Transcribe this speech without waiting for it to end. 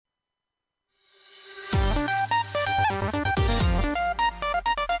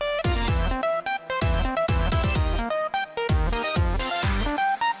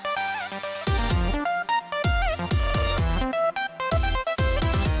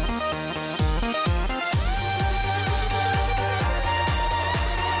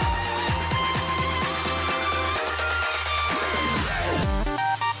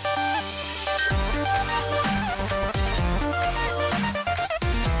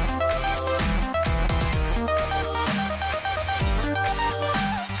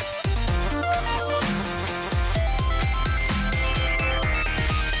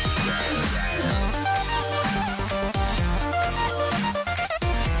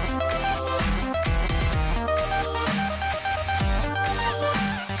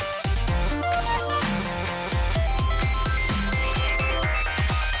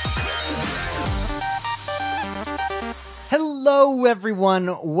Hello,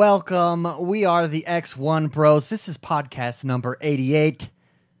 everyone. Welcome. We are the X1 Bros. This is podcast number 88.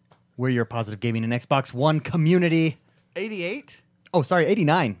 We're your positive gaming and Xbox One community. 88? Oh, sorry,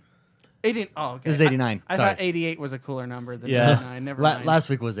 89. 80. Oh, okay. This is 89. I Sorry. thought 88 was a cooler number than Yeah. 89. Never mind. Last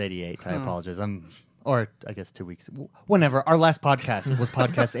week was 88. I apologize. Or I guess 2 weeks. Whenever. Our last podcast was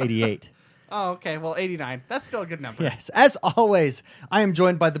podcast 88. Oh, okay. Well, 89. That's still a good number. Yes. As always, I am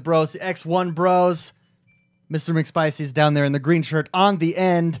joined by the bros, the X1 Bros. Mr. McSpicy's down there in the green shirt on the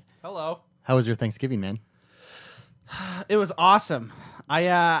end. Hello. How was your Thanksgiving, man? It was awesome.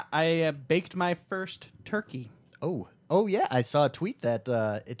 I baked my first turkey. Oh yeah. I saw a tweet that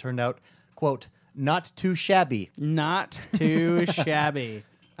it turned out, quote, not too shabby. Not too shabby.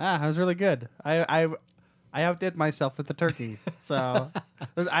 It was really good. I outdid myself with the turkey. So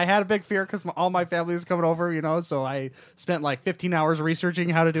I had a big fear because all my family was coming over, so I spent like 15 hours researching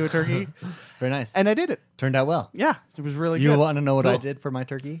how to do a turkey. Very nice. And I did it. Turned out well. Yeah, it was really You good. want to know what I Cool. did for my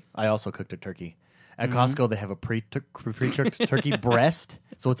turkey? I also cooked a turkey. At Costco, they have a turkey breast,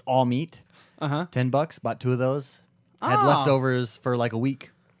 so it's all meat. $10. Bought 2 of those. Had Oh. leftovers for like a week,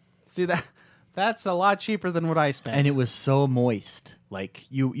 See, that's a lot cheaper than what I spent. and it was so moist. Like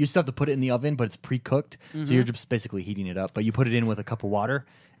you still have to put it in the oven, but it's pre-cooked, so you're just basically heating it up. But you put it in with a cup of water,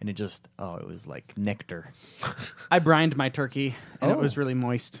 and it was like nectar. I brined my turkey, and it Oh. was really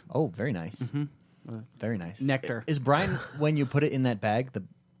moist. Oh, very nice. Very nice. Nectar. Is brine when you put it in that bag?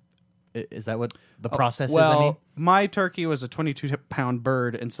 Is that what the process Well, is? I mean, my turkey was a 22-pound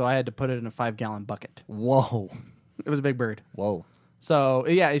bird, and so I had to put it in a 5-gallon bucket. whoa. It was a big bird. Whoa. So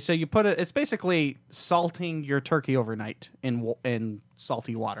yeah, so you put it. It's basically salting your turkey overnight in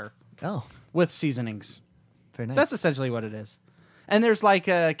salty water Oh, with seasonings. very nice. That's essentially what it is. And there's like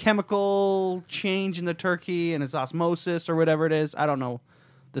a chemical change in the turkey, and it's osmosis or whatever it is. I don't know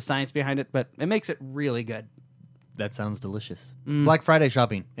the science behind it, but it makes it really good. That sounds delicious. Black Friday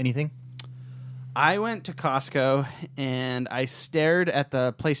shopping. Anything? I went to Costco and I stared at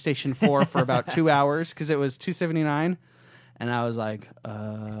the PlayStation 4 for about 2 hours because it was $279, and I was like,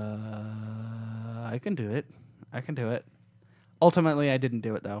 I can do it. I can do it. Ultimately, I didn't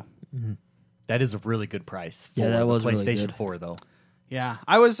do it though. That is a really good price for Yeah, that the was really PlayStation good. 4, though. Yeah,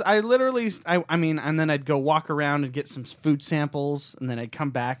 I mean, and then I'd go walk around and get some food samples, and then I'd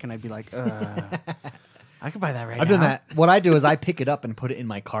come back and I'd be like, I could buy that right now. I've done that. What I do is I pick it up and put it in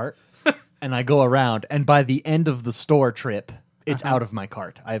my cart, and I go around, and by the end of the store trip, it's out of my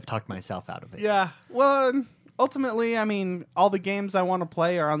cart. I've talked myself out of it. Yeah. Well, ultimately, I mean, all the games I want to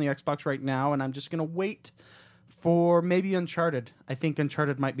play are on the Xbox right now, and I'm just going to wait for maybe Uncharted. I think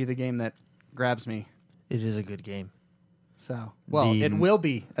Uncharted might be the game that grabs me. It is a good game. So, well, The- it will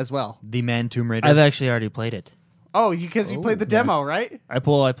be as well. The Man Tomb Raider. I've actually already played it. Oh, because you played the demo, right? I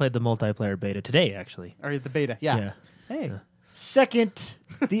played the multiplayer beta today, actually. Or the beta. Yeah. Hey. Second,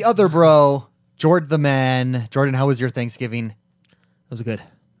 the other bro, Jord the Man. Jordan, how was your Thanksgiving? It was good.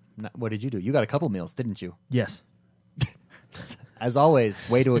 What did you do? You got a couple meals, didn't you? Yes. As always,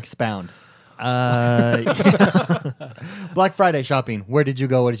 way to expound. Uh, Black Friday shopping. Where did you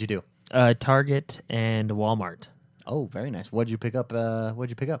go? What did you do? Target and Walmart. Oh, very nice. What did you pick up? I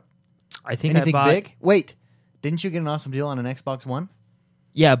think Anything I bought, big? Wait, didn't you get an awesome deal on an Xbox One?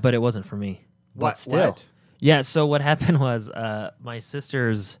 Yeah, but it wasn't for me. But still. What? Yeah, so what happened was my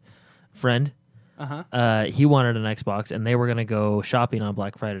sister's friend, he wanted an Xbox, and they were going to go shopping on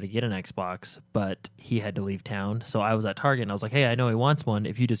Black Friday to get an Xbox, but he had to leave town. So I was at Target, and I was like, hey, I know he wants one.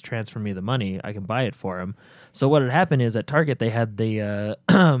 If you just transfer me the money, I can buy it for him. So what had happened is at Target, they had the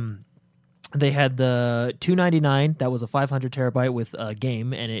they had the $299. That was a 500 terabyte with a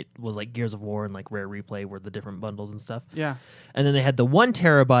game, and it was like Gears of War and like Rare Replay were the different bundles and stuff. Yeah. And then they had the 1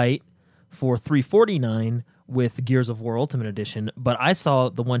 terabyte for $349 with Gears of War Ultimate Edition. But I saw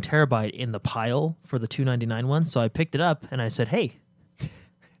the 1 terabyte in the pile for the $299 one, so I picked it up and I said, "Hey,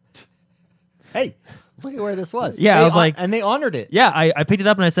 Hey, look at where this was. Yeah, They I was like- and they honored it. yeah." I picked it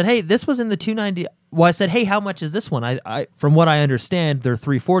up and I said, "Hey, this was in the $290." Well, I said, "Hey, how much is this one?" I from what I understand, they're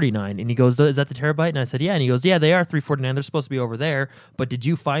 $349. And he goes, "Is that the terabyte?" And I said, "Yeah." And he goes, "Yeah, they are $349. They're supposed to be over there. But did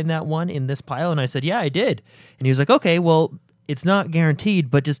you find that one in this pile?" And I said, "Yeah, I did." And he was like, "Okay, well, it's not guaranteed,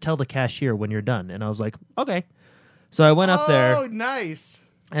 but just tell the cashier when you're done." And I was like, "Okay." So I went up there. Oh, nice.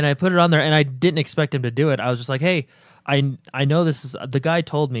 And I put it on there, and I didn't expect him to do it. I was just like, "Hey, I know this is." The guy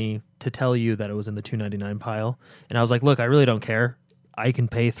told me to tell you that it was in the $299 pile, and I was like, "Look, I really don't care. I can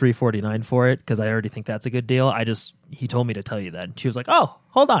pay $349 for it because I already think that's a good deal. He told me to tell you that." And she was like, "Oh,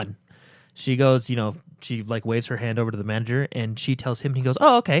 hold on." She goes, she like waves her hand over to the manager, and she tells him. He goes,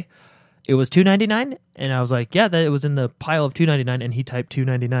 "Oh, okay. It was $299," and I was like, "Yeah, that it was in the pile of $299." And he typed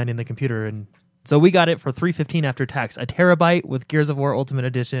 $299 in the computer, and So we got it for $315 after tax, a terabyte with Gears of War Ultimate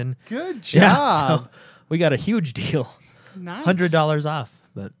Edition. Good Yeah, job. so we got a huge deal, Nice. $100 off.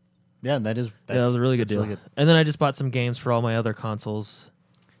 But Yeah, that was a really good deal. Really good. And then I just bought some games for all my other consoles.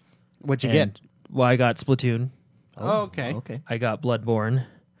 What'd you And, get? Well, I got Splatoon. Oh, okay. Okay. I got Bloodborne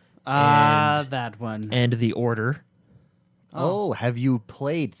That one. and The Order. Oh, have you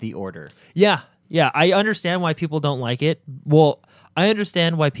played The Order? Yeah. I understand why people don't like it. Well, I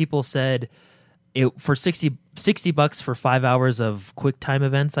understand why people said it for $60 for 5 hours of quick time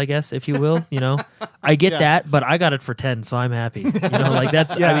events, I guess, if you will. I get Yeah. that, but I got it for 10, so I'm happy. Like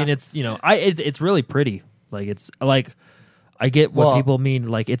that's. Yeah. I mean, it's it's really pretty. Like it's like I get what Well- people mean.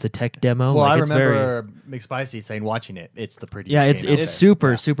 Like it's a tech demo. Well, like, I it's very, remember McSpicy saying watching it, it's the prettiest yeah, game it's out there. super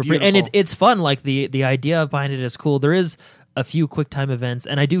Yeah. super pretty, and Beautiful. it's fun. Like the idea behind it is cool. There is a few quick time events,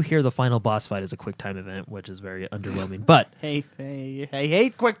 and I do hear the final boss fight is a quick time event, which is very underwhelming. But Hey, I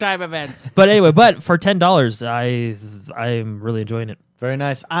hate quick time events. anyway, but for $10, I'm really enjoying it. Very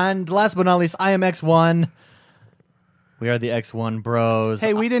nice. And last but not least, I am X1. We are the X1 bros.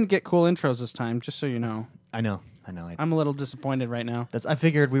 Hey, we didn't get cool intros this time, just so you know. I know. I'm a little disappointed right now. I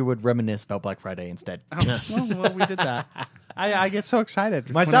figured we would reminisce about Black Friday instead. Well, we did that. I get so excited.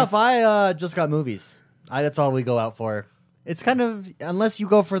 Myself, I just got movies. That's all we go out for. It's kind of, unless you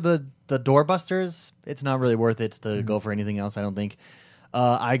go for the doorbusters, it's not really worth it to go for anything else, I don't think.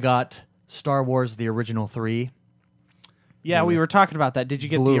 I got Star Wars, the original 3. Yeah, we were talking about that. Did you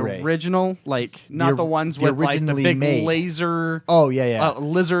get Blu-ray. the original? Like, not the ones the with like the originally big made. laser Oh, yeah.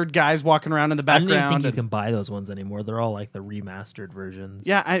 lizard guys walking around in the I don't background. even think you and- can buy those ones anymore. They're all like the remastered versions.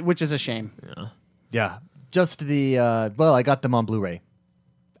 Yeah, which is a shame. Yeah. Yeah. Just the, I got them on Blu-ray.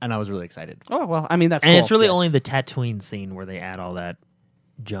 And I was really excited. Oh, well, I mean, that's And cool. it's really yes. only the Tatooine scene where they add all that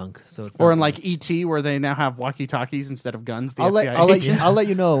junk. So it's Or not in really- like E.T., where they now have walkie-talkies instead of guns. The I'll FBI let you. agents. I'll let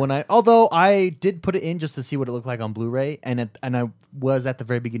you know although I did put it in just to see what it looked like on Blu-ray, and I was at the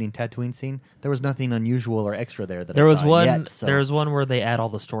very beginning Tatooine scene. There was nothing unusual or extra there that there I was saw one. Yet, so. There was one where they add all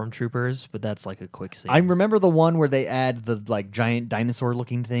the stormtroopers, but that's like a quick scene. I remember the one where they add the like giant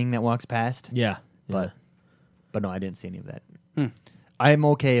dinosaur-looking thing that walks past, yeah. but no, I didn't see any of that. I'm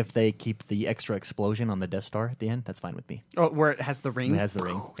okay if they keep the extra explosion on the Death Star at the end. That's fine with me. Oh, where it has the ring? It has the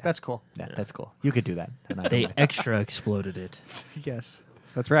ring. Yeah. That's cool. Yeah, that's cool. You could do that. And I don't They mind. extra exploded it. Yes,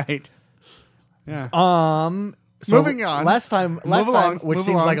 that's right. Yeah. So Moving on. Last time, along, which move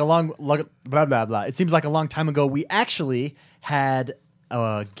seems along. like a long, blah blah blah. It seems like a long time ago. We actually had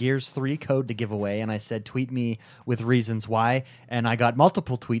a Gears 3 code to give away, and I said tweet me with reasons why, and I got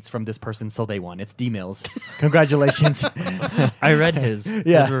multiple tweets from this person, so they won. It's D-Mills. Congratulations. I read his.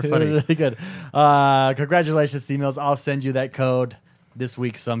 Yeah, Those were funny. really good. Congratulations, D-Mills. I'll send you that code this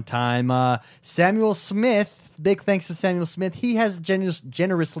week sometime. Samuel Smith, big thanks to Samuel Smith. He has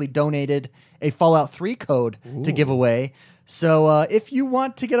generously donated a Fallout 3 code to give away. So if you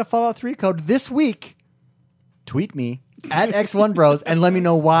want to get a Fallout 3 code this week, tweet me at X1Bros and let me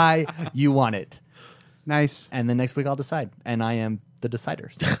know why you want it. Nice. And then next week I'll decide. And I am the decider.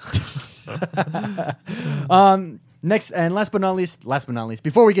 Next and last but not least,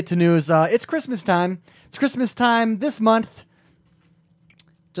 before we get to news, it's Christmas time. It's Christmas time this month.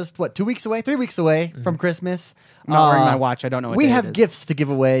 Just 3 weeks away from Christmas. I'm not wearing my watch. I don't know what We day it have is. gifts to give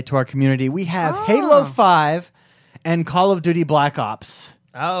away to our community. We have Halo 5 and Call of Duty Black Ops,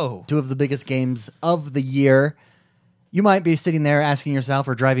 Oh. 2 of the biggest games of the year. You might be sitting there asking yourself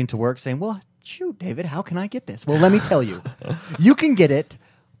or driving to work saying, well, shoot, David, how can I get this? Well, let me tell you. You can get it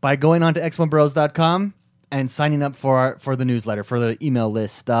by going on to x1bros.com and signing up for the newsletter, for the email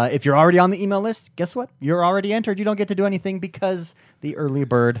list. If you're already on the email list, guess what? You're already entered. You don't get to do anything because the early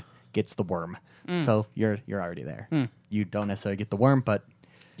bird gets the worm. So you're already there. You don't necessarily get the worm, but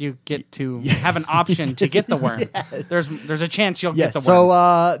You get to have an option to get the worm. There's a chance you'll yes. get the So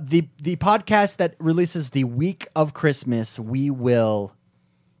worm. the podcast that releases the week of Christmas, we will,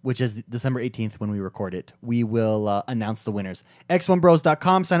 which is December 18th when we record it, we will announce the winners.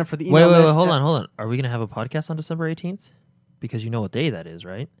 x1bros.com. Sign up for the email Wait, list. hold on. Are we going to have a podcast on December 18th? Because you know what day that is,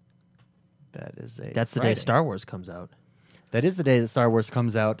 right? That is That's the Friday. day Star Wars comes out. That is the day that Star Wars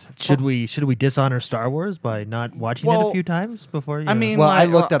comes out. Should we dishonor Star Wars by not watching it a few times before? I mean, Well, I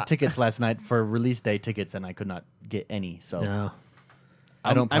like, looked up tickets last night for release day tickets, and I could not get any. So no,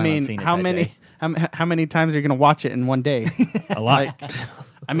 I don't. Plan on seeing it how that many day. how many times are you going to watch it in one day? a lot.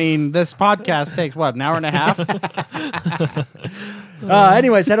 I mean, this podcast takes what, an hour and a half?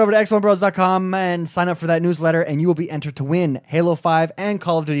 Anyways, head over to x1bros.com and sign up for that newsletter, and you will be entered to win Halo 5 and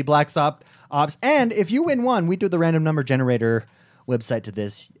Call of Duty Black Ops. And if you win one, we do the random number generator website to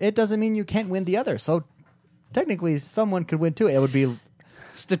this. It doesn't mean you can't win the other. So technically, someone could win too. It would be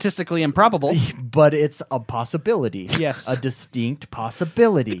Statistically improbable. but it's a possibility. Yes. A distinct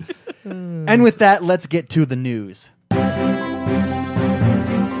possibility. And with that, let's get to the news.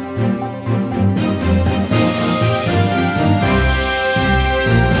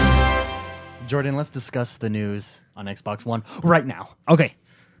 Jordan, let's discuss the news on Xbox One right now. Okay.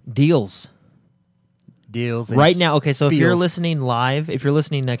 Deals. Deals. And Right now. Okay, so if you're spiels. listening live, if you're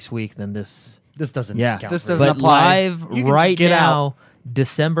listening next week, then this This doesn't count. This for doesn't you. but apply. live You can just right get now,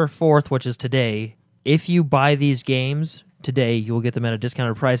 December 4th, which is today, if you buy these games today, you will get them at a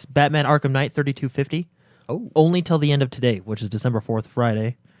discounted price. Batman Arkham Knight, $32.50. Oh. Only till the end of today, which is December 4th,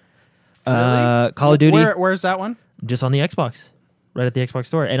 Friday. Really? Call of Duty, Where's that one? just on the Xbox, right at the Xbox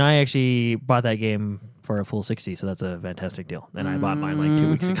store. And I actually bought that game for a full 60, so that's a fantastic deal. And I bought mine like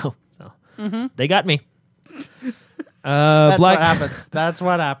 2 weeks ago. So they got me. That's Black what happens. That's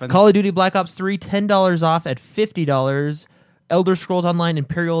what happens. Call of Duty Black Ops 3, $10 off at $50. Elder Scrolls Online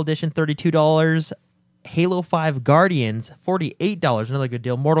Imperial Edition, $32. Halo 5 Guardians, $48. Another good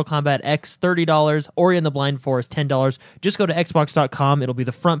deal. Mortal Kombat X, $30. Ori and the Blind Forest, $10. Just go to Xbox.com. It'll be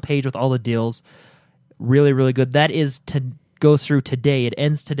the front page with all the deals. Really, really good. That is to go through today. It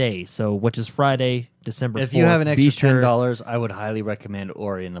ends today, so which is Friday, December 4th. If you have an Be extra sure- $10, I would highly recommend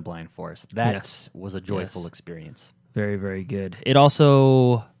Ori and the Blind Forest. That Yes. was a joyful Yes. experience. Very, very good. It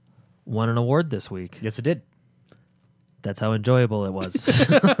also won an award this week. Yes, it did. That's how enjoyable it was.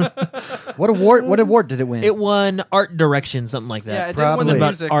 What award did it win? It won art direction, something like that. Yeah, it did win the Probably.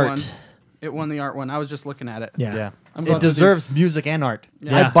 music Art. one. It won the art one. I was just looking at it. Yeah. I'm It going through deserves music and art.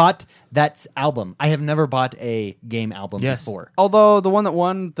 Yeah. I bought that album. I have never bought a game album Yes. before. Although the one that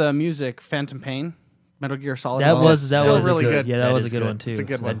won the music, Phantom Pain, Metal Gear Solid. That one, was still a really good. Yeah, that was a is good one too. It's a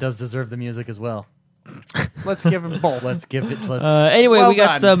good So- one. That does deserve the music as well. Let's give them both. Let's give it. Let's. Anyway, Well we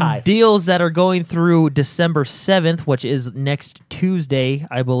got done, some Ty. deals that are going through December 7th, which is next Tuesday,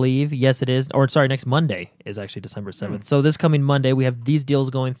 I believe. Yes, it is. Or, sorry, next Monday is actually December 7th. So this coming Monday, we have these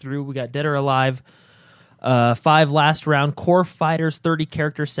deals going through. We got Dead or Alive, 5 last round, Core Fighters 30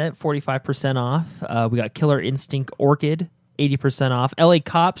 character set, 45% off. We got Killer Instinct Orchid, 80% off. LA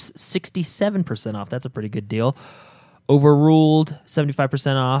Cops, 67% off. That's a pretty good deal. Overruled,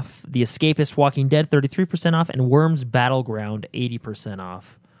 75% off. The Escapist Walking Dead, 33% off. And Worms Battleground, 80%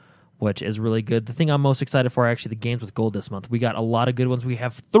 off, which is really good. The thing I'm most excited for are actually the games with gold this month. We got a lot of good ones. We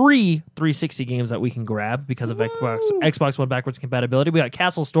have 3 360 games that we can grab because of Xbox One backwards compatibility. We got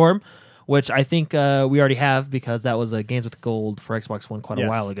Castle Storm, which I think we already have because that was games with gold for Xbox One quite a Yes.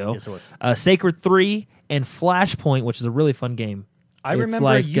 while ago. Yes, it was. Sacred 3 and Flashpoint, which is a really fun game. I It's remember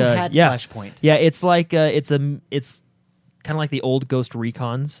like, you had yeah. Flashpoint. Yeah, it's like it's kind of like the old Ghost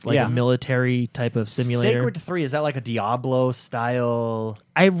Recons, like Yeah. a military type of simulator. Sacred 3, is that like a Diablo style?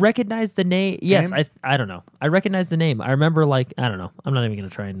 I recognize the name. Yes, Games? I don't know. I recognize the name. I remember I don't know. I'm not even going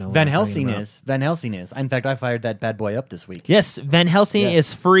to try and know. what Van I'm talking Helsing about. is. Van Helsing is. In fact, I fired that bad boy up this week. Yes, Van Helsing Yes.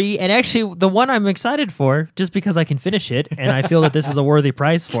 is free, and actually, the one I'm excited for, just because I can finish it, and I feel that this is a worthy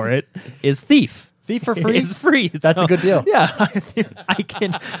price for it, is Thief. Thief for free? It's free. That's a good deal. Yeah, I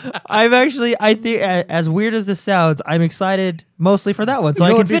can. I think, as weird as this sounds, I'm excited mostly for that one, so You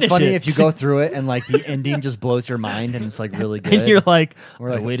know I what can would be finish funny it. if you go through it and like the ending just blows your mind and it's like really good. and you're like, We're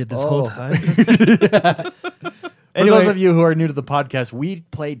I like, waited this oh. whole time. For Anyway. those of you who are new to the podcast, we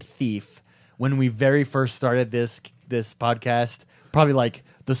played Thief when we very first started this podcast. Probably like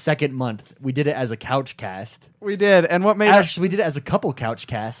the second month, we did it as a couch cast. We did, and what made us? Actually, we did it as a couple couch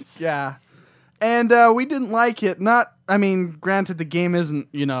casts. Yeah, and we didn't like it. Granted, the game isn't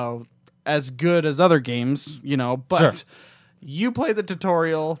as good as other games, but. Sure. You played the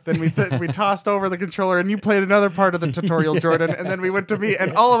tutorial, then we tossed over the controller, and you played another part of the tutorial, Jordan, and then we went to me,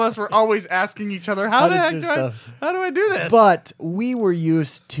 and all of us were always asking each other, how to the heck do do stuff. how do I do this? But we were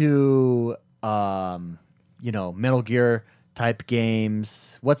used to, Metal Gear type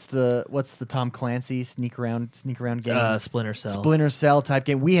games. What's the Tom Clancy sneak around game? Splinter Cell. Splinter Cell type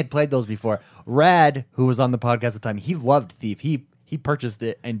game. We had played those before. Rad, who was on the podcast at the time, he loved Thief. He purchased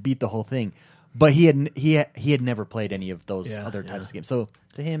it and beat the whole thing, but he had never played any of those Yeah, other types yeah. of games. So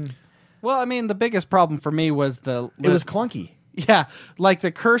to him, Well, the biggest problem for me was it was clunky. Yeah, like the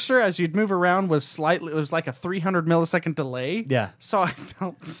cursor as you'd move around was it was like a 300 millisecond delay. Yeah. So I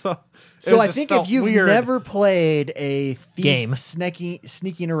felt so. So I think if you've weird. never played a thief Game.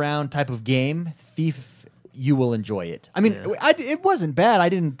 sneaking around type of game, Thief, you will enjoy it. I mean, Yeah. it wasn't bad. I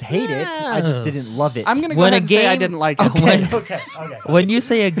didn't hate it. I just didn't love it. I'm gonna go When ahead a and say I game- didn't like it. Okay. When you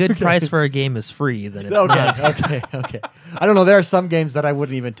say a good price for a game is free, then it's not. Okay. I don't know. There are some games that I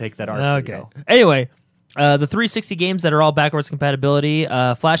wouldn't even take that are free. Okay. Though. Anyway, The 360 games that are all backwards compatibility.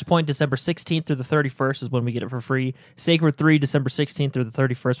 Flashpoint, December 16th through the 31st is when we get it for free. Sacred 3, December 16th through the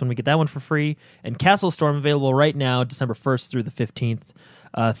 31st when we get that one for free. And Castle Storm available right now, December 1st through the 15th.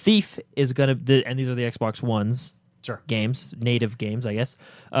 Thief is going to, and these are the Xbox Ones games, native games, I guess.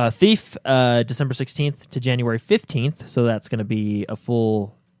 Thief, December 16th to January 15th. So that's going to be a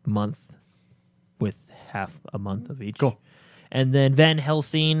full month with half a month of each. Cool. And then Van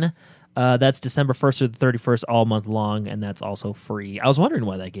Helsing, that's December 1st through the 31st, all month long, and that's also free. I was wondering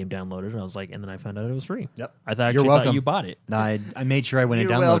why that game downloaded, and I was like, and then I found out it was free. Yep. I thought You're actually welcome. thought you bought it. No, I made sure I went and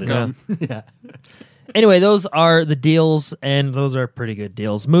You're downloaded welcome. it. Yeah. Anyway, those are the deals, and those are pretty good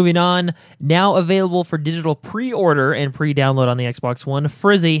deals. Moving on, now available for digital pre-order and pre-download on the Xbox One,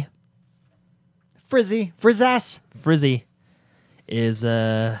 Frizzy. Frizzass. Frizzy is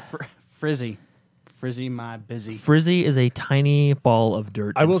Frizzy, my busy. Frizzy is a tiny ball of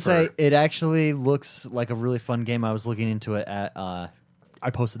dirt. I and will fur. say it actually looks like a really fun game. I was looking into it at. I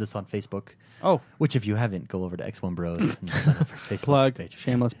posted this on Facebook. Oh, Which, if you haven't, go over to X1 Bros and sign up for Facebook plug. page.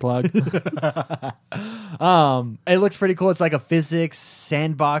 Shameless plug. It looks pretty cool. It's like a physics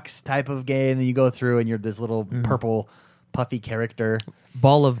sandbox type of game. And you go through, and you're this little purple, puffy character.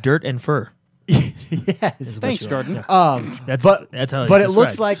 ball of dirt and fur. Yes. Thanks, Jordan. That's But how. but it's it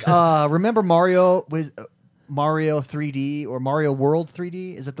looks described. like remember Mario was Mario 3D or Mario World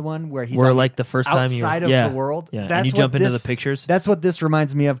 3D? Is it the one where he's Where on like the first time you outside of yeah, the world? yeah, That's and you what jump into the this- pictures. That's what this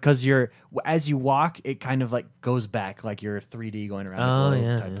reminds me of because as you walk, it kind of like goes back like you're 3D going around Oh, the globe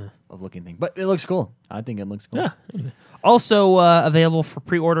yeah, type yeah. of looking thing. But it looks cool. I think it looks cool. Yeah. Also available for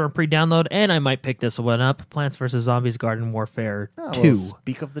pre-order and pre-download, and I might pick this one up. Plants vs. Zombies Garden Warfare Oh, 2. well,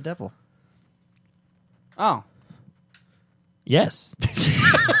 speak of the devil. Oh, Yes.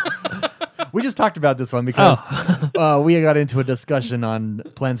 We just talked about this one because Oh. we got into a discussion on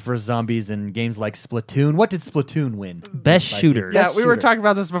Plants vs. Zombies and games like Splatoon. What did Splatoon win? Best If I see- shooter. yeah. Best We were shooter. talking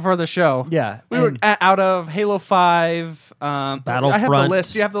about this before the show. Yeah. We were and- out of Halo 5. I have the Battlefront.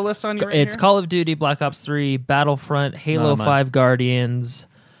 list. Do you have the list on you right It's here? Call of Duty, Black Ops 3, Battlefront, Halo on mine. 5 Guardians,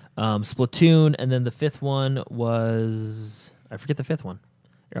 Splatoon, and then the fifth one was... I forget the fifth one.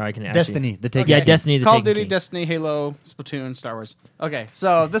 Or I can actually- Destiny, the Taken Yeah, King. Destiny, the Call of Taken Duty, King. Destiny, Halo, Splatoon, Star Wars. Okay,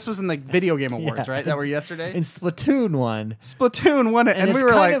 so this was in the video game awards, Yeah. right? That were yesterday. And Splatoon won. Splatoon won it, And and we it's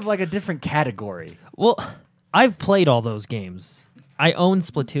were kind like, of like a different category. Well, I've played all those games. I own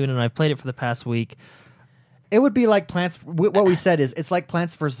Splatoon, and I've played it for the past week. It would be like what we said is it's like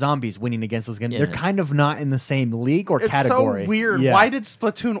Plants vs. Zombies winning against those games. Yeah. They're kind of not in the same league or it's category. so weird. Yeah. Why did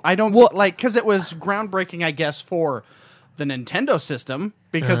Splatoon? I don't like because it was groundbreaking, I guess, for the Nintendo system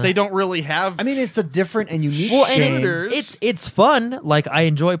because they don't really have. I mean, it's a different and unique Well, and game. shooters. it's fun. Like, I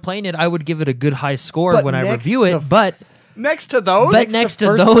enjoy playing it. I would give it a good high score But when I next review it, to- but next to those, but to next to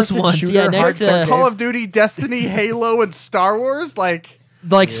first those person ones, shooter yeah, next hardcore to Call of Duty, Destiny, Halo, and Star Wars, like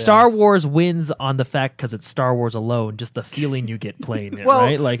Star Wars wins on the fact because it's Star Wars alone, just the feeling you get playing it, well,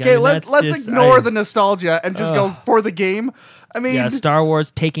 right? Like, okay, I mean, let's that's just- ignore I- the nostalgia and just go for the game. I mean, yeah, Star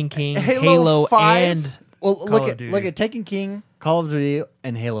Wars, Taken King, Halo Halo, 5. and Well, Call look of at Duty. Taken King, Call of Duty,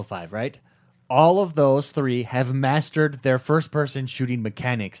 and Halo 5, right? All of those three have mastered their first-person shooting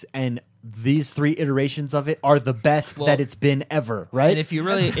mechanics, and these three iterations of it are the best Well, that it's been ever, right? and if you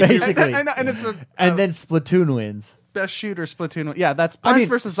really, if you, Basically. and it's a and then Splatoon wins. best shooter Splatoon. Yeah, that's Plants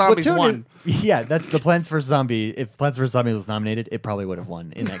vs Zombies Splatoon won. Yeah, that's the Plants vs. Zombie. If Plants vs. Zombie was nominated, it probably would have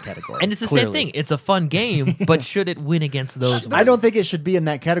won in that category. and it's the clearly. same thing. It's a fun game, but should it win against those? I don't think it should be in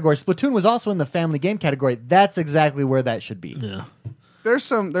that category. Splatoon was also in the family game category. That's exactly where that should be. Yeah. There's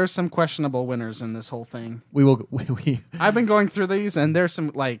some questionable winners in this whole thing. We will. We I've been going through these, and there's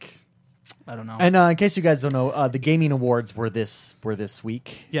some I don't know. And in case you guys don't know, the gaming awards were this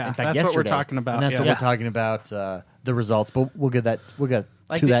week. Yeah, in fact, that's what we're yesterday. talking about, And that's what yeah. we're talking about. The results, but we'll get like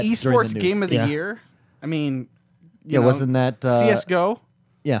to the that during esports the news. game of the Yeah. year. I mean, you Yeah, know, wasn't that CS:GO?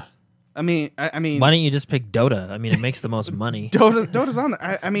 Yeah, I mean, I mean, Why don't you just pick Dota? I mean, it makes the most money. Dota's on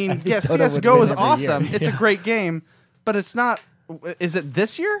there. I mean, think yeah, Dota would CS:GO win is every awesome. year. It's a great game, but it's not. Is it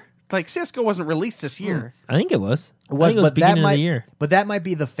this year? Like CS:GO wasn't released this year. I think it was. it was, I think it was but that beginning might of the year. but that might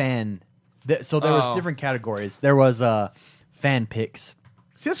be the fan. So there was Oh. different categories. There was fan picks.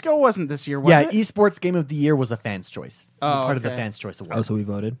 CS:GO wasn't this year, was Yeah, it? esports game of the year was a fan's choice. Oh, part of the okay. fans' choice award. Oh, so we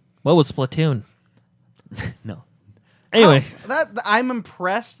voted. What was Splatoon? No, Anyway, That I'm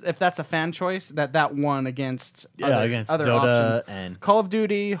impressed if that's a fan choice that won against against other Dota options. and Call of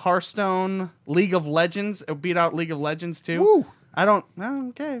Duty, Hearthstone, League of Legends. It beat out League of Legends too. Woo. I don't. Oh,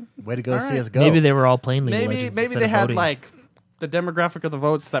 okay. way to go, All right. CS:GO. maybe they were all playing League of Maybe Legends maybe instead they of had voting. like the demographic of the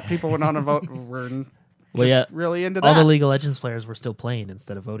votes that people went on and vote were Well, just yeah, really into that. all the League of Legends players were still playing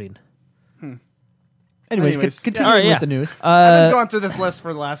instead of voting. Anyways, Anyways, continue All right, with yeah. the news. I've been going through this list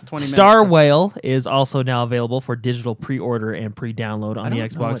for the last 20 minutes. Star so- Whale is also now available for digital pre-order and pre-download on I the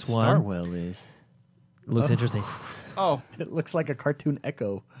don't know what Xbox One. Star Whale is. Looks interesting. Oh, It looks like a cartoon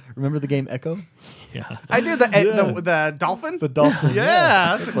Echo. Remember the game Echo? Yeah. I do the dolphin. The dolphin.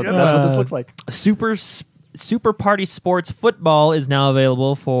 Yeah, that's that's what, a good that's what one. this looks like. Super Party Sports Football is now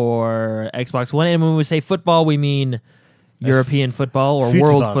available for Xbox One. And when we say football, we mean European football or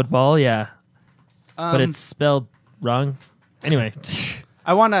world football. football. Yeah. But Um, it's spelled wrong. Anyway.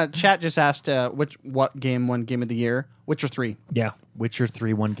 I want to. Chat just asked what game won Game of the Year. Witcher 3. Yeah. Witcher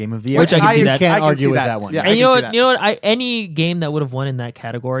 3 won Game of the Year. Which I can see that. Can't I can argue see with that. that one. Yeah. And I you know can what? see that. You know what? Any game that would have won in that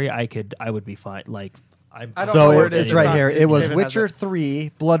category, I would be fine. Like, I don't know So where it it's is. right It's on- here. It was David has Witcher it.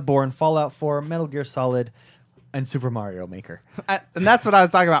 3, Bloodborne, Fallout 4, Metal Gear Solid, and Super Mario Maker. And that's what I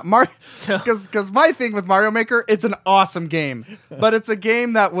was talking about. Because my thing with Mario Maker, it's an awesome game, but it's a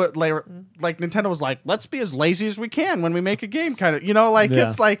game that would like Nintendo was like, let's be as lazy as we can when we make a game, kind of. Yeah.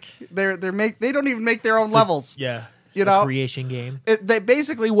 It's like they don't even make their own levels. yeah. You a know? creation game. They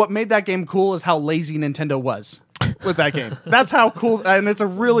basically what made that game cool is how lazy Nintendo was with that game. That's how cool, and it's a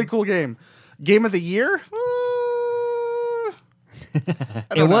really cool game. Game of the Year.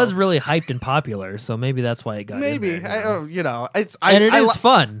 It was really hyped and popular, so maybe that's why it got in maybe there, it's and it is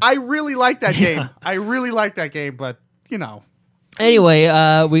fun. I really like that game. I really like that game, but Anyway,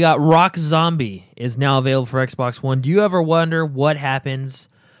 we got Rock Zombie is now available for Xbox One. Do you ever wonder what happens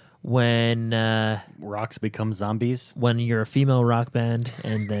when Rocks become zombies. you're a female rock band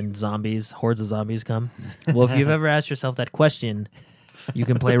and then hordes of zombies come? Well, if you've ever asked yourself that question, you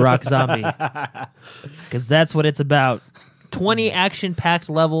can play Rock Zombie because that's what it's about. 20 action-packed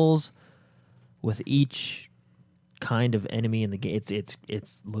levels with each kind of enemy in the game. It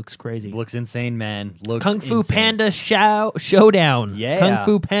looks crazy. Looks insane, man. Looks Kung Fu insane. Panda Showdown. Yeah. Kung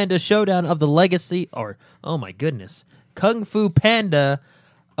Fu Panda Showdown of the Legacy, or oh my goodness, Kung Fu Panda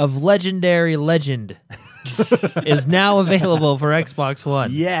of Legendary Legend is now available for Xbox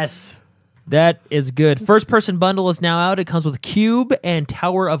One. Yes. That is good. First person bundle is now out. It comes with Cube and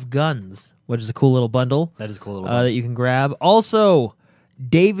Tower of Guns, which is a cool little bundle. That is a cool little That you can grab. Also,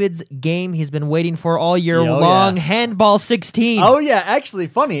 David's game he's been waiting for all year Oh, long, yeah. Handball 16. Oh yeah, actually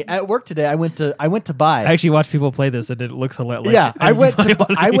funny. At work today I went to buy. I actually watched people play this, and it looks hilarious. yeah, I went to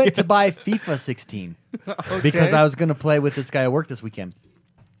wanna I be- went to buy FIFA 16 because I was going to play with this guy at work this weekend.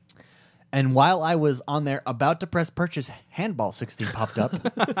 And while I was on there about to press purchase, Handball 16 popped up.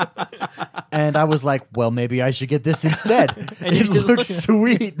 And I was like, well, maybe I should get this instead. And you it just looks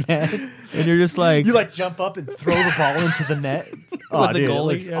sweet, man. and you're just like, You like jump up and throw the ball into the net. Oh, the dude, goalie. it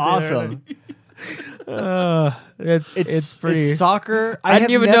looks Yeah, awesome. it's pretty. It's soccer. I I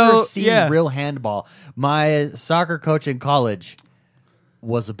didn't have even never know- seen yeah. real handball. My soccer coach in college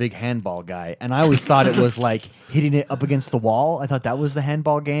was a big handball guy, and I always thought it was like hitting it up against the wall. I thought that was the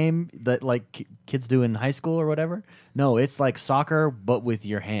handball game that like kids do in high school or whatever. No, it's like soccer but with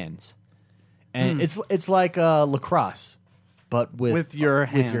your hands, and it's like lacrosse, but with your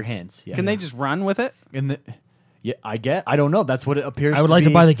hands. With your hands. Yeah. Can they just run with it? In the yeah, I don't know. That's what it appears. I would like to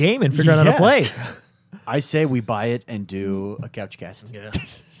be. buy the game and figure out how Yeah. to play. I say we buy it and do a couch cast. Yeah.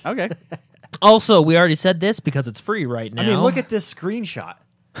 Okay. Also, we already said this because it's free right now. I mean, look at this screenshot.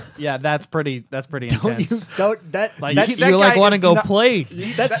 Yeah, that's pretty Don't intense. you? Don't that? Like, that's, that you like guy want to is go not- play.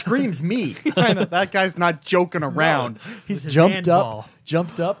 that screams me. I know, that guy's not joking around. He's his jumped handball.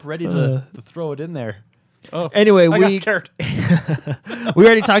 up, ready to throw it in there. Oh, Anyway, I got we scared. we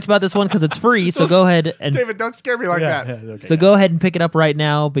already talked about this one because it's free. So go ahead and David, don't scare me like that. okay. so go ahead and pick it up right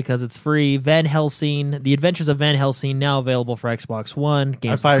now because it's free. Van Helsing, The Adventures of Van Helsing, now available for Xbox One. I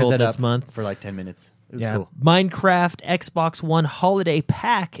Games fired Gold that this up month. for like 10 minutes. It was Yeah. cool. Minecraft Xbox One Holiday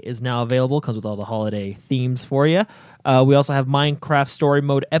Pack is now available. Comes with all the holiday themes for you. We also have Minecraft Story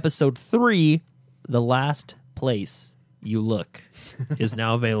Mode Episode 3, The Last Place You Look, is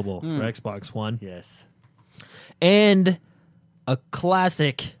now available for Xbox One. Yes. And a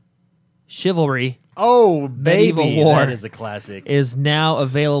classic, Chivalry, Oh, Medieval baby, War. that is a classic. is now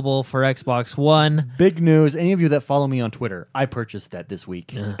available for Xbox One. Big news. Any of you that follow me on Twitter, I purchased that this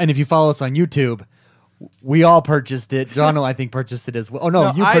week. And if you follow us on YouTube, we all purchased it. Jono, I think, purchased it as well. Oh, no,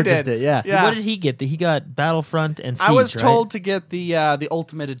 No, you I purchased did. it. Yeah. Yeah. What did he get? He got Battlefront and Siege, I was right? told to get the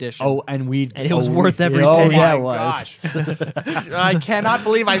Ultimate Edition. Oh, and it was worth every Oh, penny. yeah, my it was. gosh. I cannot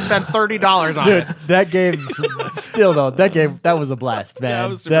believe I spent $30 on Dude, it. that game still though. That was a blast, man. Yeah, it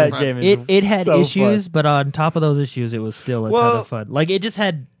was super that fun. game is It had so issues, fun. but on top of those issues, it was still a ton Well- of fun. Like, it just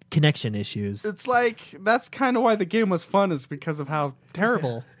had connection issues. It's like that's kind of why the game was fun is because of how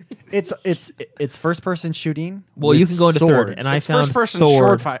terrible It's first person shooting. Well, with you can go into swords. third, and I It's found first person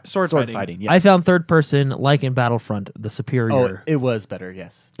sword sword fighting. Yeah. I found third person, like in Battlefront, the Oh, superior, it was better.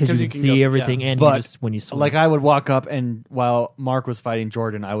 Yes. because you can see go- everything, yeah. and But you just when you swim. Like I would walk up, and while Mark was fighting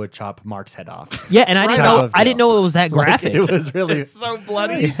Jordan, I would chop Mark's head off. yeah, and I didn't Type know of I didn't deal. know it was that Like, graphic. it was really. It's so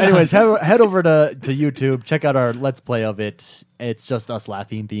bloody. Anyways, head over to YouTube. Check out our Let's Play of it. It's just us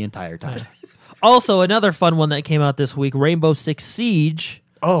laughing the entire time. Also, another fun one that came out this week: Rainbow Six Siege.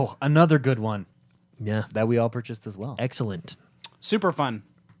 Oh, another good one Yeah, that we all purchased as well. excellent, Super fun.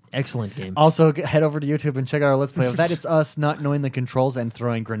 excellent game. Also, head over to YouTube and check out our Let's Play of that. It's us not knowing the controls and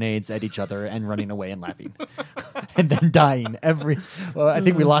throwing grenades at each other and running away and laughing. And then dying I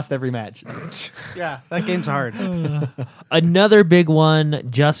think we lost every match. Yeah, that game's hard. Another big one: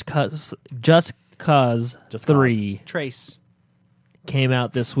 Just Cause Just Cause. 3 Trace. came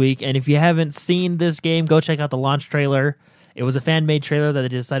out this week, and if you haven't seen this game, go check out the launch trailer. It was a fan-made trailer that they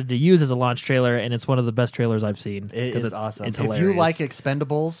decided to use as a launch trailer, and it's one of the best trailers I've seen. It 'cause is awesome. It's If hilarious. you like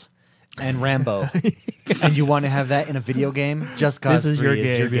Expendables and Rambo and you want to have that in a video game, Just Cause this is 3 your is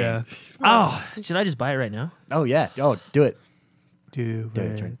game, your game. yeah. Oh, should I just buy it right now? Oh, yeah. Oh, do it. Do Do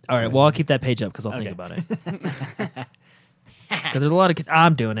it, Jordan. All right, well, I'll keep that page up because I'll think Okay. about it. Because there's a lot of...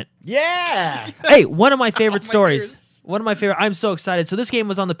 I'm doing it. Yeah. Hey, one of my favorite my stories. ears. One of my favorite... I'm so excited. So this game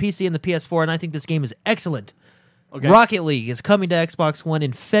was on the PC and the PS4, and I think this game is excellent. Okay. Rocket League is coming to Xbox One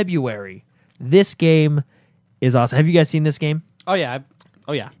in February. This game is awesome. Have you guys seen this game? Oh yeah.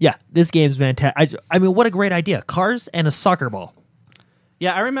 Oh yeah. Yeah, this game's fantastic. I mean, what a great idea. Cars and a soccer ball.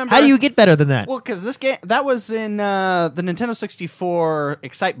 Yeah, I remember. How do you get better than that? Well, because this game that was in the Nintendo 64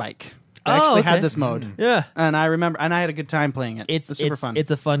 Excite Bike. They Oh, actually okay. had this mode. Yeah. And I remember, and I had a good time playing it. It's super fun. It's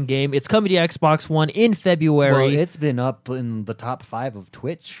a fun game. It's coming to Xbox One in February. Well, it's been up in the top 5 of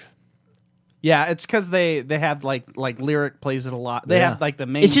Twitch. yeah, it's because they have like Lyric plays it a lot. They Yeah. have like the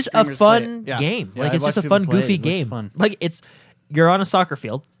main. It's just a streamers play it. fun Yeah. game. Yeah, Like I it's just a watched people fun, play it. goofy It looks game. fun. Like you're on a soccer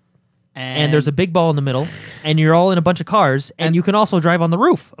field, and there's a big ball in the middle, and you're all in a bunch of cars, and you can also drive on the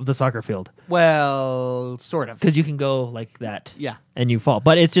roof of the soccer field well, sort of. because you can go like that. Yeah. and you fall.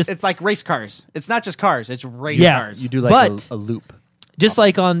 But it's just It's like race cars. It's not just cars. It's race Yeah. cars. You do like But- a loop. just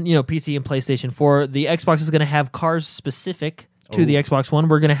like on PC and PlayStation 4, the Xbox is going to have cars specific to the Xbox One.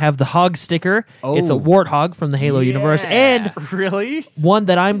 We're going to have the Hog sticker. It's a Oh. Warthog from the Halo universe, and really? one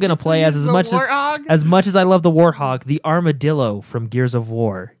that I'm going to play as The much Warthog? as much as I love the Warthog, the Armadillo from Gears of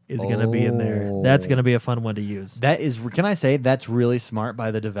War is going to be in there. That's going to be a fun one to use. That is, can I say, that's really smart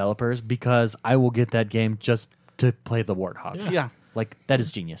by the developers because I will get that game just to play the Warthog. Yeah. Like, that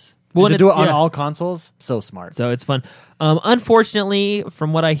is genius. Well, And and to do it it's- on yeah. all consoles, so smart. So it's fun. Unfortunately,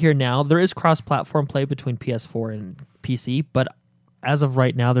 from what I hear now, there is cross-platform play between PS4 and PC, but as of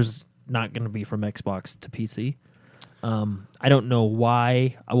right now, there's not going to be from Xbox to PC. I don't know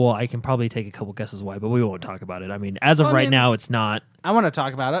why. Well, I can probably take a couple guesses why, but we won't talk about it. I mean, as of Well, I right mean- now, it's not. I want to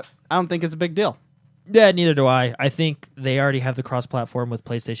talk about it. I don't think it's a big deal. Yeah, neither do I. I think they already have the cross-platform with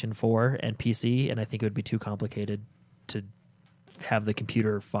PlayStation 4 and PC, and I think it would be too complicated to have the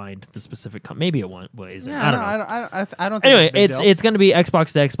computer find the specific. Maybe it won't. I don't know. I don't think Anyway, it's a big deal. it's going to be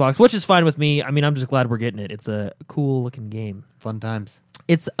Xbox to Xbox, which is fine with me. I mean, I'm just glad we're getting it. It's a cool looking game. Fun times.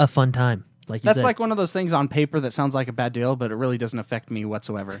 It's a fun time, like you That's said. like one of those things on paper that sounds like a bad deal, but it really doesn't affect me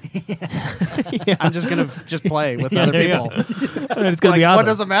whatsoever. I'm just gonna just play with other there you people. it's going to be awesome. What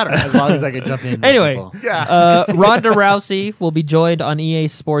does it matter? As long as I can jump in. with Anyway, people. Ronda Rousey will be joined on EA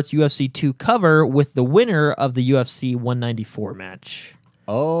Sports UFC 2 cover with the winner of the UFC 194 match.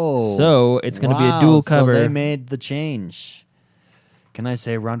 Oh. So it's going to be a wow, dual cover. So they made the change. Can I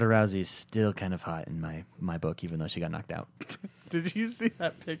say Ronda Rousey's still kind of hot in my book, even though she got knocked out? Did you see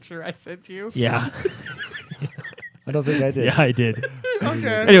that picture I sent you? Yeah, I don't think I did. yeah, I did.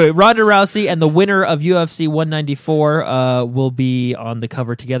 Okay. Anyway, Ronda Rousey and the winner of UFC 194 will be on the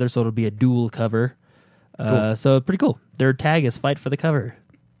cover together, so it'll be a dual cover. Cool. So pretty cool. Their tag is "Fight for the Cover."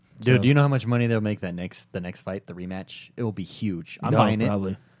 Dude, So- do you know how much money they'll make the next fight, the rematch? It will be huge. I'm No, buying it.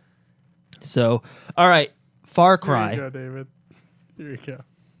 probably. So, all right, Far Cry. Here you go, David. Here you go.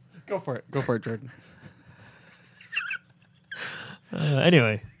 Go for it. Go for it, Jordan.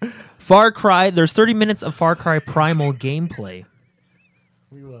 Anyway, Far Cry. There's 30 minutes of Far Cry Primal gameplay.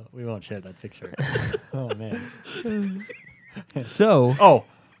 We won't share that picture. Oh man. So, Oh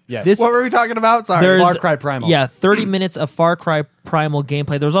yes. This- What were we talking about? Sorry. There's- Far Cry Primal. yeah, 30 minutes of Far Cry Primal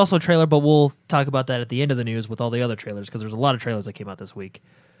gameplay. There's also a trailer, but we'll talk about that at the end of the news with all the other trailers because there's a lot of trailers that came out this week.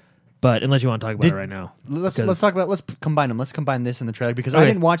 But unless you want to talk about Did- it right now, Let's 'Cause- talk about. Let's combine them. Let's combine this in the trailer because I Okay.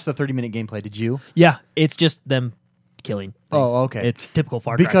 didn't watch the 30-minute gameplay. Did you? yeah, it's just them killing. Oh, okay. It's typical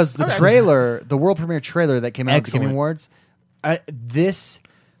Far Cry. Because the trailer, the world premiere trailer that came out at the Game Excellent. Awards, this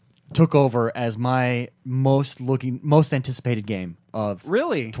took over as my most anticipated game of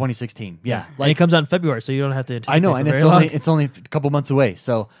Really? 2016. Yeah, and it comes out in February, so you don't have to. I know, and it's only a couple months away.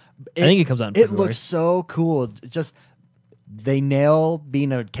 So I think it comes out in It February. looks so cool. Just they nail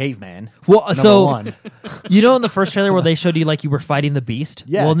being a caveman. Well, number so one. you know, in the first trailer where they showed you like you were fighting the beast.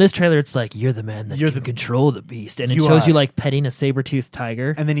 Yeah. Well, in this trailer, it's like you're the man that You're can the- control the beast, and it You shows are. you like petting a saber-toothed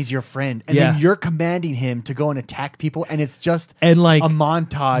tiger. And then he's your friend, and Yeah. then you're commanding him to go and attack people, and it's just And like a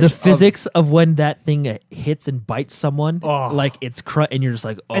montage. the of- physics of when that thing hits and bites someone, Oh. like it's and you're just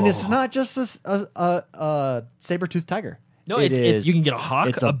like, oh. and it's not just this saber-toothed tiger. No, It it's is- you can get a hawk,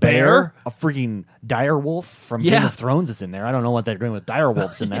 It's a bear. a freaking dire wolf from Game Yeah. of Thrones is in there. I don't know what they're doing with dire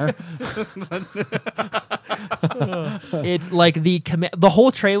wolves in there. It's like the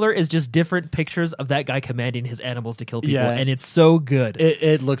whole trailer is just different pictures of that guy commanding his animals to kill people, Yeah. and it's so good.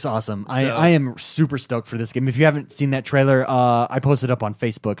 It looks awesome. I am super stoked for this game. If you haven't seen that trailer, I posted up on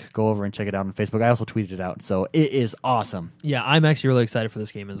Facebook. Go over and check it out on Facebook. I also tweeted it out. So it is awesome. Yeah, I'm actually really excited for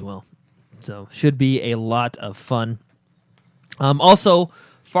this game as well. So should be a lot of fun. Also,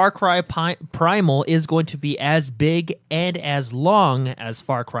 Far Cry Primal is going to be as big and as long as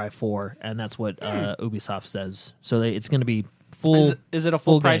Far Cry 4, and that's what Ubisoft says. So it's going to be full. Is it a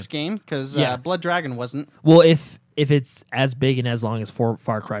full full price game? Because Yeah. Blood Dragon wasn't. Well, if it's as big and as long as Far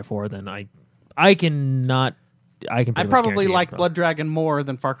Cry 4, then I can I pretty much probably guarantee like it. Blood Dragon more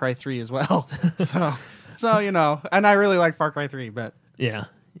than Far Cry 3 as well. so you know, and I really like Far Cry 3, but Yeah.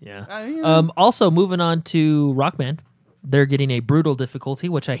 yeah. Also, moving on to Rock Band. They're getting a brutal difficulty,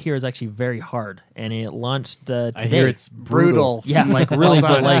 which I hear is actually very hard, and it launched today. I hear it's brutal. Yeah, like really,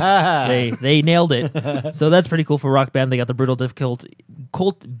 Well but like they nailed it. So that's pretty cool for Rock Band. They got the brutal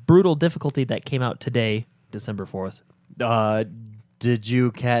difficulty that came out today, December 4th. Did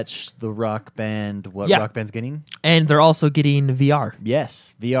you catch the Rock Band? What Yeah. Rock Band's getting? And they're also getting VR.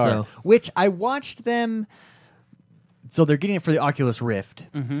 Yes, VR. So- Which I watched them. So they're getting it for the Oculus Rift,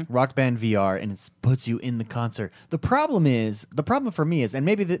 Rock Band VR, and it puts you in the concert. The problem for me is, and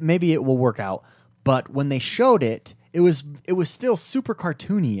maybe it will work out, but when they showed it, it was still super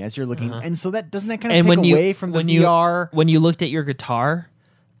cartoony as you're looking, and so that kind of take away from the VR. When you looked at your guitar,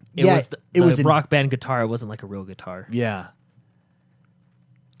 Yeah, it was in- Rock Band guitar. It wasn't like a real guitar. Yeah,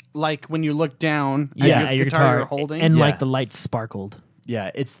 like when you look down Yeah, at your guitar you're holding. and Yeah. like the lights sparkled.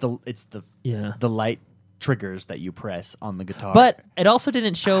 yeah. It's the Yeah. the light triggers that you press on the guitar. But it also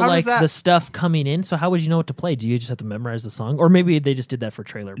didn't show How does like that- the stuff coming in. So how would you know what to play? Do you just have to memorize the song, or maybe they just did that for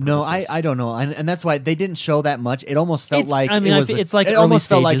trailer purposes? no, I don't know, and that's why they didn't show that much. It almost felt It's- like I mean, it was it's like it early almost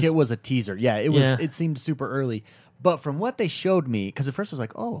felt like stages. it was a teaser. Yeah, it was. Yeah. It seemed super early, but from what they showed me, because at first I was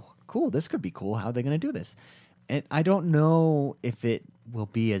like, oh, cool, this could be cool. How are they going to do this? And I don't know if it will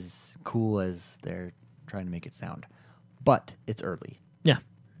be as cool as they're trying to make it sound, but it's early. Yeah.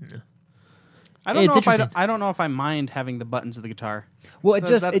 I don't It's know if interesting. I don't know if I mind having the buttons of the guitar. Well, it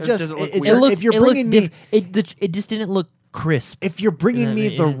Does just does it look it weird? just if you're bringing me it just didn't look crisp. if you're bringing me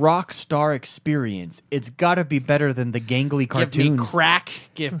the Yeah. rock star experience, it's got to be better than the gangly cartoons. Give me crack.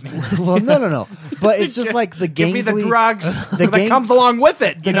 Give me. Well, no. But it's just like the gangly, Give me the drugs the that gang- comes along with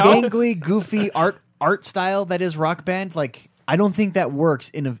it. the You know. gangly, goofy art style that is Rock Band. Like, I don't think that works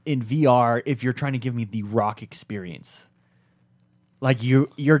in VR if you're trying to give me the rock experience. Like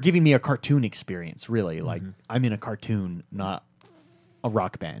you're giving me a cartoon experience, really. Like I'm in a cartoon, not a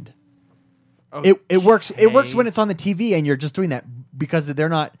Rock Band. It works. It works Okay. when it's on the TV and you're just doing that because they're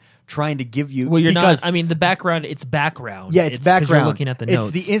not trying to give you. Well, you're because, not. I mean, the background. It's background. Yeah, it's 'cause background. You're looking at the it's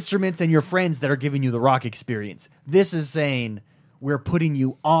notes. the instruments and your friends that are giving you the rock experience. This is saying we're putting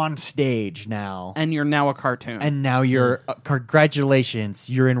you on stage now, And you're now a cartoon. and now you're congratulations,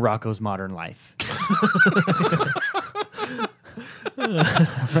 you're in Rocco's Modern Life.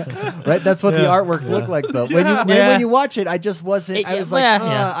 Right? That's what the artwork looked like, though. Yeah. When you watch it, I just wasn't. It- I was yeah, like,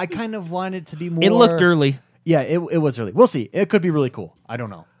 yeah. I kind of wanted to be more. It looked early. Yeah, it was early. We'll see. It could be really cool. I don't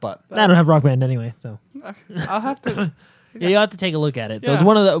know, but I don't have Rock Band anyway, so I'll have to. yeah, you have to take a look at it. So Yeah. it's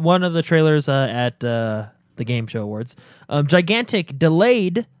one of the trailers at the Game Show Awards. Gigantic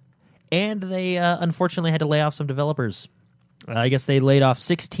delayed, and they unfortunately had to lay off some developers. I guess they laid off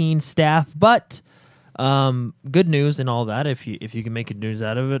 16 staff, but good news and all that. If you can make good news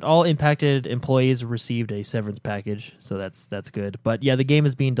out of it, all impacted employees received a severance package, so that's good. But yeah, the game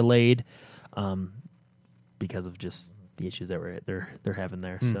is being delayed because of just the issues that they're having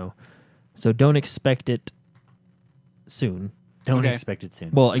there. So don't expect it soon. don't Okay. expect it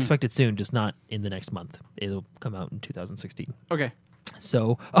soon. Well, expect it soon, just not in the next month. It'll come out in 2016. Okay.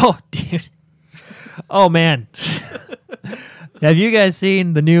 So, oh, dude. Oh, man. Have you guys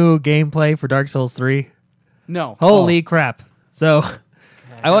seen the new gameplay for Dark Souls 3? No. Holy crap. So,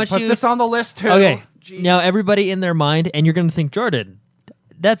 I want Put you. this on the list too. Okay. Jeez. Now everybody in their mind, and you're going to think, Jordan,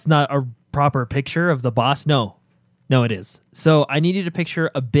 that's not a proper picture of the boss. No, it is. So I need you to picture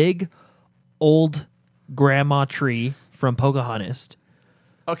a big, old grandma tree from Pocahontas,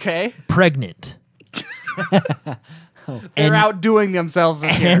 Okay. pregnant, They're outdoing themselves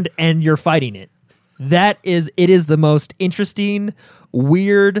this year. and you're fighting it. It is the most interesting,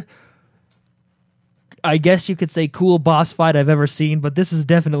 weird, I guess you could say cool boss fight I've ever seen, but this is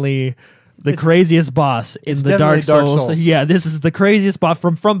definitely the craziest boss in the definitely Dark Dark Souls. Souls. Yeah, this is the craziest boss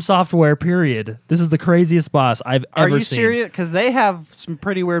from Software, period. This is the craziest boss I've Are ever you seen. serious? Because they have some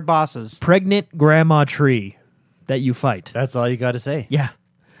pretty weird bosses. Pregnant grandma tree that you fight. That's all you got to say. Yeah.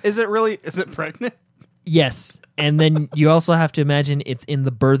 Is it pregnant? Yes. And then you also have to imagine it's in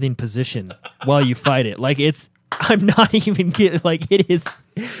the birthing position while you fight it. Like I'm not even kidding. Like it is,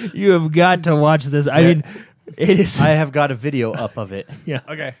 you have got to watch this. I mean, it is. I have got a video up of it. Yeah.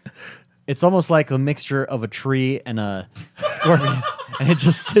 Okay. It's almost like a mixture of a tree and a scorpion, and it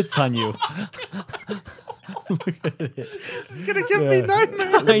just sits on you. It's gonna give me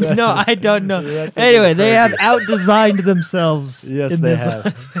nightmares. I know. I don't know. Anyway, they have outdesigned themselves. Yes, in they this.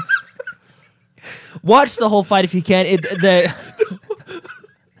 have. Watch the whole fight if you can. They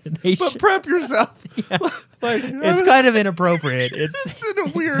But prep yourself. Like it's kind of inappropriate. it's in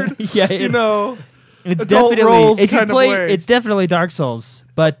a weird, Yeah, you it's- know. It's adult definitely roles if you kind of play. way. It's definitely Dark Souls.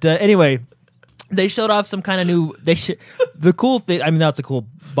 But anyway, they showed off some kind of new. The cool thing. I mean, that's a cool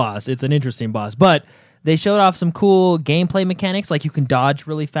boss. It's an interesting boss, but they showed off some cool gameplay mechanics. Like you can dodge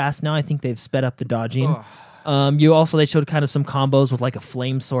really fast now. I think they've sped up the dodging. They showed kind of some combos with like a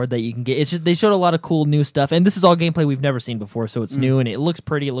flame sword that you can get. It's just, they showed a lot of cool new stuff, and this is all gameplay we've never seen before, so it's new and it looks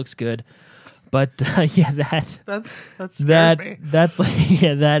pretty. It looks good. But yeah, That scares me. that's like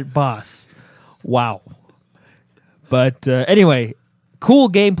that boss. Wow. But anyway,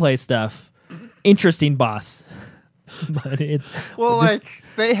 cool gameplay stuff. Interesting boss. But it's Well, this- like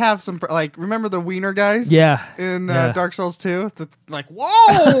they have some like remember the Wiener guys? Yeah. In Yeah. Dark Souls 2? Like,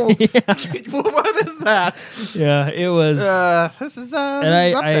 whoa! What is that? yeah, it was. This is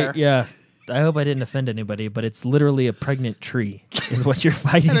and up there. I hope I didn't offend anybody, but it's literally a pregnant tree is what you're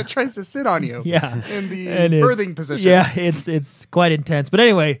fighting. And it tries to sit on you. Yeah. In the And it's- birthing position. Yeah, it's quite intense. But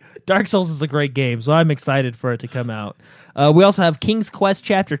anyway, Dark Souls is a great game, so I'm excited for it to come out. We also have King's Quest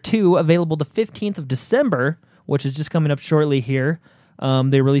Chapter 2 available the 15th of December, which is just coming up shortly here.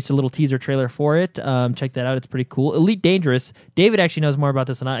 They released a little teaser trailer for it. Check that out. It's pretty cool. Elite Dangerous. David actually knows more about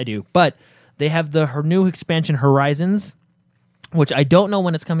this than I do, but they have her new expansion Horizons, which I don't know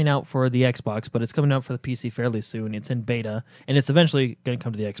when it's coming out for the Xbox, but it's coming out for the PC fairly soon. It's in beta, and it's eventually going to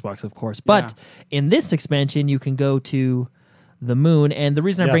come to the Xbox, of course. But in this expansion, you can go to the moon, and the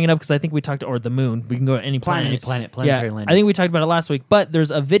reason I bring it up because I think we talked, or the moon, we can go to any planet. Planetary Yeah, landings. I think we talked about it last week, but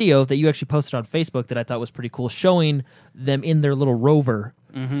there's a video that you actually posted on Facebook that I thought was pretty cool, showing them in their little rover.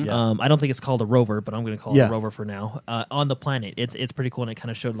 Yeah. I don't think it's called a rover, but I'm going to call it Yeah. a rover for now. On the planet, it's pretty cool, and it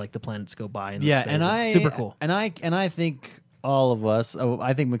kind of showed like the planets go by. In Yeah, space. and It's super cool. And I think all of us.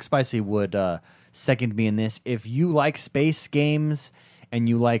 I think McSpicy would second me in this. If you like space games and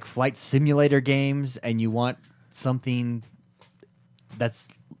you like flight simulator games and you want something that's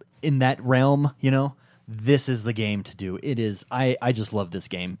in that realm, this is the game to do. It is. I just love this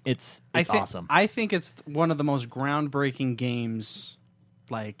game. It's awesome. I think it's one of the most groundbreaking games,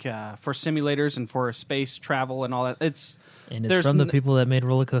 like for simulators and for space travel and all that. And it's there's from the people that made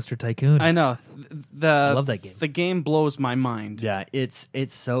Roller Coaster Tycoon. I know. I love that game. The game blows my mind. Yeah, it's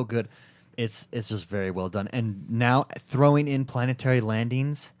so good. It's just very well done. And now throwing in planetary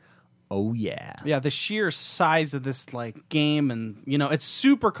landings. Oh yeah. Yeah, the sheer size of this game, and it's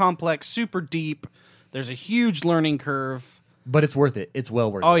super complex, super deep. There's a huge learning curve. But it's worth it. It's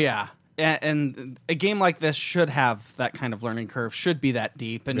well worth it. Oh yeah. And a game like this should have that kind of learning curve, should be that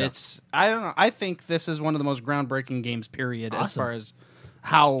deep. And I don't know. I think this is one of the most groundbreaking games, period, Awesome.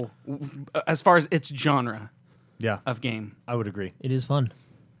 as far as its genre Yeah, of game. I would agree. It is fun.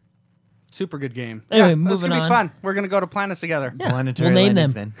 Super good game. Anyway, That's moving gonna be on. fun. We're gonna go to planets together. Yeah, Planetary we'll name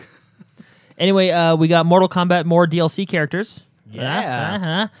landings, them. man. Anyway, we got Mortal Kombat more DLC characters.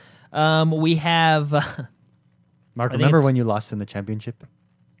 Yeah. We have. Mark, think remember it's- when you lost in the championship?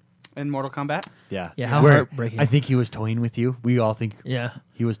 In Mortal Kombat. Yeah. Yeah, how Where heartbreaking. I think he was toying with you. We all think Yeah.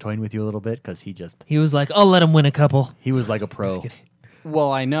 he was toying with you a little bit because He was like, I'll let him win a couple. he was like a pro. kidding.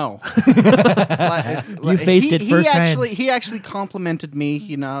 Well, I know. You faced it firsthand. He actually complimented me,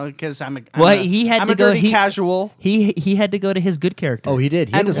 because I'm he had I'm to a go. dirty casual. He had to go to his good character. Oh, he did.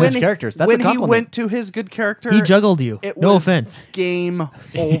 He had to when switch characters. That's when a he compliment. went to his good character, He juggled you. It No was offense. game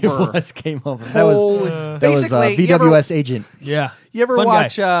It over. was game over. That was Basically, you VWS agent. Yeah. You ever Fun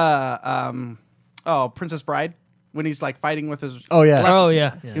watch guy. Princess Bride when he's like fighting with his Oh yeah. Oh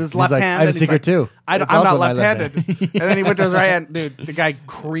yeah. he was He's left like, hand. I have a and he's secret like, too. I'm It's not also my left-handed. left hand. And then he went to his right hand. Dude, the guy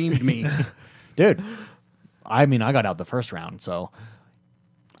creamed me. Dude. I mean, I got out the first round, so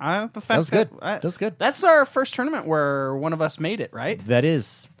The fact that was good. that That was good. That's our first tournament where one of us made it, right? That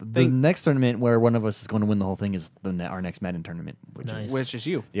is the They- next tournament where one of us is going to win the whole thing is our next Madden tournament, which Nice. is Which is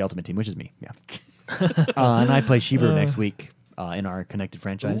you. the Ultimate Team, which is me. Yeah. And I play Shibu next week in our connected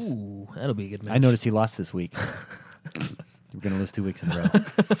franchise. Ooh, that'll be a good match. I noticed he lost this week. We're going to lose 2 weeks in a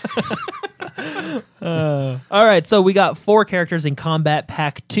row. All right, so we got 4 characters in Combat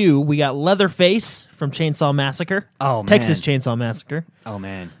Pack 2. We got Leatherface from Chainsaw Massacre. Oh, man. Texas Chainsaw Massacre. Oh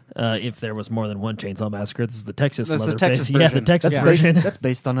man, If there was more than one Chainsaw Massacre, this is the Texas That's the Leatherface. Texas Yeah, the version. Texas that's version. based. That's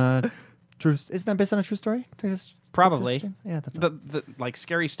based on a true. Isn't that based on a true story? Probably. Texas? Yeah, that's The like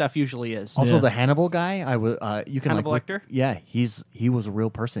scary stuff usually is. also Yeah. the Hannibal guy. I was. You can Hannibal like. Lecter? Yeah, he was a real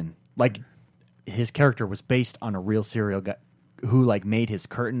person. Like his character was based on a real serial guy who like made his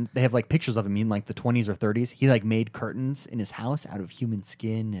curtain. They have like pictures of him in like the 20s or 30s. He like made curtains in his house out of human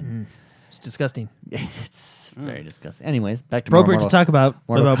skin, and It's disgusting. it's very disgusting. Anyways, back to Appropriate Mortal, to talk about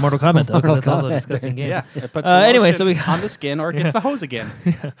Mortal Kombat, though, because that's also a Kombat. disgusting game. Yeah. It puts Anyway, the so we lotion on the skin or it gets the hose again.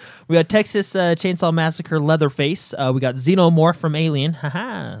 We got Texas Chainsaw Massacre Leatherface. We got Xenomorph from Alien.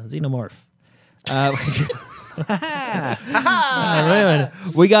 Haha, Xenomorph.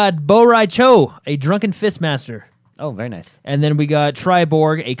 We got Bo Rai Cho, a drunken fistmaster. Oh, very nice. And then we got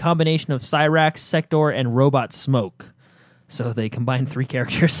Triborg, a combination of Cyrax, Sector, and Robot Smoke. So they combined 3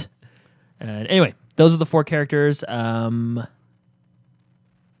 characters. And anyway, those are the 4 characters. And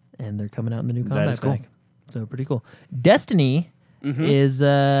they're coming out in the new combat is cool. pack. So pretty cool. Destiny is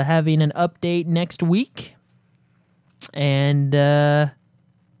having an update next week. And yeah.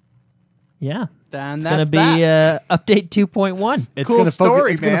 Then It's that's going to be that. update 2.1. It's Cool gonna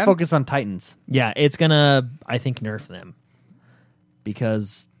story, It's going to man. focus on Titans. Yeah, it's going to, I think, nerf them.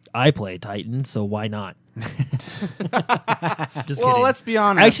 Because I play Titan, so why not? Just Well, kidding. let's be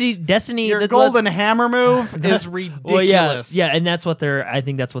honest. Actually, Destiny... your the- golden hammer move is ridiculous. Well, yeah, and that's what I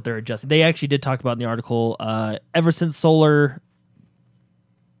think that's what they're adjusting. They actually did talk about in the article, ever since Solar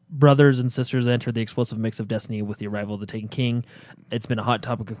brothers and sisters entered the explosive mix of Destiny with the arrival of the Taken King, it's been a hot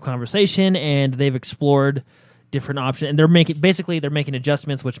topic of conversation, and they've explored different options, and they're making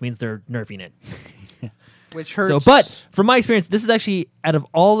adjustments, which means they're nerfing it. Which hurts. So, but from my experience, this is actually out of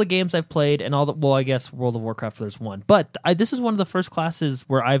all the games I've played, and I guess World of Warcraft there's one, but this is one of the first classes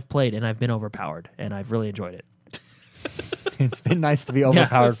where I've played and I've been overpowered, and I've really enjoyed it. It's been nice to be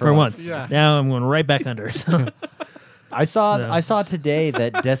overpowered for once. once. Yeah. Now I'm going right back under. So. I saw No. I saw today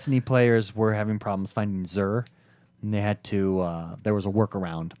that Destiny players were having problems finding Xur, and they had to. There was a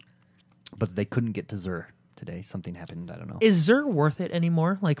workaround, but they couldn't get to Xur today. Something happened. I don't know. Is Xur worth it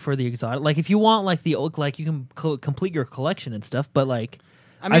anymore? Like for the exotic, like if you want like the like you can complete your collection and stuff, but like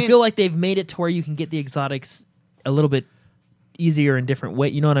I mean- feel like they've made it to where you can get the exotics a little bit easier in different way.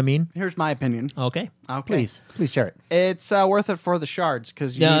 You know what I mean? Here's my opinion. Okay. Okay. Please share it. It's worth it for the shards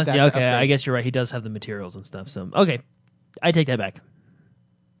because you Yeah. need that. Yeah. to Okay. I upgrade. guess you're right. He does have the materials and stuff. So okay, I take that back.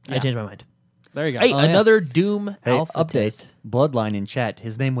 I Yeah. changed my mind. There you go. Hey, Oh, yeah. another Doom Hey, alpha update. test. Bloodline in chat.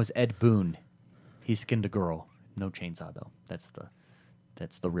 His name was Ed Boon. He skinned a girl. No chainsaw though. That's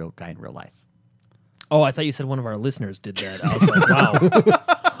the real guy in real life. Oh, I thought you said one of our listeners did that. I was like, wow.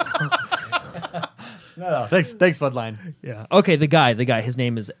 No. Thanks, Bloodline. Yeah. Okay. The guy. His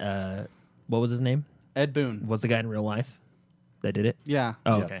name is. What was his name? Ed Boon. Was the guy in real life that did it? Yeah.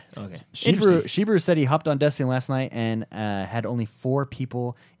 Oh, Yeah. okay. Okay. Shebrew said he hopped on Destiny last night and had only 4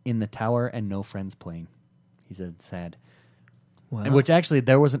 people in the tower and no friends playing. He said sad. Wow. And which actually,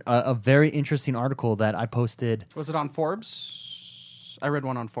 there was a very interesting article that I posted. Was it on Forbes? I read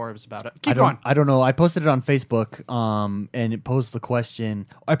one on Forbes about it. I Keep don't, going. I don't know. I posted it on Facebook, and it posed the question.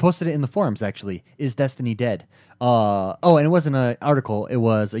 I posted it in the forums, actually. Is Destiny dead? And it wasn't an article. It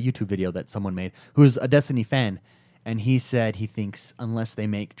was a YouTube video that someone made who's a Destiny fan. And he said he thinks unless they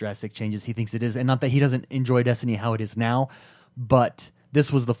make drastic changes, he thinks it is. And not that he doesn't enjoy Destiny how it is now, but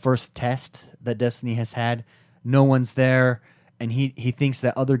this was the first test that Destiny has had. No one's there. And he thinks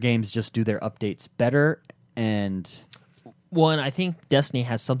that other games just do their updates better. And Well, and I think Destiny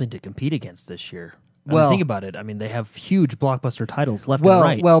has something to compete against this year. Well- think about it. I mean, they have huge blockbuster titles left and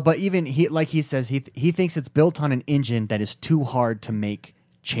right. Well, but even he says he thinks it's built on an engine that is too hard to make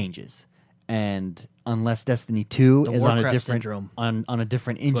changes, and unless Destiny 2 The is on a Warcraft different syndrome. on a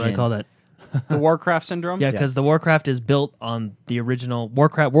different That's engine, what I call that. The Warcraft syndrome. Yeah, because the Warcraft is built on the original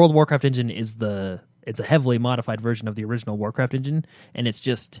Warcraft. World of Warcraft engine is it's a heavily modified version of the original Warcraft engine, and it's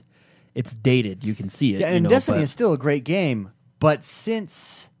dated. You can see it. Yeah, and Destiny is still a great game, but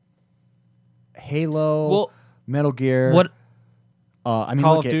since Halo, Well, Metal Gear, what I mean,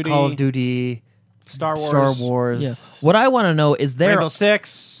 Call look of at Duty, Call of Duty, Star Wars. Star Wars, yeah. What I want to know is there Rainbow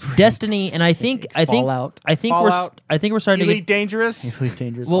Six. Destiny, and I think Fallout. Fallout. I think we're starting Elite to Dangerous. Elite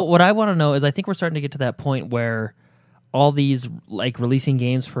Dangerous. get. Well, what I want to know is I think we're starting to get to that point where all these like releasing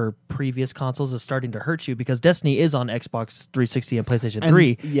games for previous consoles is starting to hurt you because Destiny is on Xbox 360 and PlayStation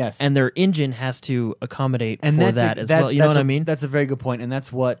 3. yes. And their engine has to accommodate and for that's that as well. You know what I mean? That's a very good point, and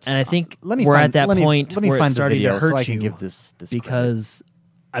that's what. And I think let me we're find, at that let me, point Let me where find it's the starting video to hurt so I can you give this credit. because,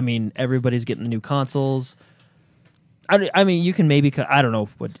 I mean, everybody's getting the new consoles. I mean, you can maybe. I don't know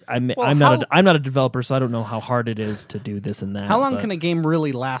what I'm not a developer, so I don't know how hard it is to do this and that. How long but- can a game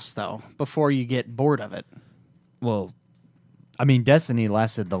really last though before you get bored of it? Well, I mean, Destiny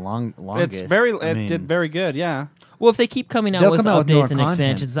lasted the longest. It did very good. Yeah. well, if they keep coming out They'll with come out with more updates and content.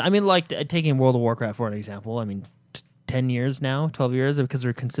 expansions, I mean, like taking World of Warcraft for an example. I mean, 10 years now, 12 years, because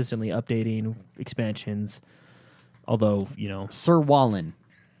they're consistently updating expansions. Although, you know, Sir Wallen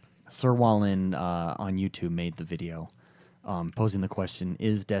on YouTube made the video posing the question,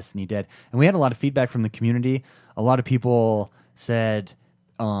 is Destiny dead? And we had a lot of feedback from the community. A lot of people said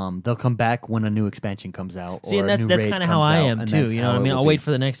they'll come back when a new expansion comes out. see, or and a new that's raid kind of how comes I out, am and too. that's You know how what I it mean? will I'll be. wait for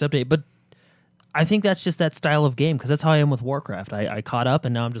the next update, but I think that's just that style of game because that's how I am with Warcraft. I caught up,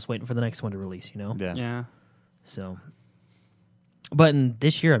 and now I'm just waiting for the next one to release. You know? Yeah. Yeah. So, but in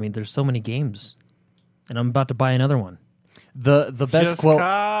this year, I mean, there's so many games, and I'm about to buy another one. The best Just quote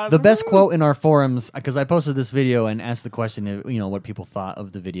cause, the best woo. quote in our forums, because I posted this video and asked the question, what people thought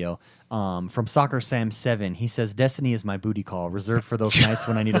of the video. From Soccer Sam 7, he says, "Destiny is my booty call, reserved for those nights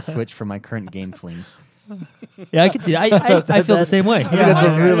when I need a switch from my current game fling." Yeah, I can see. I feel the same way. I think that's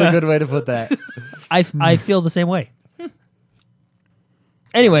a really good way to put that. I feel the same way.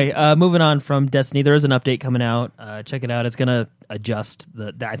 Anyway, moving on from Destiny, there is an update coming out. Check it out. It's gonna adjust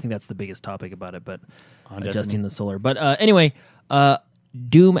I think that's the biggest topic about it, but On adjusting Destiny. the solar. But anyway,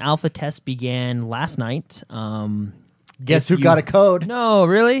 Doom alpha test began last night. Guess if who you- got a code? No,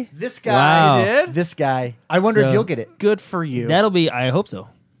 really? This guy Wow. did? This guy. I wonder if So- you'll get it. Good for you. That'll be. I hope so.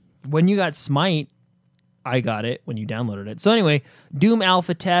 When you got Smite, I got it when you downloaded it. So anyway, Doom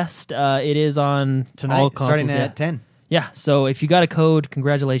alpha test. It is on Tonight, all consoles. starting yeah. at 10. Yeah. So if you got a code,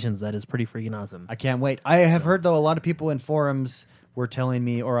 congratulations. That is pretty freaking awesome. I can't wait. I have heard, though, a lot of people in forums were telling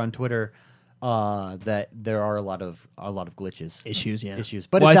me, or on Twitter, that there are a lot of glitches, Issues. Yeah. issues.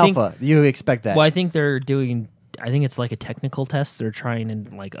 But Well, it's I think- alpha. You expect that. Well, I think they're doing. I think it's like a technical test. They're trying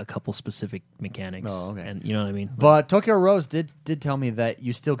in like a couple specific mechanics. Oh, okay. And you know what I mean. But Tokyo Rose did tell me that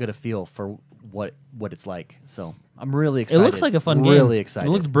you still get a feel for what it's like. So I'm really it excited. looks like a fun game. Really excited.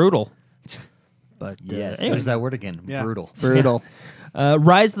 It looks brutal. But yes. anyway. There's that word again. Yeah. Brutal. Brutal.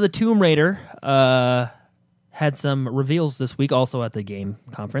 Rise of the Tomb Raider had some reveals this week, also at the game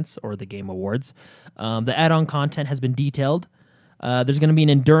conference or the Game Awards. The add-on content has been detailed. There's going to be an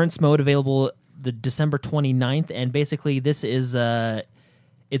endurance mode available the December 29th, and basically this is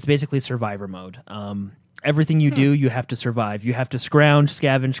it's basically survivor mode. Everything you do, you have to survive. You have to scrounge,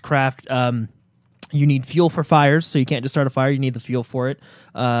 scavenge, craft. You need fuel for fires, so you can't just start a fire. You need the fuel for it.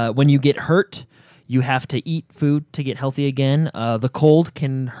 When you get hurt, you have to eat food to get healthy again. The cold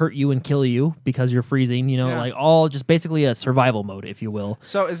can hurt you and kill you because you're freezing. You know, Yeah. like all just basically a survival mode, if you will.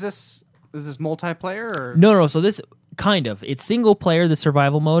 So is this multiplayer or No. So this kind of it's single player, the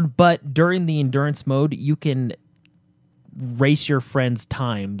survival mode, but during the endurance mode, you can race your friends'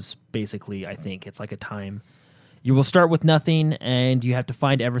 times. Basically, I think it's like a time. You will start with nothing, and you have to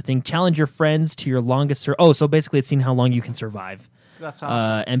find everything. Challenge your friends to your longest. So basically, it's seeing how long you can survive. That's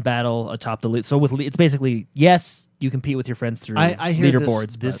awesome. And battle atop the lead. So it's basically yes, you compete with your friends through I hear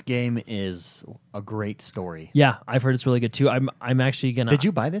leaderboards. this but- game is a great story. yeah, I've heard it's really good too. I'm actually gonna. Did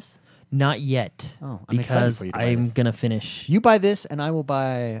you buy this? Not yet. Oh, I'm excited because for you to buy I'm this. gonna finish. You buy this, and I will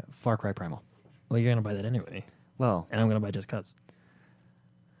buy Far Cry Primal. Well, you're gonna buy that anyway, Well, and I'm gonna buy Just Cause.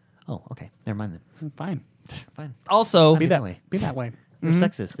 oh, okay. Never mind then. Fine. Fine. Also, Be that way. Be that way. You're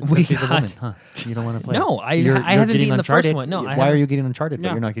sexist. It's We because she's a got- woman, huh? You don't want to play. No, it. I You're haven't getting beaten the first Uncharted. one. No, I Why are haven't. you getting Uncharted, but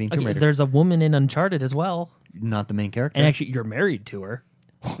Yeah. you're not getting Tomb okay, Raider? there's a woman in Uncharted as well, Not the main character. and actually, you're married to her.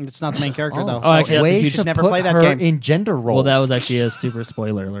 It's not the main character though. Oh, actually, that's a way huge- to should never put play that her game. in gender roles. Well, that was actually a super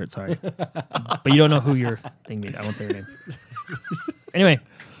spoiler alert. Sorry, but you don't know who your thing means. I won't say her name. Anyway,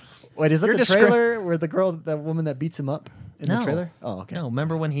 Wait, is that You're the descri- trailer where the girl, that woman that beats him up in No. the trailer? Oh, okay. no.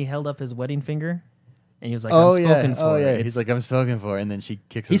 Remember when he held up his wedding finger, and he was like, Oh "I'm yeah, spoken for." oh yeah. It's- He's like, I'm spoken for, and then she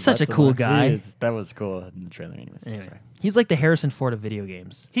kicks. He's his such butt a cool some more. guy. He is. That was cool in the trailer, anyways. Anyway, Sorry. he's like the Harrison Ford of video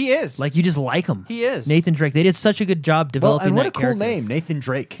games. He is. Like you just like him. He is. Nathan Drake. They did such a good job Well, developing and what that a cool character. name, Nathan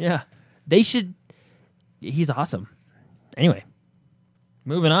Drake. Yeah, they should. He's awesome. Anyway,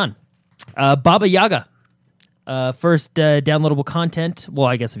 moving on. Baba Yaga. First downloadable content. Well,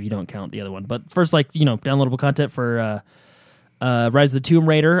 I guess if you don't count the other one, but first, downloadable content for Rise of the Tomb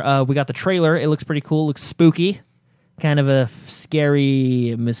Raider. We got the trailer. It looks pretty cool. Looks spooky. Kind of a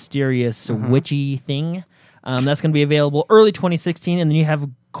scary, mysterious, witchy thing. That's going to be available early 2016, and then you have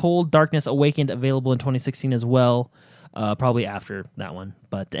Cold Darkness Awakened available in 2016 as well. Probably after that one.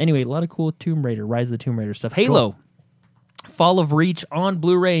 But anyway, a lot of cool Tomb Raider, Rise of the Tomb Raider stuff. Halo, Fall of Reach on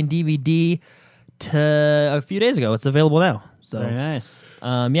Blu-ray and DVD a few days ago. It's available now. So Very nice.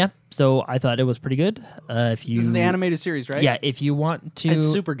 yeah. So I thought it was pretty good. If you This is the animated series, right? yeah, if you want to, It's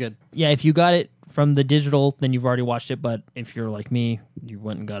super good. yeah, if you got it from the digital, then you've already watched it. But if you're like me, you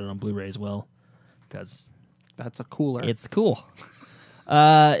went and got it on Blu-ray as well because That's a cooler. it's cool.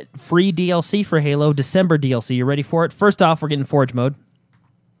 Free DLC for Halo, December DLC. You ready for it? First off, we're getting Forge mode.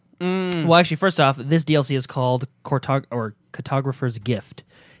 Well, actually, first off, this DLC is called Cartographer's Gift.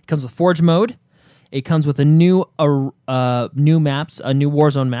 It comes with Forge mode. It comes with a new maps, a new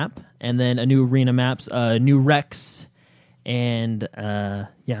Warzone map, and then a new arena maps, new Rex, and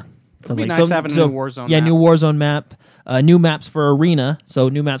yeah. It'd be nice having a new Warzone Yeah, map. new Warzone map, new maps for arena, so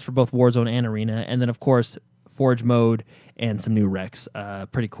new maps for both Warzone and arena, and then of course Forge mode and some new Rex.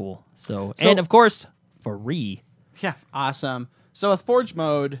 Pretty cool. So and of course free. Yeah, awesome. So with Forge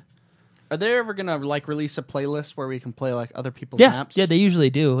mode, are they ever gonna like release a playlist where we can play like other people's Yeah, maps? yeah, they usually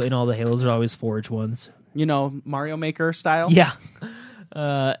do in all the Halos. They're always Forge ones. You know, Mario Maker style. Yeah.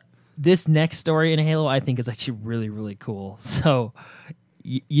 This next story in Halo, I think, is actually really, really cool. So,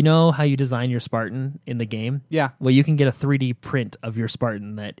 you know how you design your Spartan in the game? Yeah. Well, you can get a 3D print of your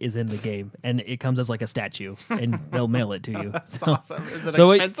Spartan that is in the game, and it comes as like a statue, and they'll mail it to you. That's awesome. Is it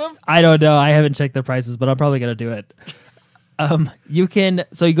So expensive? I don't know. I haven't checked the prices, but I'm probably gonna do it. You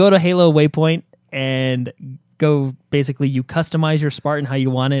go to Halo Waypoint and go. Basically, you customize your Spartan how you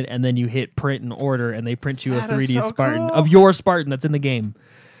want it, and then you hit print and order, and they print you That a is 3D so Spartan cool. of your Spartan that's in the game.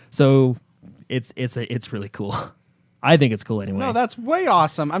 So it's really cool. I think it's cool anyway. No, that's way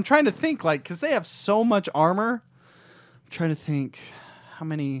awesome. I'm trying to think, like, because they have so much armor. I'm trying to think, how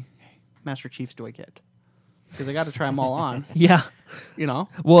many Master Chiefs do I get? Because I got to try them all on. Yeah. You know?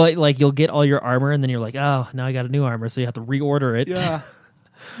 Well, like you'll get all your armor, and then you're like, oh, now I got a new armor, so you have to reorder it. Yeah.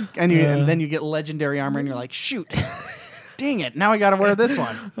 And then you get legendary armor, and you're like, shoot, dang it! Now I got to wear this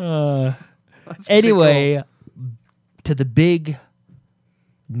one. That's pretty Anyway, to the big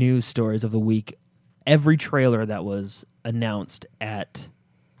news stories of the week. Every trailer that was announced at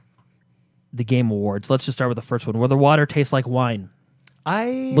the Game Awards. Let's just start with the first one, where the water tastes like wine.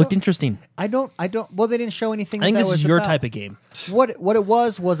 Looked interesting. I don't. Well, they didn't show anything. I think that this was is your about. type of game. What it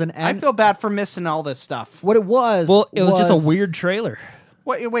was an. I feel bad for missing all this stuff. What it was. Well, it was just a weird trailer.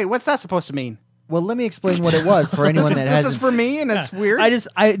 Wait, what's that supposed to mean? Well, let me explain what it was for anyone that This hasn't. is for me, and it's weird.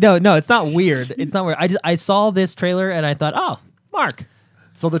 No, it's not weird. It's not weird. I saw this trailer and I thought, oh, Mark.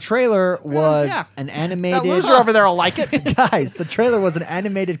 So the trailer was yeah. an That animated. loser over there will like it. Guys, the trailer was an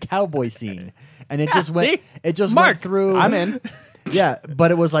animated cowboy scene, and it just went. see? It just Mark, went through. I'm in. Yeah,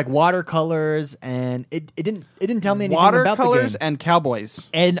 but it was like watercolors, and it didn't tell me anything about the Watercolors game. and cowboys.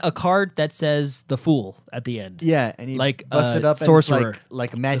 And a card that says the fool at the end. Yeah, and you like, bust it up, sorcerer. and it's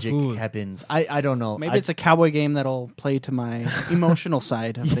like magic fool. happens. I don't know. Maybe it's a cowboy game that'll play to my emotional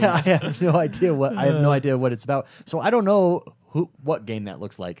side of Yeah, I things. have no idea what it's about. So I don't know what game that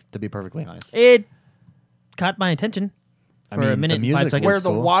looks like. To be perfectly honest, It caught my attention I for mean, a the minute and music 5 was seconds. Where the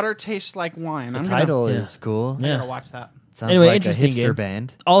cool. water tastes like wine. the I'm title gonna, is cool. I Yeah. gotta watch that. Sounds Anyway, like a interesting hipster game.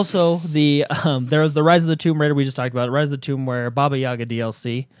 band. Also, there was the Rise of the Tomb Raider we just talked about. Rise of the Tomb Raider Baba Yaga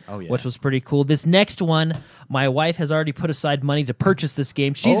DLC, Oh, yeah. which was pretty cool. This next one, my wife has already put aside money to purchase this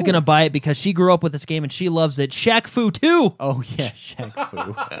game. She's Oh. gonna buy it because she grew up with this game and she loves it. Shaq Fu 2, Oh yeah, Shaq Fu.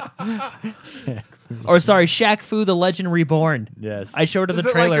 Shaq Fu. or sorry, Shaq Fu: The Legend Reborn. Yes. I showed her Is the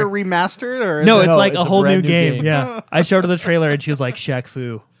it like trailer. a remastered or? No, is it's it, like it's a a whole new brand new game. game. Yeah, I showed her the trailer and she was like, "Shaq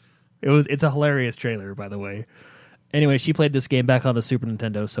Fu." It's a hilarious trailer, by the way. Anyway, she played this game back on the Super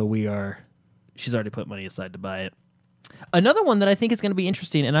Nintendo, so she's already put money aside to buy it. Another one that I think is going to be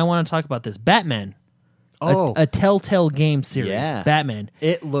interesting, and I want to talk about this: Batman. Oh. a Telltale game series. Yeah. Batman.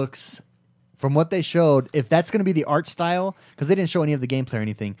 It looks, from what they showed, if that's going to be the art style, because they didn't show any of the gameplay or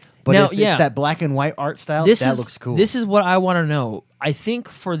anything, but Now, if yeah. it's that black and white art style, that looks cool. This is what I want to know. I think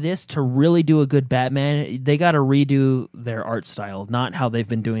for this to really do a good Batman, they got to redo their art style, not how they've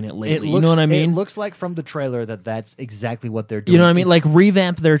been doing it lately. It looks, you know what I mean? It looks like from the trailer that's exactly what they're doing. You know what I mean? It's- Like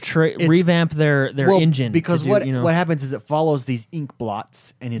revamp their engine. Because to do, what you know? what happens is it follows these ink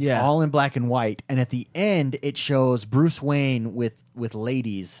blots, and it's Yeah. all in black and white. And at the end, it shows Bruce Wayne with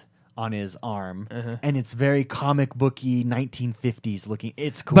ladies on his arm, and it's very comic booky 1950s looking.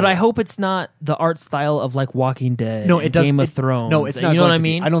 It's cool. But I hope it's not the art style of like Walking Dead. No, and it doesn't- Game of it- Thrones. no, it's not You know going what I to be.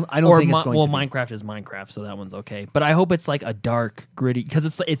 mean? I don't Or think it's going well, to be. Minecraft is Minecraft, so that one's okay. But I hope it's like a dark, gritty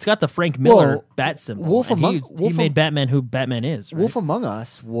because it's got the Frank Miller Well, bat symbol. Wolf and Among- he Wolf made Am- Batman who Batman is. Right? Wolf Among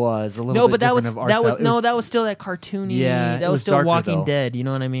Us was a little no, bit but that was different of art that was style. It no, that was still that cartoony. Yeah, that it was was still darker, Walking though. Dead. You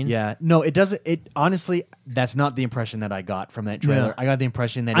know what I mean? Yeah, no, it doesn't. It honestly, that's not the impression that I got from that trailer. Yeah. I got the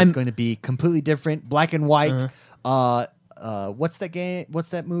impression that I'm- it's going to be completely different, black and white. What's that game? What's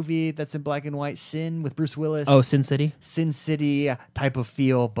that movie that's in black and white? Sin with Bruce Willis. Oh, Sin City. Sin City type of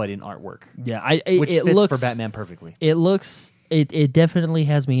feel, but in artwork, Yeah, which it fits looks for Batman perfectly. It looks it definitely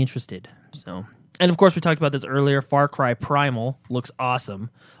has me interested. So, and of course we talked about this earlier. Far Cry Primal looks awesome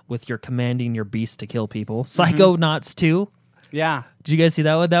with your commanding your beast to kill people. Psychonauts 2. Yeah. Did you guys see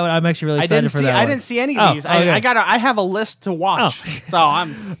that one? That one I'm actually really I excited didn't for see. that. I one. didn't see any Oh, of these. okay. I have a list to watch. Oh. So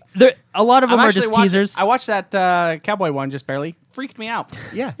I'm. A lot of them I'm are actually just watching- teasers. I watched that cowboy one just barely. Freaked me out.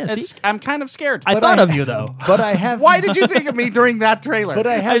 Yeah, Yeah, see? I'm kind of scared. I But thought I- of you though. but I have. Why did you think of me during that trailer? But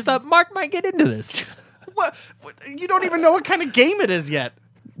I I have. just thought Mark might get into this. What? You don't even know what kind of game it is yet.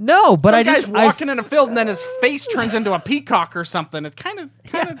 No, but Some I guy's just walking in a field and then his face turns into a peacock or something. It kind of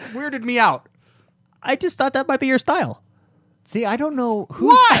weirded me out. I just thought that might be your style. See, I don't know who.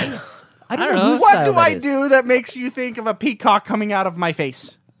 Why? I don't I don't know know. whose What style do that I is. do that makes you think of a peacock coming out of my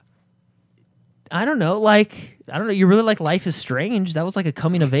face? I don't know. You really like Life is Strange. That was like a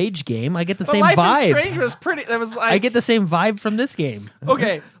coming of age game. I get the But same Life vibe. is Strange was pretty. That was like I get the same vibe from this game.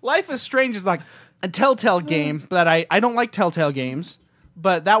 okay. Life is Strange is like a Telltale game that I don't like Telltale games,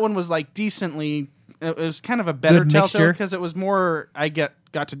 but that one was like decently. It was kind of a better Good Telltale mixture. because it was more. I got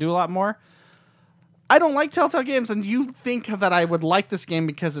to do a lot more. I don't like Telltale games, and you think that I would like this game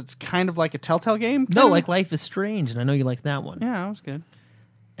because it's kind of like a Telltale game? No, Kinda? like Life is Strange, and I know you like that one. yeah, that was good.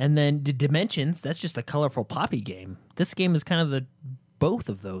 And then the Dimensions, that's just a colorful poppy game. This game is kind of the both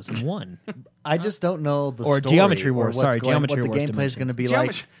of those in one. I just don't know the Or story Geometry or Wars, what's sorry, going- Geometry what the Wars gameplay is going to be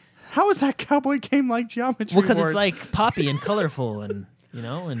Geometry- How is that cowboy game like Geometry Well, because Wars? it's like poppy and colorful, and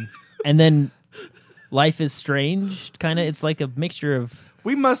and then Life is Strange, kind of. It's like a mixture of.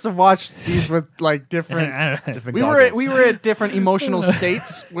 we must have watched these with like different. Different we goggles. were at different emotional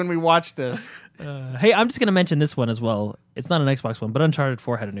states when we watched this. Hey, I'm just gonna mention this one as well. It's not an Xbox one, but Uncharted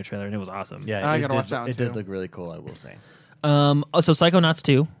 4 had a new trailer and it was awesome. Yeah, I it gotta did, watch that one, It did too. look really cool. I will say. So Psychonauts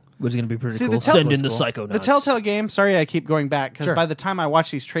 2 was gonna be pretty See, cool. the Telltale- Send in the cool. Psychonauts. The Telltale game. Sorry, I keep going back because Sure. by the time I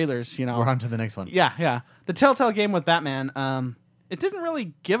watch these trailers, We're on to the next one. yeah, the Telltale game with Batman. It didn't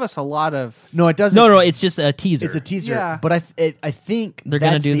really give us a lot of. No, it doesn't. No, it's just a teaser. It's a teaser. Yeah. But I think They're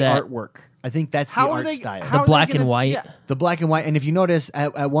gonna that's do the that. artwork. I think that's How the are art they? style. how are they black gonna- and white. yeah. The black and white. And if you notice,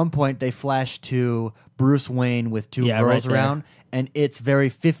 at one point they flash to Bruce Wayne with two Yeah, girls right there. around, and it's very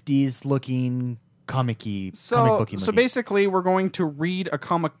 50s looking comic So, booky. so basically, we're going to read a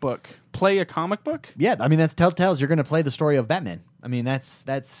comic book, play a comic book. Yeah, I mean that's Telltale's. You're going to play the story of Batman. I mean that's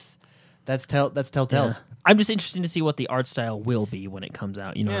Telltale's. Yeah. I'm just interested to see what the art style will be when it comes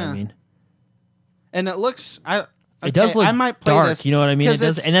out. You know what Yeah. I mean? And it looks. It does look I might play dark. this You know what I mean? It 'cause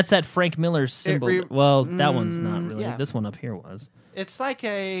does, it's- and that's that Frank Miller symbol. Well, that one's not really. yeah. This one up here was. It's like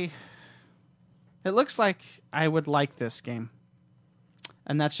a. It looks like I would like this game,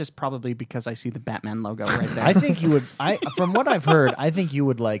 and that's just probably because I see the Batman logo right there. I think you would. From what I've heard, I think you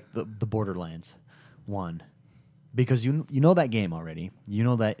would like the Borderlands one because you know that game already. You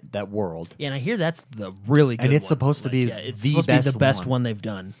know that world. Yeah, and I hear that's the really good And it's one. supposed to be yeah, it's the supposed to be the best best one. one they've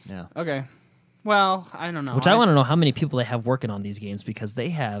done. Yeah, Okay. Well, I don't know. Which I want to know how many people they have working on these games because they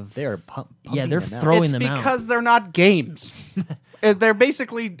have. they are Yeah, they're them out. throwing It's them out. because they're not games. They're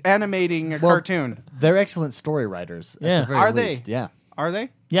basically animating a Well, cartoon. They're excellent story writers. At Yeah. the very Are they? least. Yeah. Are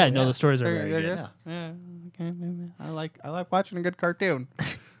they? Yeah, no, yeah. the stories are They're- very they're good. good? Yeah. Okay. Maybe. I like watching a good cartoon.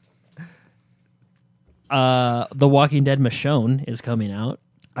 The Walking Dead Michonne is coming out.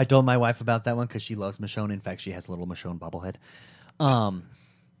 I told my wife about that one because she loves Michonne. In fact, she has a little Michonne bobblehead.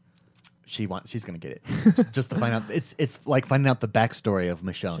 She's gonna get it just to find out. It's like finding out the backstory of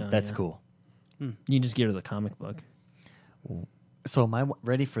Michonne. Michonne, That's yeah. cool. You can just give her the comic book. So am I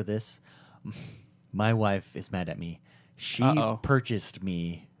ready for this? My wife is mad at me. She Uh-oh. purchased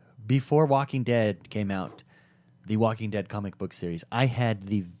me, before Walking Dead came out, the Walking Dead comic book series. I had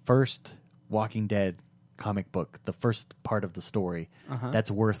the first Walking Dead comic book, the first part of the story,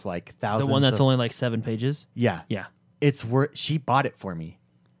 that's worth like thousands. The one that's only like 7 pages. Yeah. Yeah. It's worth. She bought it for me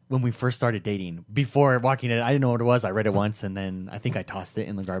when we first started dating. Before Walking Dead, I didn't know what it was. I read it once, and then I think I tossed it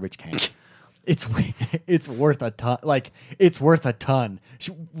in the garbage can. It's worth a ton. Like, it's worth a ton.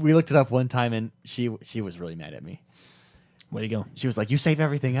 We looked it up one time, and she was really mad at me. Way to go. She was like, "You save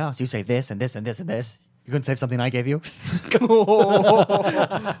everything else. You save this and this and this and this. You couldn't save something I gave you."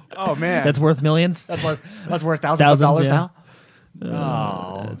 Oh man, That's worth millions. That's worth thousands of dollars yeah. now.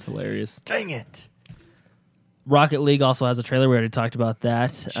 Oh, That's hilarious. dang it! Rocket League also has a trailer. We already talked about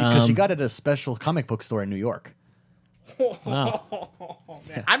that. Because she got it at a special comic book store in New York. Wow.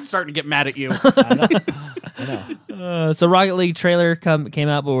 I'm starting to get mad at you. So Rocket League trailer came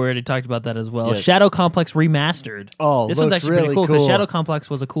out, but we already talked about that as well. Yes. Shadow Complex remastered. Oh, this one's looks actually pretty really cool because cool. Shadow Complex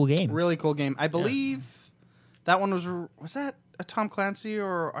was a cool game. Really cool game. I believe that one was that a Tom Clancy,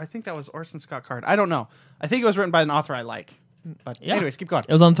 or I think that was Orson Scott Card. I don't know. I think it was written by an author I like. But Yeah. anyways, keep going.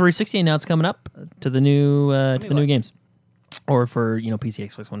 It was on 360, and now it's coming up to the new look. games, or for PC,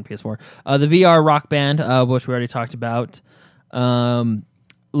 Xbox One, PS4. The VR Rock Band, which we already talked about.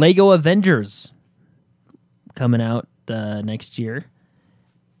 Lego Avengers coming out next year,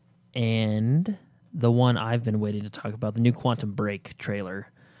 and the one I've been waiting to talk about, the new Quantum Break trailer.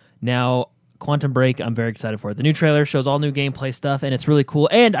 Now, Quantum Break, I'm very excited for it. The new trailer shows all new gameplay stuff, and it's really cool.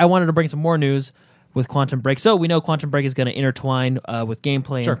 And I wanted to bring some more news with Quantum Break. So we know Quantum Break is going to intertwine with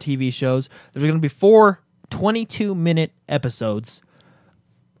gameplay Sure. and TV shows. There's going to be 4 22-minute episodes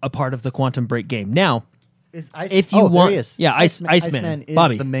a part of the Quantum Break game. Now, if you want- there he is. yeah, Iceman, is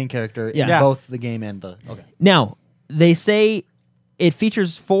Bobby. the main character in Yeah. both the game and the. Okay. Now, they say it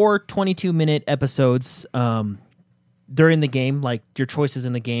features 4 22-minute episodes during the game. Like, your choices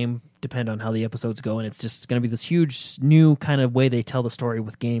in the game depend on how the episodes go, and it's just going to be this huge new kind of way they tell the story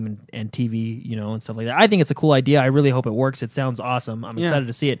with game and TV, and stuff like that. I think it's a cool idea. I really hope it works. It sounds awesome. I'm excited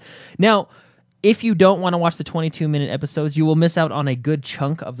to see it. Now, if you don't want to watch the 22-minute episodes, you will miss out on a good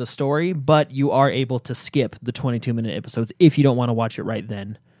chunk of the story, but you are able to skip the 22-minute episodes if you don't want to watch it right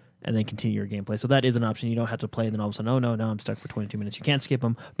then and then continue your gameplay. So that is an option. You don't have to play and then all of a sudden, oh, no, I'm stuck for 22 minutes. You can't skip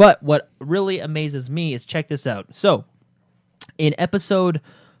them. But what really amazes me is, check this out. So in episode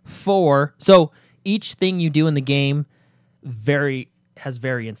 4, so each thing you do in the game has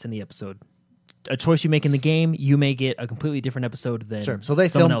variance in the episode. A choice you make in the game, you may get a completely different episode than Sure. So they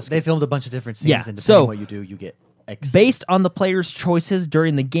someone else gets. filmed a bunch of different scenes, Yeah, and depending so- on what you do, you get X. Based on the player's choices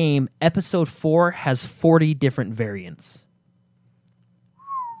during the game, episode 4 has 40 different variants.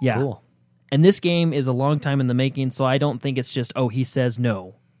 Yeah. Cool. And this game is a long time in the making, so I don't think it's just, he says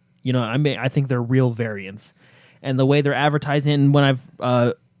no. I think they're real variants. And the way they're advertising it, and when I've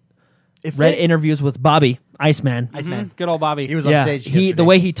If read they- interviews with Bobby, Iceman, Iceman. Good old Bobby. He was on stage. the yesterday.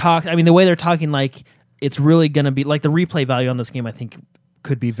 way he talked, the way they're talking, like, it's really going to be, like, the replay value on this game, I think,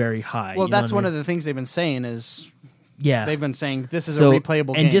 could be very high. well, that's one of the things they've been saying is yeah. they've been saying this is So- a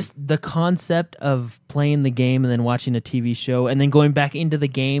replayable game. and just the concept of playing the game and then watching a TV show and then going back into the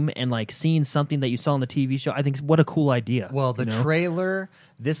game and like seeing something that you saw on the TV show, I think what a cool idea. Well, the you know? trailer,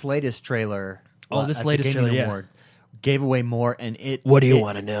 this latest trailer, This at latest the Gaming trailer, yeah. Award, gave away more, and it. What do you it-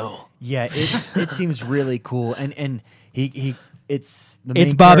 want to know? Yeah, it seems really cool, and he it's the It's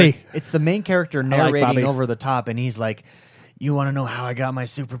main Bobby. It's the main character like narrating Bobby. over the top, and he's like, "You want to know how I got my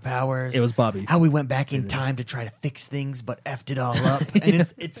superpowers?" It was Bobby. How we went back in time to try to fix things, but effed it all up,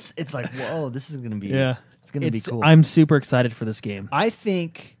 and it's like, whoa, this is gonna be it's gonna be cool. I'm super excited for this game. I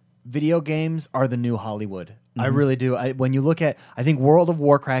think video games are the new Hollywood. I Mm-hmm. really do. When you look at, I think World of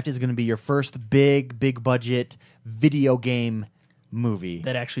Warcraft is going to be your first big budget video game movie.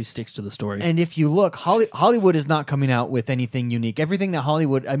 That actually sticks to the story. And if you look, Hollywood is not coming out with anything unique. Everything that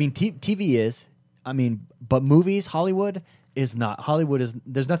Hollywood, TV is, but movies, Hollywood is not. Hollywood is,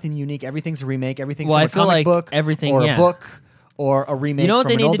 there's nothing unique. Everything's a remake. Everything's Well, from I a feel comic like book everything- or yeah. a book or a remake you know what from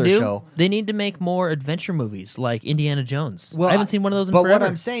they an need older to do? show. They need to make more adventure movies like Indiana Jones. Well, I haven't seen one of those in but forever. what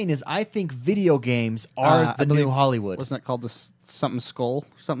I'm saying is, I think video games are I the believe- new Hollywood. Wasn't it called this something Skull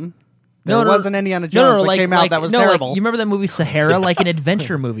something? No, There no, wasn't Indiana Jones that came out that was terrible. you remember that movie Sahara, like an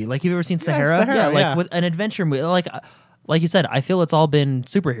adventure movie? Like, you've ever seen Sahara? Sahara, like yeah. with an adventure movie. Like you said, I feel it's all been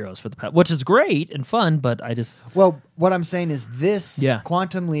superheroes for the past, which is great and fun. But I just Well, what I'm saying is this Yeah.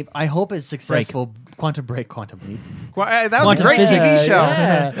 Quantum Leap, I hope it's successful. Quantum Break, Quantum Leap. That was Quantum a great physics. TV show.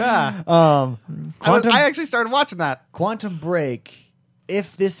 Yeah. Yeah. Quantum, I actually started watching that. Quantum Break,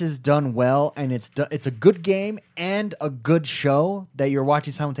 if this is done well and it's a good game and a good show that you're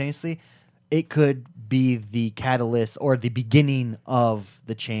watching simultaneously, it could be the catalyst or the beginning of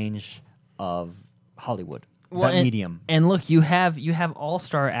the change of Hollywood, that medium. And look, you have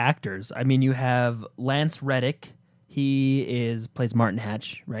all-star actors. I mean, you have Lance Reddick. He plays Martin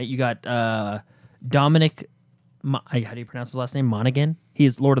Hatch, right? You got Dominic. How do you pronounce his last name? Monaghan. He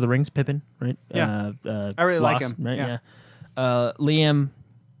is Lord of the Rings Pippin, right? Yeah. I really like him. Right? Yeah.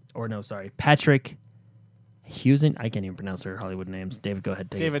 Patrick Hewson. I can't even pronounce their Hollywood names. David, go ahead.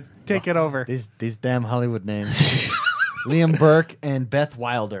 David, take it over. These damn Hollywood names. Liam Burke and Beth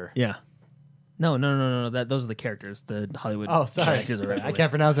Wilder. Yeah. No. Those are the characters. The Hollywood. Oh, sorry. actors are I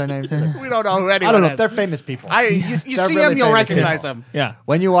can't pronounce their names either. We don't know who anyone I don't know. is. They're famous people. You see They're him, really you'll famous recognize people. him. Yeah.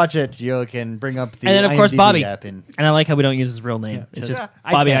 When you watch it, you can bring up the And then, of course, IMDb Bobby. app and And I like how we don't use his real name. It's just- just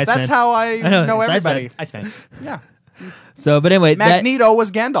Yeah. Bobby Iceman. Iceman. That's how I know it's everybody. Iceman. I spent. Yeah. So, but anyway, Magneto was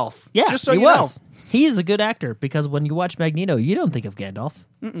Gandalf. yeah, Just so he you was. know. He's a good actor because when you watch Magneto, you don't think of Gandalf,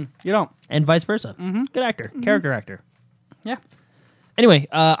 You don't. and vice versa. Good actor, character actor. Yeah. Anyway,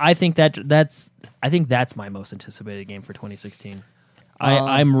 I think that's my most anticipated game for 2016.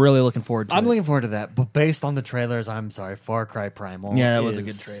 I'm really looking forward to it. I'm looking forward to that, but based on the trailers, I'm sorry, Far Cry Primal. Yeah, that was a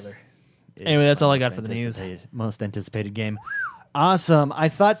good trailer. Anyway, that's all I got for the news. Most anticipated game. Awesome. I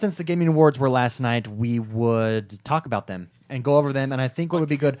thought since the Gaming Awards were last night, we would talk about them and go over them. And I think what would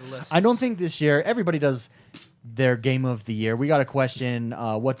be good. I don't think this year everybody does their game of the year. We got a question.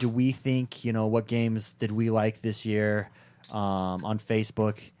 What do we think? What games did we like this year on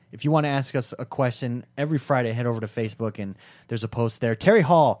Facebook? If you want to ask us a question every Friday, head over to Facebook and there's a post there.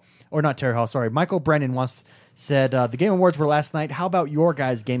 Michael Brennan said the Game Awards were last night. How about your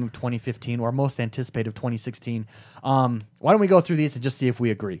guys' game of 2015 or most anticipated of 2016? Why don't we go through these and just see if we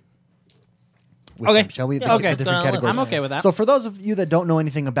agree? Okay. Shall we? Yeah, The okay. different categories. I'm okay with that. So for those of you that don't know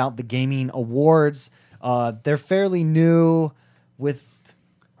anything about the Gaming Awards, they're fairly new.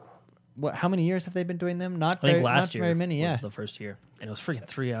 How many years have they been doing them? I think last year very many. was Yeah, the first year, and it was freaking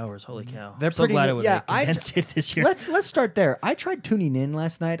 3 hours. Holy cow! they're I'm so pretty glad new. it was Yeah, condensed this year. Let's start there. I tried tuning in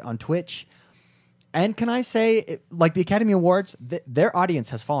last night on Twitch, and can I say, like the Academy Awards, their audience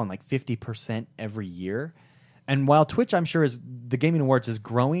has fallen like 50% every year. And while Twitch, I'm sure, the Gaming Awards is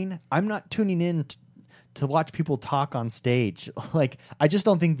growing, I'm not tuning in to watch people talk on stage. Like, I just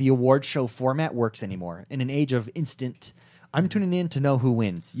don't think the award show format works anymore. In an age of instant, I'm tuning in to know who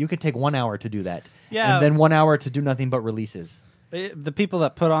wins. You could take 1 hour to do that. Yeah. And then 1 hour to do nothing but releases. The people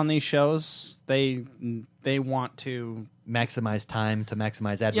that put on these shows, they want to Maximize time to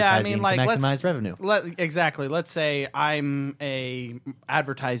maximize advertising Yeah, I mean, like, to maximize let's- revenue. Exactly. Let's say I'm a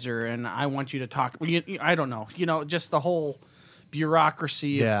advertiser and I want you to talk. I don't know. Just the whole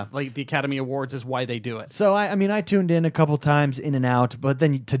bureaucracy Yeah. of like the Academy Awards is why they do it. So, I tuned in a couple times in and out, but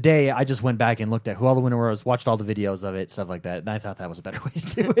then today I just went back and looked at who all the winners was, watched all the videos of it, stuff like that, and I thought that was a better way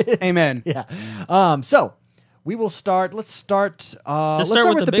to do it. Amen. Yeah. So, we will start. Let's start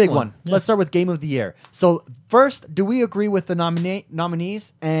with the big one. Yeah. Let's start with Game of the Year. So, first, do we agree with the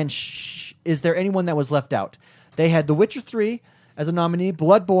nominees? And is there anyone that was left out? They had The Witcher 3 as a nominee,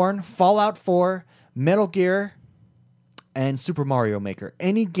 Bloodborne, Fallout 4, Metal Gear, and Super Mario Maker.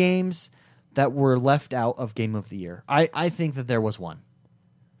 Any games that were left out of Game of the Year? I think that there was one.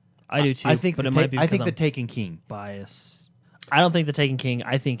 I do too. I think but the it might be I think because the Taken King. I'm biased. I don't think the Taken King.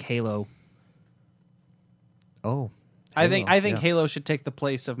 I think Halo. Oh, I think yeah. Halo should take the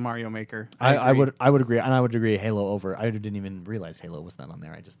place of Mario Maker. I agree. would agree, and I would agree Halo over. I didn't even realize Halo was not on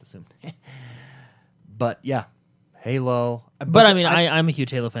there. I just assumed. But yeah, Halo. But I mean, I'm a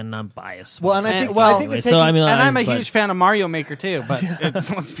huge Halo fan, and I'm biased. Well, and I think well, I think the so Taken, I mean, And I'm a but- huge fan of Mario Maker too, but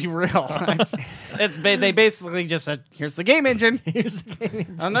let's be real. They basically just said, "Here's the game engine. here's the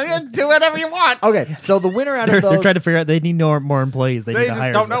game. And then you do whatever you want." Okay, so the winner out They're, of those, they're trying to figure out. They need more employees. They need They to just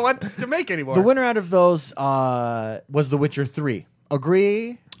hire don't some. know what to make anymore. the winner out of those was The Witcher 3.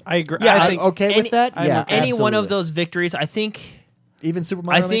 Agree? I agree. Yeah, I I- think Okay with that? I'm Yeah, okay. Any one of absolutely. those victories, I think. Even Super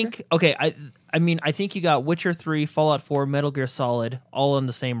Mario I think Maker? okay. I mean, I think you got Witcher 3, Fallout 4, Metal Gear Solid, all in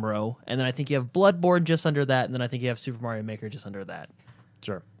the same row, and then I think you have Bloodborne just under that, and then I think you have Super Mario Maker just under that.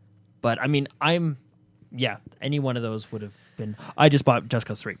 Sure. But I mean, any one of those would have been. I just bought Just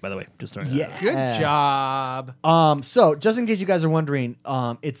Cause 3, by the way. Just throwing that out. Good job. So just in case you guys are wondering,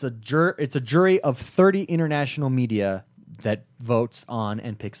 it's a jury of 30 international media that votes on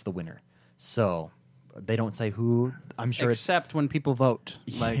and picks the winner. So they don't say who. I'm sure Except when people vote,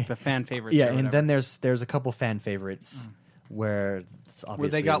 like the fan favorites. yeah, or and whatever. then there's a couple fan favorites where it's obviously where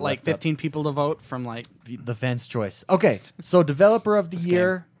they got like left up 15 people to vote from like. the fans' choice. Okay, so developer of the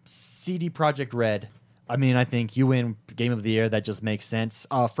year, CD Projekt Red. I mean, I think you win Game of the Year. That just makes sense.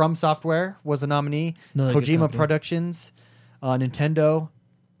 From Software was a nominee. Another good Kojima company. Productions, Nintendo.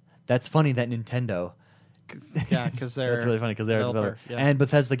 That's funny that Nintendo. Yeah, because they're That's really funny because they're a developer. Yeah. And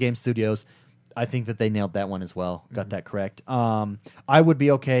Bethesda Game Studios. I think that they nailed that one as well. Got that correct. I would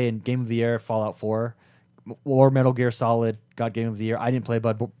be okay in Game of the Year, Fallout 4, or Metal Gear Solid got Game of the Year. I didn't play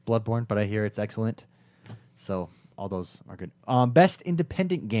Bloodborne, but I hear it's excellent. So all those are good. Best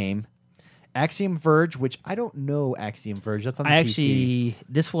independent game, Axiom Verge, which I don't know Axiom Verge. That's on the PC.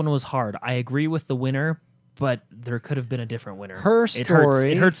 This one was hard. I agree with the winner, but there could have been a different winner. Her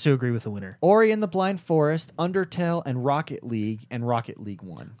Story. It hurts to agree with the winner. Ori and the Blind Forest, Undertale, and Rocket League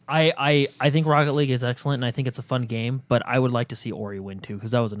 1. I think Rocket League is excellent, and I think it's a fun game, but I would like to see Ori win too, because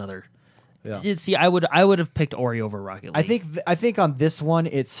that was another. Yeah. See, I would have picked Ori over Rocket League. I think on this one,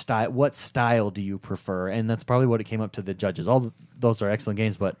 it's style. What style do you prefer? And that's probably what it came up to the judges. Those are excellent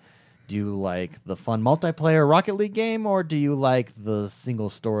games, but do you like the fun multiplayer Rocket League game, or do you like the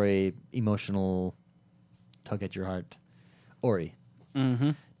single story emotional tug at your heart Ori? Mm-hmm.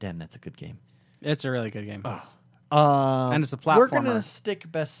 Damn, that's a good game. It's a really good game. And it's a We're platformer. gonna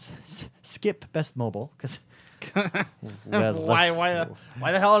skip best mobile because. Why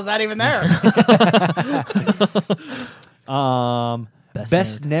the hell is that even there?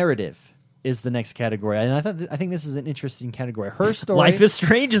 Best narrative is the next category, and I think this is an interesting category. Her Story, Life is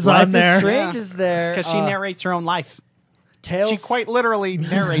Strange is Life on there. is Strange is there Because she narrates her own life. Tales. She quite literally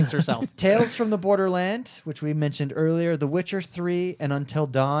narrates herself. Tales from the Borderland, which we mentioned earlier, The Witcher 3, and Until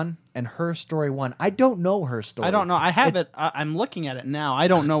Dawn, and Her Story 1. I don't know Her Story. I don't know. I have it. I'm looking at it now. I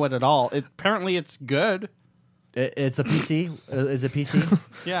don't know it at all. Apparently, it's good. It's a PC. Is it PC?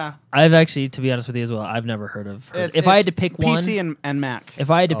 Yeah. I've actually, to be honest with you as well, I've never heard of her. If I had to pick one, PC and Mac. if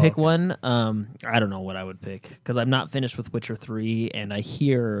I had to pick okay. one, I don't know what I would pick because I'm not finished with Witcher 3, and I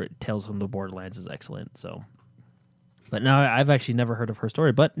hear Tales from the Borderlands is excellent. So, but now I've actually never heard of Her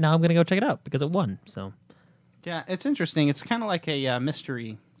Story, but now I'm gonna go check it out because it won. So, Yeah, it's interesting. It's kind of like a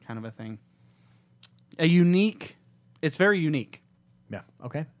mystery kind of a thing. It's very unique. Yeah.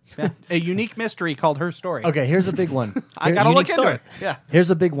 Okay. Yeah. A unique mystery called Her Story. Okay. Here's a big one. I gotta look unique into story. it. Yeah. Here's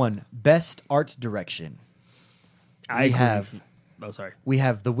a big one. Best art direction. We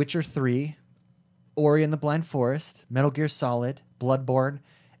have The Witcher 3, Ori and the Blind Forest, Metal Gear Solid, Bloodborne,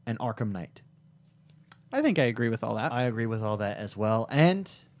 and Arkham Knight. I think I agree with all that. I agree with all that as well.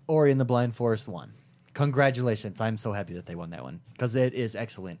 And Ori and the Blind Forest won. Congratulations. I'm so happy that they won that one because it is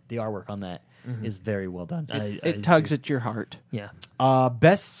excellent. The artwork on that is very well done. It tugs at your heart. Yeah.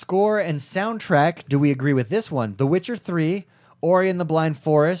 Best score and soundtrack. Do we agree with this one? The Witcher 3, Ori and the Blind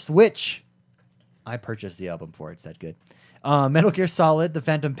Forest, which I purchased the album for. It's that good. Metal Gear Solid, The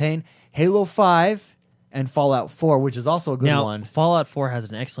Phantom Pain, Halo 5, and Fallout 4, which is also a good Now, one. Fallout 4 has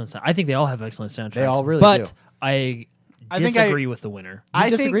an excellent sound. I think they all have excellent soundtracks. They all really but do. I think disagree with the winner. You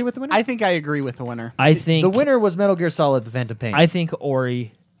disagree with the winner? I think I agree with the winner. I think The winner was Metal Gear Solid, The Phantom Pain. I think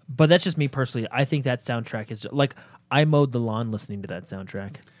Ori, but that's just me personally. I think that soundtrack is like I mowed the lawn listening to that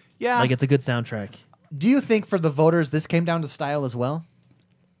soundtrack. Yeah. Like it's a good soundtrack. Do you think for the voters this came down to style as well?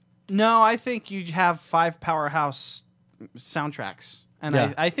 No, I think you have 5 powerhouse soundtracks. And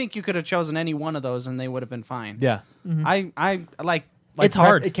Yeah. I think you could have chosen any one of those and they would have been fine. Yeah. I like It's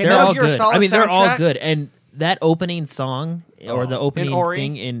hard. it came They're out- all Metal Gear good. Solid I mean, they're all soundtrack? good. And that opening song or the opening Ori?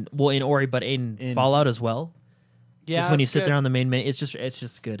 thing in Ori, but in Fallout as well. yeah, Just when you that's sit good. there on the main menu, it's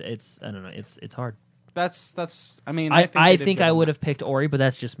just good. I don't know. It's hard. That's I mean I they did think good I on would that. have picked Ori, but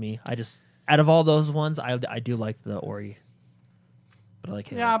that's just me. I just out of all those ones, I do like the Ori. But I like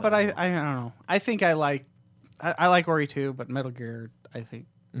Halo Yeah, but better. I don't know. I think I like Ori too, but Metal Gear I think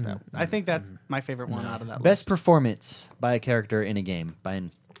I think that's my favorite one out of that Best list. performance by a character in a game, by a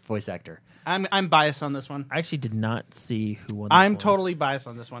voice actor. I'm biased on this one. I actually did not see who won. This I'm one. totally biased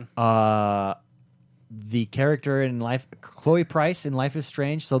on this one. The character in Life, Chloe Price in Life is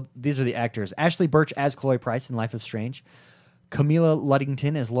Strange. So these are the actors: Ashley Birch as Chloe Price in Life is Strange, Camila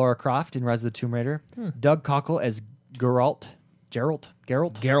Luddington as Laura Croft in Rise of the Tomb Raider, Doug Cockle as Geralt Geralt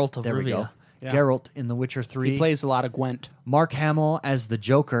of There we go. Rivia. Yeah. Geralt in The Witcher 3. He plays a lot of Gwent. Mark Hamill as the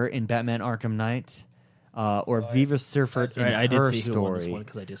Joker in Batman Arkham Knight, or Viva Surford in Right, I did Her see who won this Story. one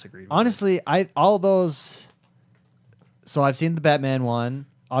because I disagreed. With Honestly, all those. So I've seen the Batman one.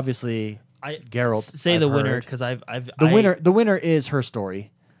 Obviously, Geralt. say I've the winner heard. because The winner is Her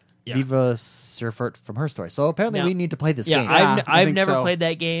Story. Yeah. Viva Surford from Her Story. So apparently Now- we need to play this Yeah, game. I I've think never so. played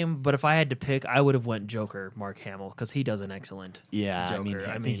that game, but if I had to pick, I would have went Joker, Mark Hamill, because he does an excellent. Yeah, Joker. I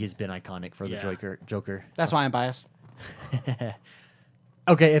I think mean- he's been iconic for the Yeah. Joker. That's why I'm biased.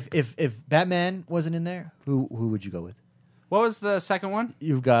 Okay, if Batman wasn't in there, who would you go with? What was the second one?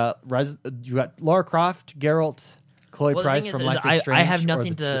 You got Laura Croft, Geralt, Chloe Well, the Price thing from is, Life is Strange. I have or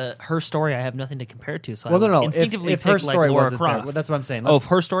nothing the to her story. I have nothing to compare it to. So Well, I no. would instinctively If her pick, story like, Laura wasn't Croft. there, well, that's what I'm saying. Oh, if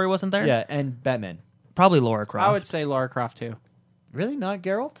her story wasn't there, yeah, and Batman. probably Laura Croft. I would say Lara Croft too. Really, not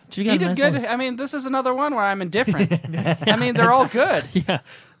Geralt? She got He a did nice good. voice. I mean, this is another one where I'm indifferent. I mean, they're all good. Yeah,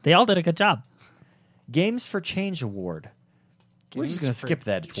 they all did a good job. Games for Change Award. We're just going to Games for skip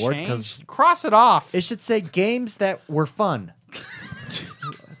that award because Change. Cross it off. it should say games that were fun.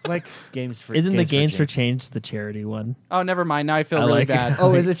 Like games for Isn't the Games for Change. Change the charity one? Oh, never mind. Now I feel I really like it. bad.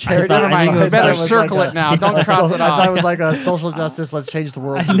 Oh, is it charity? I thought- I think it You was better like- circle it now. Don't cross it I thought it off. was like a social justice. Let's change the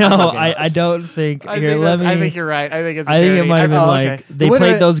world. No, I don't think. I Here, think, let me. I think you're right. I think it's. I think it might have been Oh, like okay. they The winner-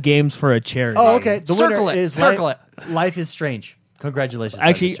 played those games for a charity. Oh, okay. The Circle winner it. is Circle Life is Strange. Congratulations. Life is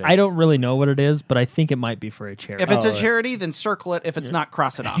Actually, Strange. I don't really know what it is, but I think it might be for a charity. If it's a Oh, charity, then circle it. If it's not,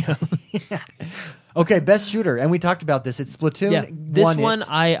 cross it off. Okay, best shooter, and we talked about this. It's Splatoon. Yeah, this won one it.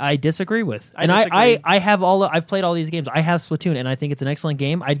 I disagree with, I and disagree. I have I've played all these games. I have Splatoon, and I think it's an excellent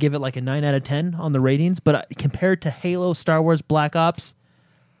game. I'd give it like a 9 out of 10 on the ratings. But compared to Halo, Star Wars, Black Ops,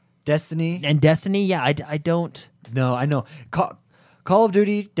 Destiny. and Destiny, yeah, I don't. No, I know. Call of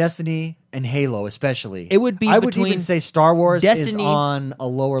Duty, Destiny, and Halo, especially. It would be I would between even say Star Wars is Destiny- on a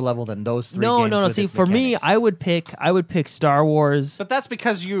lower level than those three. No, games no, no. with See, its for me, mechanics. I would pick Star Wars. But that's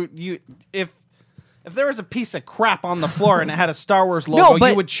because you if there was a piece of crap on the floor and it had a Star Wars logo,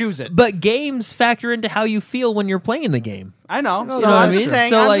 you would choose it. But games factor into how you feel when you're playing the game. I know. No, So no, I'm that's just true.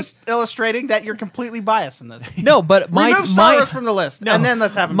 saying. So, I'm like- just illustrating that you're completely biased in this. No, but Remove Star Wars from the list, No. and then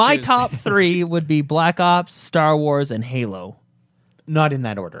let's have them my choose. top 3 would be Black Ops, Star Wars, and Halo. not in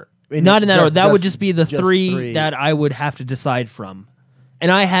that order. Not in that order. That would just be the three that I would have to decide from.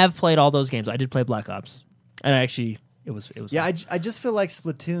 And I have played all those games. I did play Black Ops, and actually, it was. Yeah, fun. I just feel like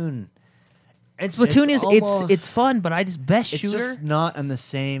Splatoon. and Splatoon it's is almost- it's fun, but I just best It's shooter. just not on the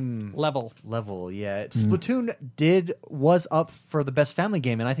same level. level. Yeah, Hmm. Splatoon was up for the best family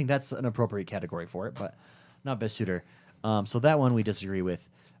game, and I think that's an appropriate category for it, but not best shooter. So that one we disagree with.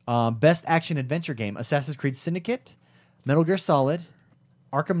 Best action adventure game: Assassin's Creed Syndicate, Metal Gear Solid,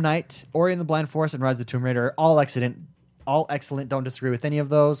 Arkham Knight, Ori and the Blind Forest, and Rise of the Tomb Raider. All excellent. All excellent. Don't disagree with any of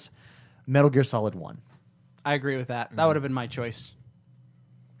those. Metal Gear Solid 1. I agree with that. That would have been my choice.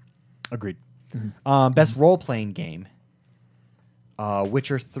 Agreed. Best role playing game: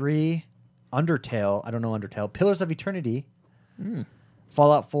 Witcher 3, Undertale. I don't know Undertale. Pillars of Eternity,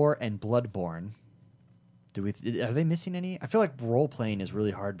 Fallout 4, and Bloodborne. Are they missing any? I feel like role playing is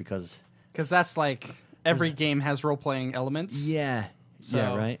really hard because That's like every game has role playing elements. yeah, So-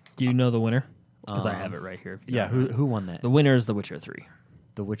 yeah, right. Do you know the winner? Because I have it right here. if you Yeah, don't know. who won that? The winner is The Witcher 3,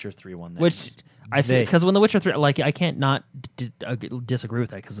 The Witcher 3 won that. which I They- because when The Witcher 3, like I can't not disagree with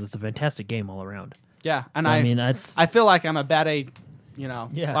that because it's a fantastic game all around. Yeah, and So, I I mean that's I feel like I'm a bad A,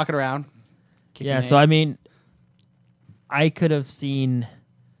 Yeah. walking around. kicking yeah. A. So I mean, I could have seen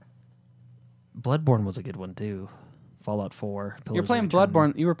Bloodborne was a good one too. Fallout 4. You're Pillars of playing Eternity.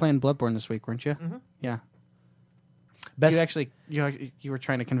 Bloodborne. You were playing Bloodborne this week, weren't you? Mm-hmm. Yeah. best You were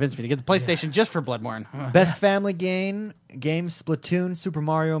trying to convince me to get the PlayStation just for Bloodborne. best family game: Splatoon, Super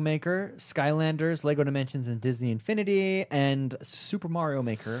Mario Maker, Skylanders, Lego Dimensions, and Disney Infinity. And Super Mario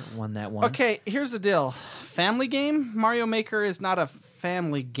Maker won that one. Okay, here's the deal. Family game? Mario Maker is not a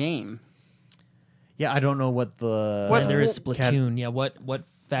family game. Yeah, I don't know what the What- And there is cat- Splatoon. Yeah. What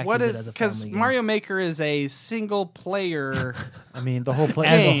factors What it is as a because family game? Mario Maker is a single player. I mean, the whole play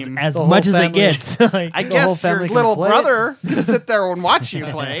Game. as the whole much as it family- gets. Like, I The whole guess your family can little play it. brother can sit there and watch you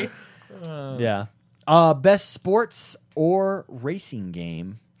play. Yeah. Best sports or racing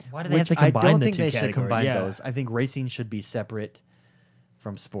game. why do they have Which to I combine don't the think two they should categories? combine Yeah. those. I think racing should be separate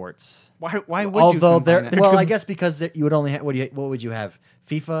from sports. Why would Although you combine it? well, I guess because you would only have what would you have?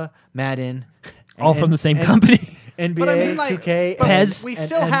 FIFA, Madden, All from the same company. NBA, But I mean, like, 2K, but Pez. we and-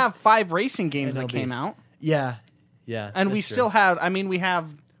 still and- have 5 racing games that MLB. came out, yeah. and we that's true. still have. I mean,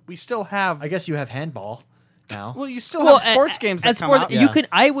 we still have. I guess you have handball now. Well, you still have sports games that as come sports, out. Yeah. You could.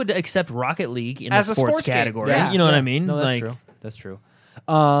 I would accept Rocket League in As the a sports sports game. category. Yeah. You know what Yeah. I mean? No, that's Like, true. That's true.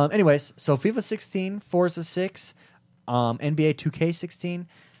 Anyways, so FIFA 16, Forza 6, NBA 2K 16,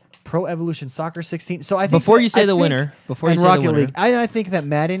 Pro Evolution Soccer 16. So I think Before you say I the think- winner, before you and say the Rocket winner. League, I think that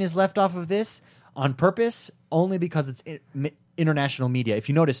Madden is left off of this on purpose, only because it's international media. If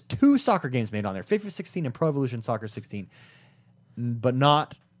you notice, 2 soccer games made on there: FIFA 16 and Pro Evolution Soccer 16, but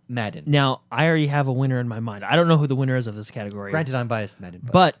not Madden. Now, I already have a winner in my mind. I don't know who the winner is of this category. Granted, I'm biased to Madden,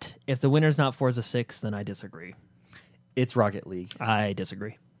 But if the winner's not Forza 6, then I disagree. it's Rocket League. I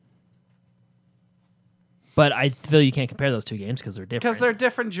disagree. But I feel you can't compare those two games because they're different. because they're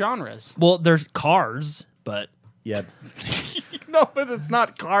different genres. well, there's cars, but Yeah, No, but it's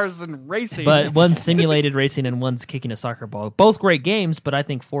not cars and racing. But one's simulated racing and one's kicking a soccer ball. Both great games, but I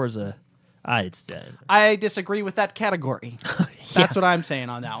think Forza. I disagree with that category. That's what I'm saying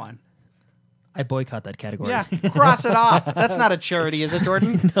on that one. I boycott that category. Yeah, cross it off. That's not a charity, is it,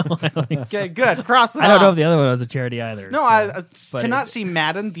 Jordan? No, I don't think so. Okay, good. Cross it off. I don't know if the other one was a charity either. No, to not see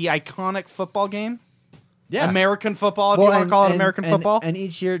Madden, the iconic football game, American football, if you want to call it American football. And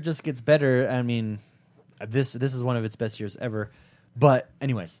each year it just gets better. I mean, this is one of its best years ever. But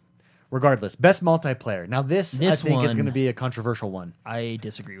anyways, regardless, best multiplayer. Now this I think is going to be a controversial one. I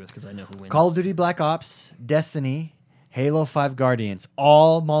disagree with because I know who wins. Call of Duty Black Ops, Destiny, Halo 5 Guardians,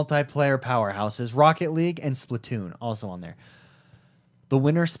 all multiplayer powerhouses. Rocket League and Splatoon also on there. The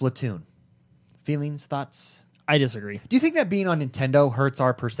winner, Splatoon. Feelings, thoughts? I disagree. Do you think that being on Nintendo hurts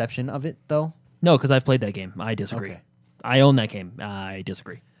our perception of it, though? No, because I've played that game. I disagree. Okay. I own that game. I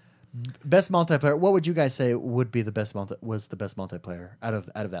disagree. Best multiplayer. What would you guys say would be the best was the best multiplayer out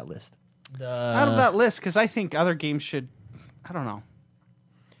of that list? Out of that list, because I think other games should. I don't know.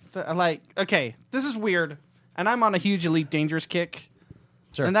 Okay, this is weird, and I'm on a huge Elite Dangerous kick.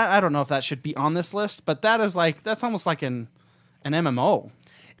 Sure. And that I don't know if that should be on this list, but that's almost like an MMO.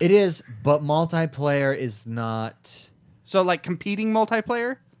 It is, but multiplayer is not. So like competing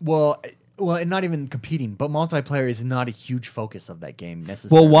multiplayer. Well, and not even competing, but multiplayer is not a huge focus of that game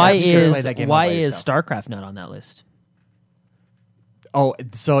necessarily. Well, why You have to play that game all why by is yourself. StarCraft not on that list? Oh,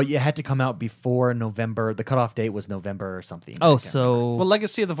 so you had to come out before November. The cutoff date was November or something. Oh, I can't remember. so Well,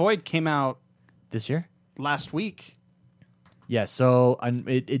 Legacy of the Void came out This year? last week. Yeah. So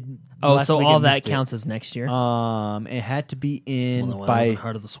it. oh, last so week all it that missed it. counts as next year. It had to be in well, then why by wasn't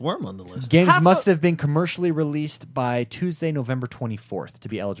Heart of the Swarm on the list? games Half must of- have been commercially released by Tuesday, November 24th to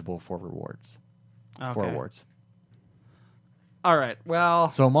be eligible for rewards. For Okay. awards. All right.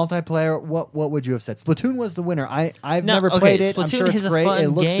 Well, So multiplayer, what would you have said? Splatoon was the winner. I've No, never okay, played it. Splatoon I'm sure it's is a great. fun It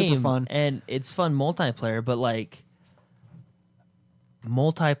looks game, super fun. and it's fun multiplayer. But like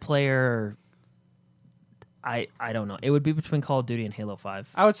multiplayer, I don't know. It would be between Call of Duty and Halo 5,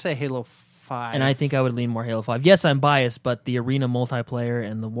 I would say Halo 5. and I think I would lean more Halo 5. Yes, I'm biased, but the arena multiplayer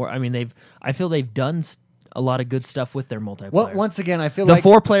and the war. I mean, I feel they've done a lot of good stuff with their multiplayer. Well, once again, I feel the like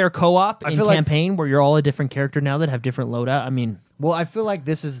 4-player co-op I in feel like- campaign where you're all a different character now that have different loadout. I mean, Well, I feel like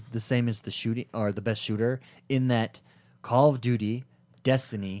this is the same as the shooting or the best shooter in that Call of Duty,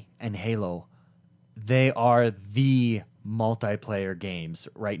 Destiny, and Halo, they are the multiplayer games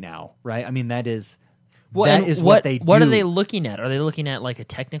right now, right? I mean, that is Well, that and is what they do. What are they looking at? Are they looking at like a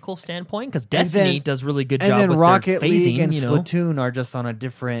technical standpoint? Because And Destiny then- does really good and job then with Rocket their League phasing, and you know? Splatoon are just on a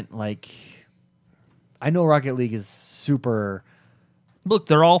different like. I know Rocket League is super Look,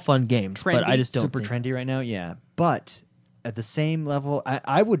 they're all fun games, but I Trendy? just don't super think... trendy right now, yeah. But at the same level,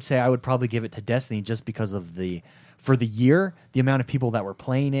 I would say I would probably give it to Destiny just because of for the year, the amount of people that were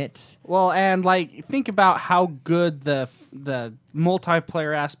playing it. Well, and like think about how good the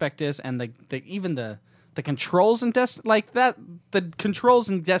multiplayer aspect is, and even the controls in Destiny, like that, the controls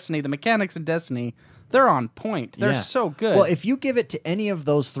in Destiny, the mechanics in Destiny, they're on point. They're Yeah. so good. Well, if you give it to any of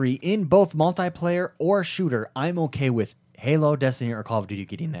those three in both multiplayer or shooter, I'm okay with Halo, Destiny, or Call of Duty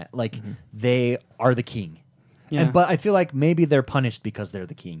getting that. Like they are the king. Yeah. But I feel like maybe they're punished because they're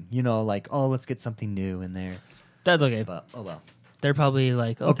the king. You know, like, oh, let's get something new in there. That's okay. But oh well. They're probably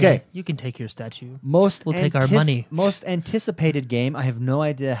like, okay, Okay. you can take your statue. Most We'll take our money. Most anticipated game. I have no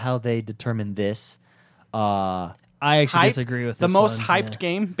idea how they determined this. I actually disagree with the this most one, hyped yeah.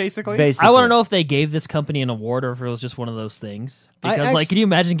 game, basically. Basically. I want to know if they gave this company an award or if it was just one of those things. Because, like, can you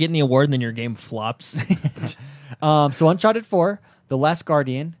imagine getting the award and then your game flops? So Uncharted 4, The Last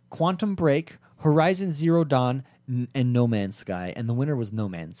Guardian, Quantum Break, Horizon Zero Dawn, and No Man's Sky. And the winner was No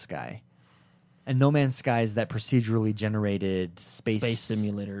Man's Sky. And No Man's Sky is that procedurally generated space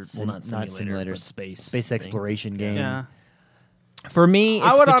simulator. Well, not simulator, but space thing. exploration game. Yeah. For me, it's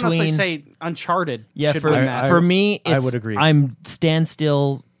I would between, honestly say Uncharted yeah. should For win that. for me, I it's, would agree. I'm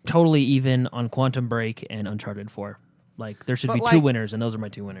standstill, totally even on Quantum Break and Uncharted 4. Like there should But, be two like- winners, and those are my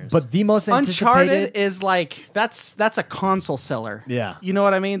two winners. But the most anticipated. Uncharted is like that's a console seller. Yeah. You know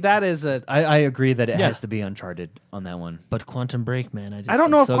what I mean? That is a. I agree that it Yeah. has to be Uncharted on that one. But Quantum Break, man, I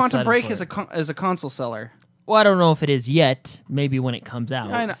don't know I'm if so Quantum excited Break for is it. is a console seller. Well, I don't know if it is yet. Maybe when it comes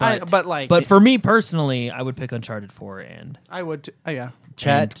out. I know, but, but for me personally, I would pick Uncharted 4 and I would. Yeah.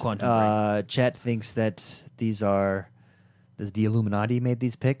 Chat Quantum Chat thinks that these are. Does the Illuminati made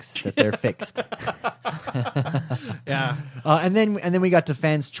these picks that they're fixed? Yeah. And then we got to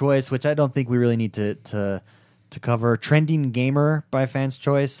Fans Choice, which I don't think we really need to cover. Trending Gamer by Fans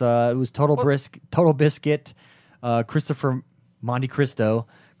Choice. It was Total Biscuit, Christopher Monte Cristo,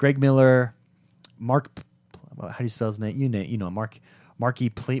 Greg Miller, Mark how do you spell his name? You know, Marky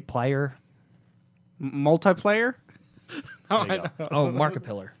Plier. Multiplayer. There you go. Oh,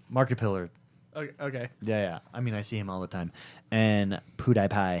 Markapillar. Markapillar. Okay. Yeah. I mean, I see him all the time. And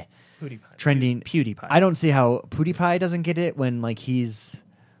PewDiePie. PewDiePie. Trending. PewDiePie. I don't see how PewDiePie doesn't get it when like he's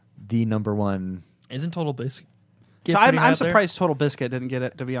the number one. Isn't Total Biscuit? So I'm surprised Total Biscuit didn't get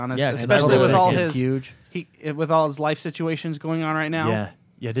it, to be honest. Yeah, especially Total with all Biscuit's his huge. with all his life situations going on right now.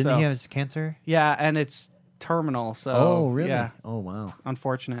 Yeah. Didn't So- he have his cancer? Yeah, and it's terminal. So Oh, really? Yeah, Oh, wow.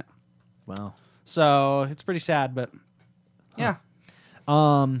 unfortunate. Wow. So it's pretty sad, but yeah.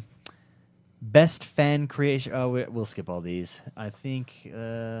 Best fan creation. Oh, we'll skip all these. I think.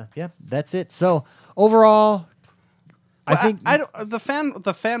 Yeah, that's it. So overall, I think I don't, the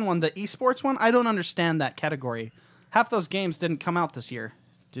fan one, the esports one. I don't understand that category. Half those games didn't come out this year,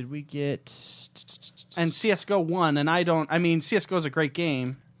 did we get and CS:GO won. And I mean, CS:GO is a great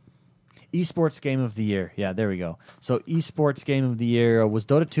game. esports game of the year? Yeah, there we go. So esports game of the year was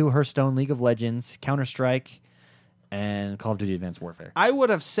Dota 2, Hearthstone, League of Legends, Counter Strike, and Call of Duty: Advanced Warfare. I would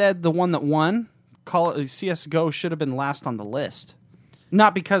have said the one that won, CS:GO, should have been last on the list.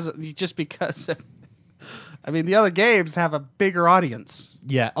 Not just because. I mean, the other games have a bigger audience,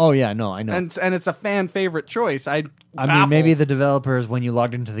 Yeah. Oh, yeah. No, I know. and it's a fan favorite choice. I mean, maybe the developers, when you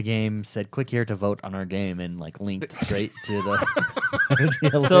logged into the game, said, "Click here to vote on our game," and like linked straight to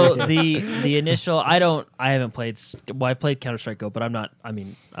the. So the initial, I haven't played. Well, I've played Counter Strike Go, but I'm not. I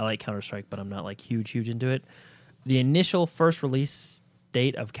mean, I like Counter Strike, but I'm not like huge into it. The initial first release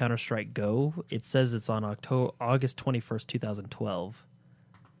date of Counter Strike Go, it says it's on August 21st, 2012.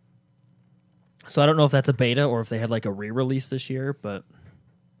 So I don't know if that's a beta or if they had like a re-release this year, but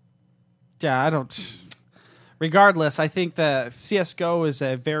Yeah, I don't. Regardless, I think that CS:GO is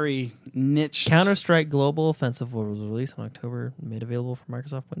a very niche. Counter Strike Global Offensive was released in October, made available for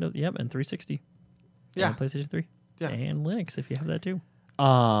Microsoft Windows, and 360. Yeah. And PlayStation 3. Yeah. And Linux if you have that too.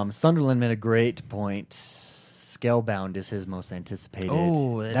 Sunderland made a great point. Scalebound is his most anticipated.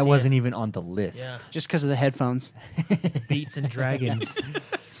 Oh, that's that wasn't even on the list. Yeah. just because of the headphones. Beats and Dragons.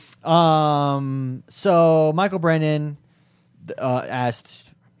 So Michael Brennan asked,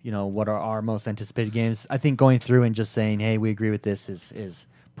 what are our most anticipated games? I think going through and just saying, "Hey, we agree with this," is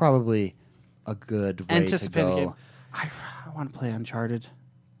probably a good way Anticipated to go. game. I want to play Uncharted.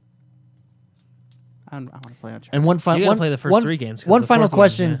 I want to play Uncharted. And one final You gotta play the first three games, 'cause One the final fourth one,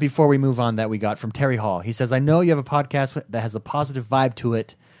 question yeah. before we move on that we got from Terry Hall. He says, "I know you have a podcast that has a positive vibe to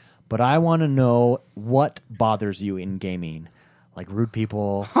it, but I want to know what bothers you in gaming." Like rude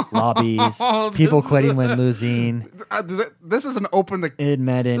people, lobbies, people quitting when losing, This is an open. id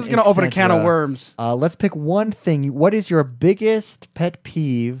Madden. This is going to open a can of etc. worms. Let's pick one thing. What is your biggest pet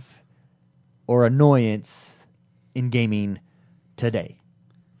peeve or annoyance in gaming today?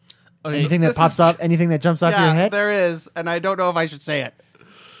 Okay, Anything that this pops is- up? Anything that jumps off your Yeah, head? there is, and I don't know if I should say it.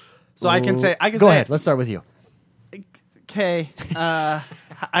 So I can say. Go say ahead. it. Let's start with you. Okay.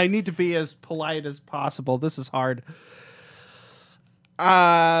 I need to be as polite as possible. This is hard.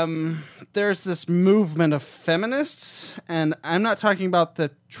 There's this movement of feminists, and I'm not talking about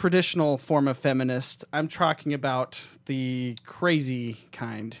the traditional form of feminist. I'm talking about the crazy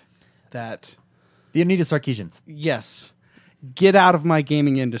kind that, The Anita Sarkeesians. yes, get out of my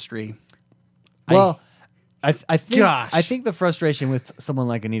gaming industry. Well, I think Gosh. I think the frustration with someone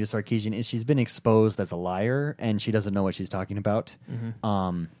like Anita Sarkeesian is she's been exposed as a liar and she doesn't know what she's talking about.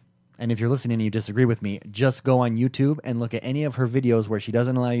 And if you're listening and you disagree with me, just go on YouTube and look at any of her videos where she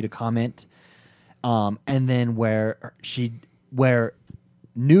doesn't allow you to comment, and then where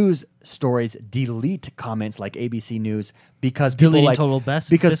news stories delete comments like ABC News because people Deleting like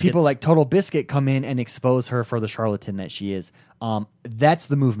Biscuits. people like Total Biscuit come in and expose her for the charlatan that she is. That's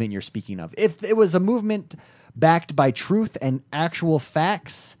the movement you're speaking of. If it was a movement backed by truth and actual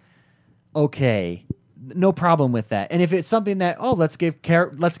facts, okay, no problem with that. And if it's something that let's give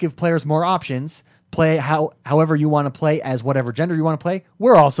players more options, play however you want to play as whatever gender you want to play,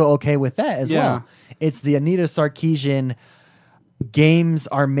 we're also okay with that as Yeah. well. It's the Anita Sarkeesian games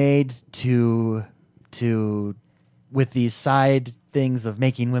are made to with these side things of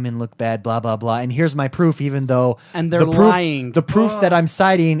making women look bad, blah blah blah. And here's my proof, even though And they're the proof, lying. The proof that I'm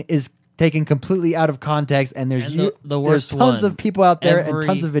citing is taken completely out of context, and there's And the there's worst tons one, of people out there and every-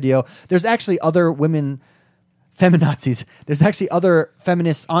 tons of video. There's actually other women feminazis. There's actually other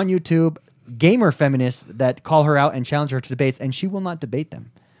feminists on YouTube, gamer feminists, that call her out and challenge her to debates, and she will not debate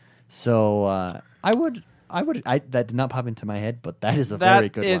them. So I would that did not pop into my head, but that is a very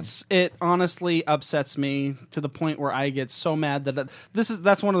good one. It honestly upsets me to the point where I get so mad that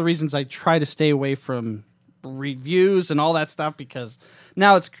that's one of the reasons I try to stay away from reviews and all that stuff, because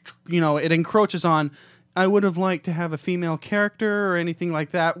now it encroaches on I would have liked to have a female character or anything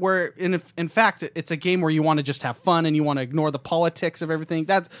like that. Where, in fact, it's a game where you want to just have fun and you want to ignore the politics of everything.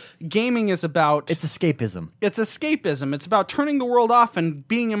 That's gaming is about. It's escapism. It's escapism. It's about turning the world off and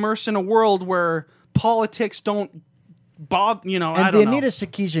being immersed in a world where politics don't bother. I And don't the know. Anita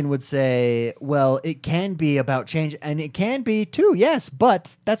Sarkeesian would say, well, it can be about change, and it can be too, yes,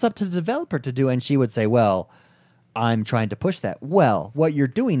 but that's up to the developer to do. And she would say, well, I'm trying to push that. Well, what you're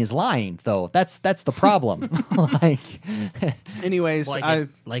doing is lying, though. That's the problem. Anyways, Like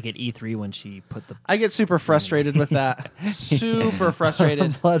at E3 when she put the I get super frustrated with that. Super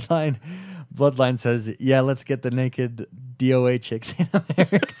frustrated. Bloodline says, yeah, let's get the naked DOA chicks in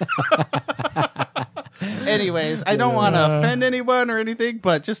America. Anyways, I don't want to offend anyone or anything,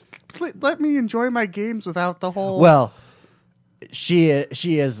 but just let me enjoy my games without the whole. Well, she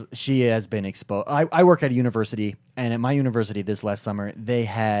has been exposed. I work at a university, and at my university this last summer, they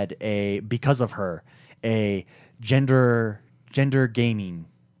had because of her, a gender gaming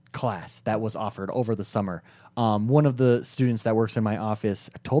class that was offered over the summer. One of the students that works in my office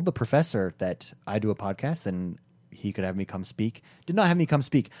told the professor that I do a podcast and he could have me come speak. Did not have me come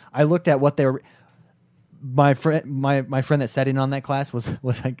speak. I looked at what they were. My friend that sat in on that class was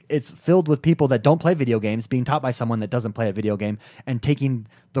like, it's filled with people that don't play video games being taught by someone that doesn't play a video game and taking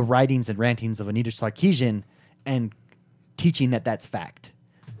the writings and rantings of Anita Sarkeesian and teaching that that's fact.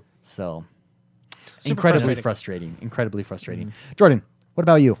 So incredibly frustrating. Jordan, what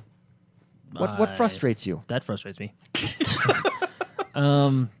about you? What frustrates you? that frustrates me.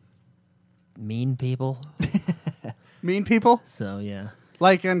 Mean people. Mean people. So yeah.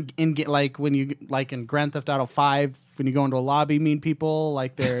 Like in Grand Theft Auto 5, when you go into a lobby, mean people,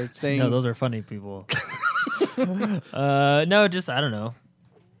 like they're saying. No, those are funny people. No, just I don't know.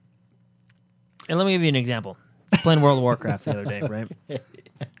 And let me give you an example. I was playing World of Warcraft the other day, right?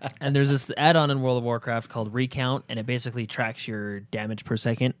 And there's this add-on in World of Warcraft called Recount, and it basically tracks your damage per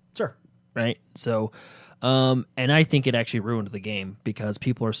second. Sure. Right? So, and I think it actually ruined the game because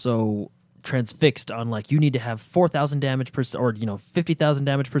people are so transfixed on like you need to have 4,000 damage per or 50,000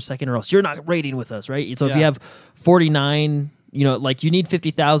 damage per second or else you're not raiding with us, right? So if you have 49, like you need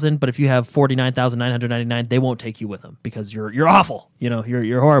 50,000, but if you have 49,999, they won't take you with them because you're awful.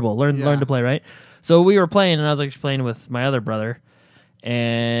 You're horrible. Learn to play, right? So we were playing, and I was actually playing with my other brother,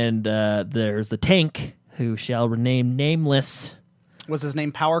 and there's a tank who shall remain nameless. Was his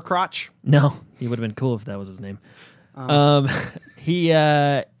name Power Crotch? No, he would have been cool if that was his name.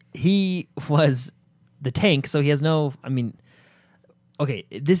 He was the tank, so he has no. I mean, okay,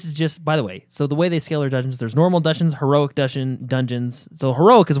 this is just by the way. So the way they scale their dungeons, there's normal dungeons, heroic dungeons. So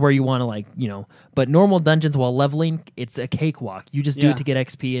heroic is where you want to but normal dungeons while leveling, it's a cakewalk. You just do it to get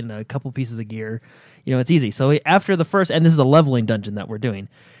XP and a couple pieces of gear. It's easy. So after the first, and this is a leveling dungeon that we're doing.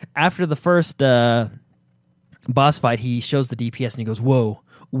 After the first boss fight, he shows the DPS and he goes, "Whoa,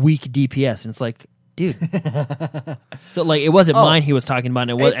 weak DPS," and it's like, dude. So like it wasn't mine he was talking about,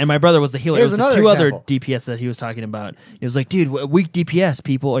 and my brother was the healer. It was the two other DPS that he was talking about. It was like, dude, weak DPS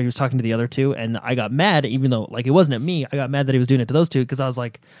people. Or he was talking to the other two, and I got mad, even though like it wasn't at me. I got mad that he was doing it to those two because I was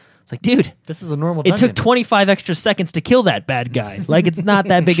like, it's like, dude, this is a normal It dungeon. took 25 extra seconds to kill that bad guy. Like it's not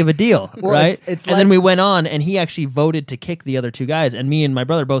that big of a deal, Well, right? it's and then we went on, and he actually voted to kick the other two guys, and me and my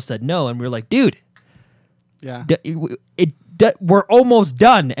brother both said no, and we were like, dude, Yeah. we're almost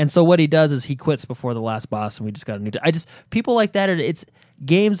done. And so what he does is he quits before the last boss, and we just got a new. People like that.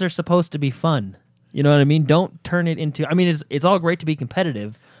 Games are supposed to be fun. You know what I mean? Don't turn it into. I mean, it's all great to be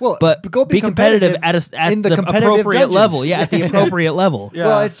competitive. Well, but go be competitive at in the the competitive appropriate dungeons. level. Yeah, at the appropriate level. Yeah.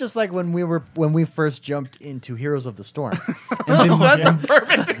 Well, it's just like when we first jumped into Heroes of the Storm. That's a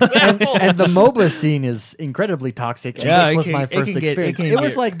perfect example. And the MOBA scene is incredibly toxic. And Yeah, this was it my can first get- experience. it It, can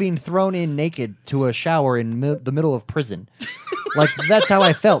was get- like being thrown in naked to a shower in the middle of prison. Like that's how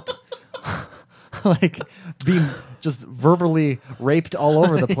I felt. Like being just verbally raped all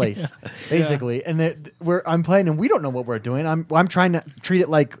over the place, basically. And I'm playing, and we don't know what we're doing. I'm trying to treat it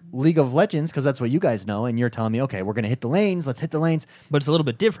like League of Legends because that's what you guys know. And you're telling me, okay, we're gonna hit the lanes. Let's hit the lanes. But it's a little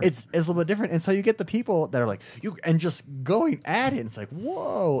bit different. It's a little bit different. And so you get the people that are like and just going at it. And it's like,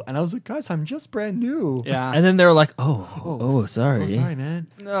 whoa. And I was like, guys, I'm just brand new. Yeah. and then they're like, oh, sorry. Oh, sorry, man.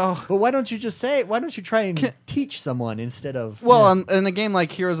 No. But why don't you just say? Why don't you try and teach someone instead of? Well, in a game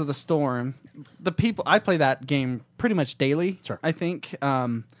like Heroes of the Storm, the people I play that game pretty much daily. Sure. I think,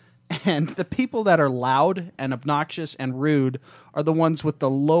 and the people that are loud and obnoxious and rude are the ones with the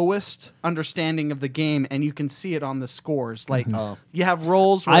lowest understanding of the game, and you can see it on the scores. Like you have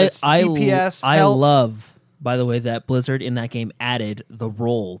roles where it's DPS. I health. love, by the way, that Blizzard in that game added the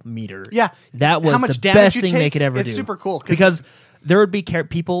roll meter. Yeah. that was How much the damage best you thing they take, could ever it's do. super cool, 'cause because there would be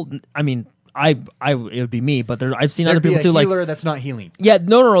people. I mean, it would be me, but I've seen There'd other people be too. a Like, healer that's not healing. yeah,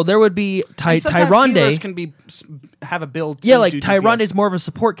 no. There would be And sometimes healers Tyrande. can have a build. Yeah, to like do Tyrande DPS. is more of a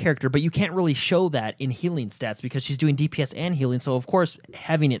support character, but you can't really show that in healing stats because she's doing DPS and healing. So of course,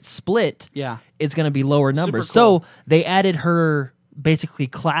 having it split, Yeah. it's going to be lower numbers. cool. So they added her basically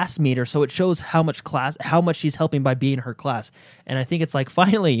class meter, so it shows how much she's helping by being her class. And I think it's like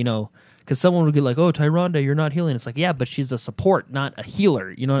finally, because someone would be like, "Oh, Tyrande, you're not healing." It's like, yeah, but she's a support, not a healer.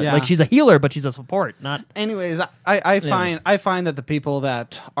 Yeah. Like she's a healer, but she's a support, not. Anyways, I find that the people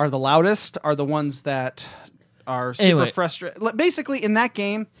that are the loudest are the ones that are super Anyway. frustrated. Basically, in that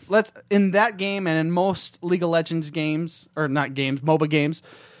game, and in most League of Legends games, or not games, MOBA games,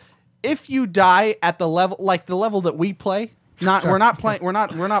 if you die at the level that we play, we're not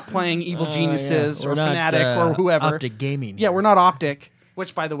playing Evil Geniuses We're or not, Fnatic or whoever. Optic Gaming. Yeah, we're not Optic,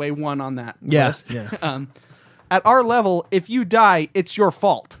 which by the way won on that Yeah, list. yeah. At our level, if you die, it's your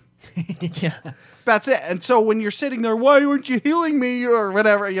fault. Yeah. That's it. And so when you're sitting there, why weren't you healing me or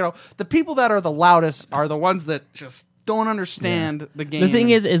whatever, the people that are the loudest are the ones that just don't understand the game. The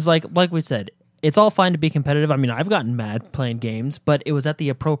thing is like we said, it's all fine to be competitive. I mean, I've gotten mad playing games, but it was at the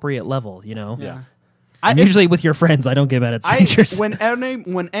appropriate level, yeah. And usually with your friends, I don't get mad at strangers. When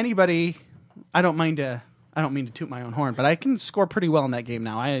anybody, I don't mean to toot my own horn, but I can score pretty well in that game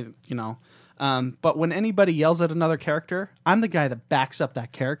now. But when anybody yells at another character, I'm the guy that backs up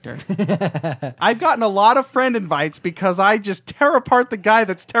that character. I've gotten a lot of friend invites because I just tear apart the guy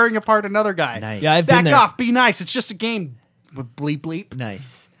that's tearing apart another guy. Nice. Yeah, I've been Back there. off, be nice. It's just a game. Bleep bleep.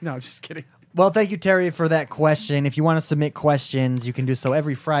 Nice. No, just kidding. Well, thank you, Terry, for that question. If you want to submit questions, you can do so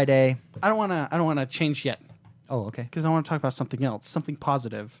every Friday. I don't want to change yet Oh, okay. because I want to talk about something else, something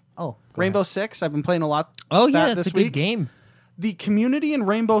positive. Oh, go Rainbow ahead. Six. I've been playing a lot. Oh yeah, this it's a week. good game. The community in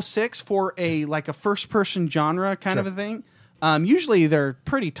Rainbow Six for a first person genre kind of a thing. Usually they're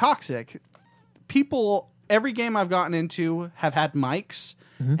pretty toxic. People, every game I've gotten into have had mics,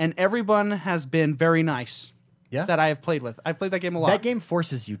 and everyone has been very nice. Yeah. That I have played with. I've played that game a lot. That game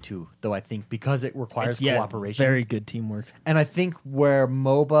forces you to, though, I think, because it requires cooperation. Very good teamwork. And I think where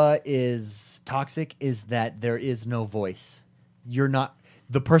MOBA is toxic is that there is no voice. You're not...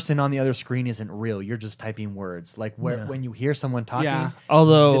 The person on the other screen isn't real. You're just typing words. Like when you hear someone talking, Yeah.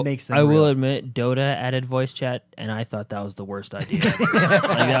 Although it makes them I will real. admit, Dota added voice chat, and I thought that was the worst idea. Like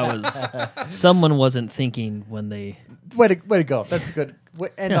that was someone wasn't thinking when they. Way to go. That's good.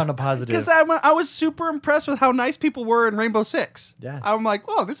 End on a positive. Because I was super impressed with how nice people were in Rainbow Six. Yeah. I'm like,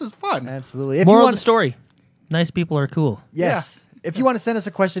 whoa, this is fun. Absolutely. If Moral you of the story: nice people are cool. Yes. If you want to send us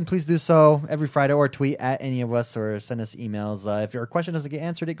a question, please do so every Friday or tweet at any of us or send us emails. If your question doesn't get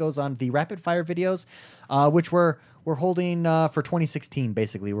answered, it goes on the rapid fire videos, which we're holding for 2016.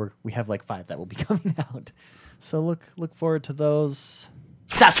 Basically, we have like 5 that will be coming out. So look forward to those.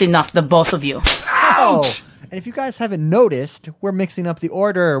 That's enough, the both of you. Oh, and if you guys haven't noticed, we're mixing up the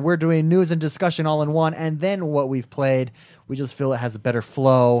order. We're doing news and discussion all in one, and then what we've played. We just feel it has a better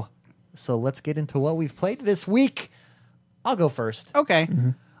flow. So let's get into what we've played this week. I'll go first. Okay.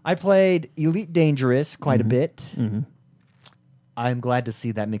 I played Elite Dangerous quite a bit. I'm glad to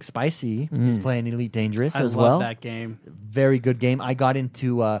see that McSpicy is playing Elite Dangerous I as love well. that game. Very good game. I got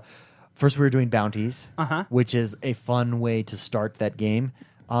into first we were doing bounties, Uh-huh. which is a fun way to start that game.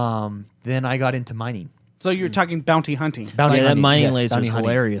 Then I got into mining. So you're talking bounty hunting. Bounty Yeah, that hunting, mining yes, laser bounty is hunting.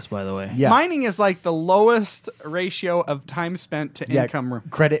 hilarious, by the way. Yeah. Mining is like the lowest ratio of time spent to Yeah, income.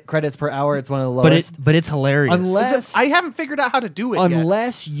 credits per hour. It's one of the But lowest. it's hilarious. Unless I haven't figured out how to do it yet.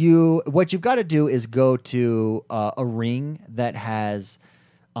 Unless what you've got to do is go to a ring that has,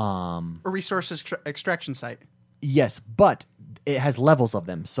 A resource extraction site. yes, but it has levels of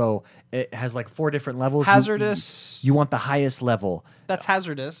them. So it has like 4 different levels. Hazardous. You want the highest level. That's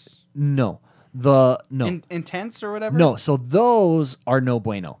hazardous. No. Intense or whatever. No. So those are no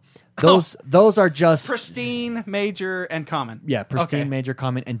bueno. Those are just Pristine, major, and common. yeah, pristine, Okay. major,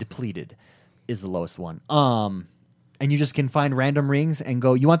 common, and depleted is the lowest one. And you just can find random rings and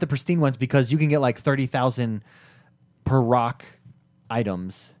go. You want the pristine ones because you can get like 30,000 per rock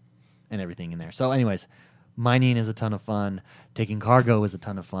items and everything in there. So, anyways, mining is a ton of fun. Taking cargo is a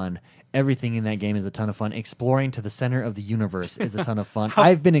ton of fun. Everything in that game is a ton of fun. Exploring to the center of the universe is a ton of fun.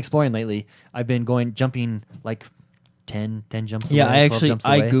 I've been exploring lately. I've been jumping like 10 jumps Yeah, away, I 12 actually jumps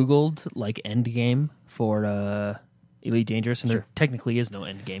away. googled like end game for Elite Dangerous, and there technically is no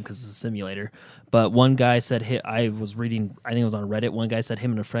end game because it's a simulator. But one guy said I was reading, I think it was on Reddit. One guy said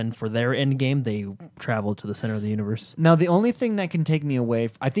him and a friend for their end game they traveled to the center of the universe. Now, the only thing that can take me away,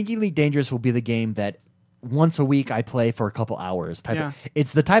 I think Elite Dangerous will be the game that once a week I play for a couple hours.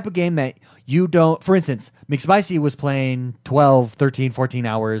 It's the type of game that you don't, for instance, McSpicy was playing 12, 13, 14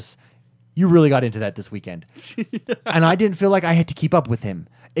 hours You really got into that this weekend. And I didn't feel like I had to keep up with him.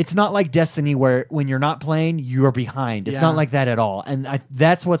 It's not like Destiny where when you're not playing, you're behind. It's not like that at all. And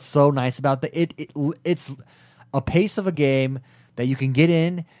that's what's so nice about it's a pace of a game that you can get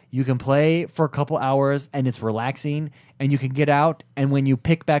in, you can play for a couple hours, and it's relaxing, and you can get out, and when you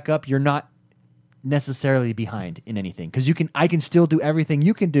pick back up, you're not necessarily behind in anything. Because I can still do everything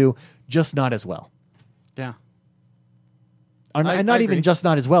you can do, just not as well. Yeah. And not even just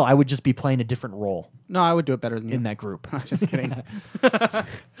not as well. I would just be playing a different role. No, I would do it better than you. In that group. Just kidding.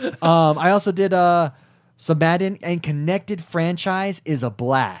 I also did some Madden, and Connected Franchise is a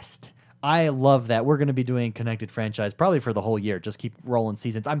blast. I love that. We're going to be doing Connected Franchise probably for the whole year. Just keep rolling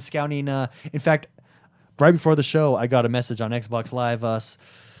seasons. I'm scouting. In fact, right before the show, I got a message on Xbox Live.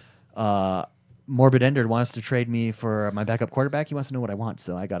 Morbid Ender wants to trade me for my backup quarterback. He wants to know what I want,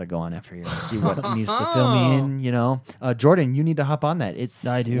 so I got to go on after here and see what needs to fill me in. Jordan, you need to hop on that. It's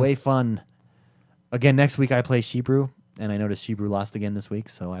way fun. Again, next week I play Shebrew, and I noticed Shebrew lost again this week,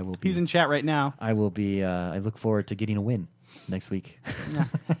 so I will be... He's in chat right now. I will be... I look forward to getting a win next week. Yeah.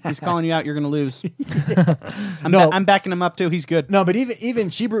 He's calling you out. You're going to lose. I'm backing him up, too. He's good. No, but even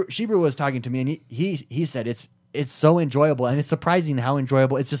Shebrew was talking to me, and he said it's so enjoyable, and it's surprising how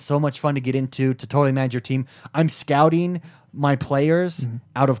enjoyable. It's just so much fun to get into, to totally manage your team. I'm scouting my players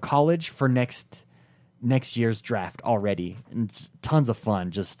out of college for next year's draft already, and it's tons of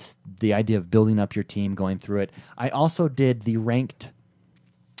fun. Just the idea of building up your team, going through it. I also did the ranked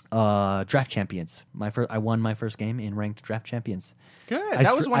draft champions. I won my first game in ranked draft champions. Good.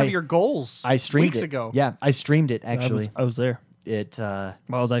 That was one of your goals. I streamed weeks ago. Yeah, I streamed it actually. I was there. I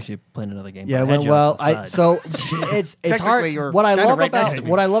was actually playing another game. Yeah, it's hard. You're what I love we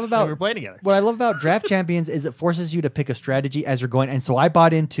were playing together. What I love about Draft Champions is it forces you to pick a strategy as you're going. And so I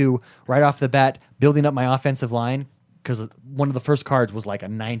bought into right off the bat building up my offensive line, because one of the first cards was like a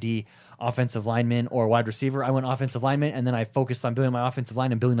 90 offensive lineman or wide receiver. I went offensive lineman, and then I focused on building my offensive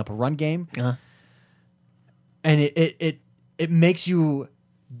line and building up a run game. And it makes you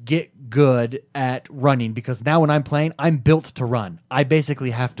get good at running, because now when I'm playing, I'm built to run. I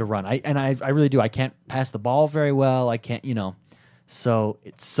basically have to run. I really do. I can't pass the ball very well. I can't, So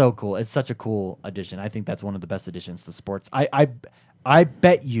it's so cool. It's such a cool addition. I think that's one of the best additions to sports. I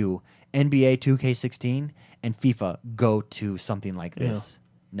bet you NBA 2K16 and FIFA go to something like this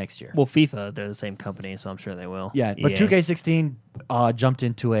next year. Well, FIFA, they're the same company, so I'm sure they will. Yeah, but 2K16 jumped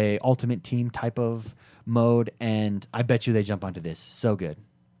into a Ultimate Team type of mode, and I bet you they jump onto this. So good.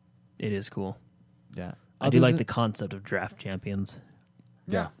 It is cool. Yeah. I do like the concept of draft champions.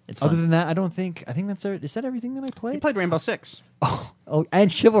 Yeah. It's fun. Other than that, I think that's is that everything that I played? You played Rainbow Six. Oh,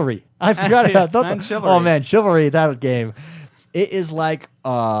 and Chivalry. I forgot about that. And Chivalry. Oh man, Chivalry, that game. It is like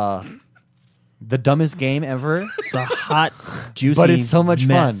the dumbest game ever. It's a hot, juicy but it's so much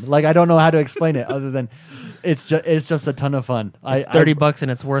mess. fun. Like, I don't know how to explain it other than it's just a ton of fun. It's $30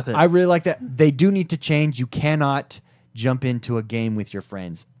 and it's worth it. I really like that. They do need to change. You cannot jump into a game with your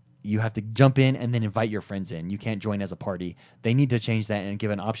friends. You have to jump in and then invite your friends in. You can't join as a party. They need to change that and give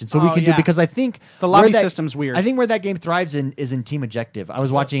an option so we can do, because I think the lobby system's weird. I think where that game thrives is in team objective. I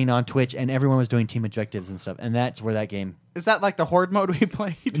was watching on Twitch and everyone was doing team objectives and stuff, and that's where that game. Is that like the horde mode we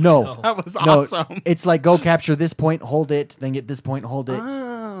played? No, that was awesome. It's like go capture this point, hold it, then get this point, hold it.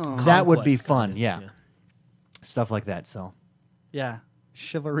 Oh. That would be fun. Kinda, yeah, stuff like that. So yeah,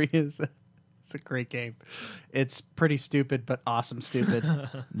 Chivalry is. It's a great game. It's pretty stupid, but awesome stupid.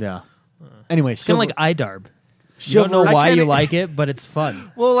 yeah. Anyway, it's kind of like iDarb. You don't know why you like it, but it's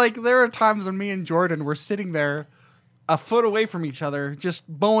fun. Well, like there are times when me and Jordan were sitting there a foot away from each other, just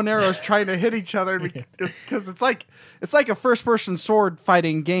bow and arrows trying to hit each other, because it's like a first-person sword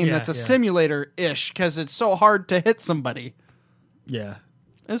fighting game that's a simulator-ish, because it's so hard to hit somebody. Yeah.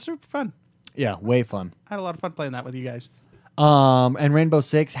 It's super fun. Yeah, way fun. I had a lot of fun playing that with you guys. And Rainbow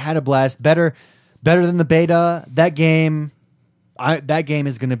Six had a blast. Better than the beta. That game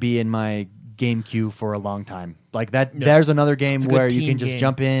is going to be in my game queue for a long time. Like that. Yeah. There's another game where you can just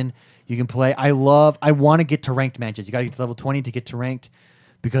jump in. You can play. I want to get to ranked matches. You got to get to level 20 to get to ranked,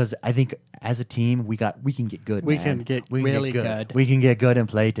 because I think as a team we can get good. We can get really good. We can get good and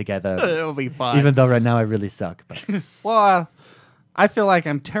play together. It'll be fun. Even though right now I really suck. But. Well, I feel like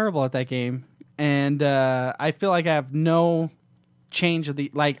I'm terrible at that game. And I feel like I have no change of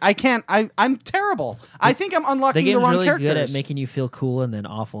the I'm terrible. I think I'm unlocking the wrong really characters. Good at making you feel cool and then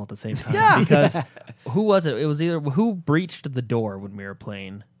awful at the same time. Yeah. Because who was it? It was either who breached the door when we were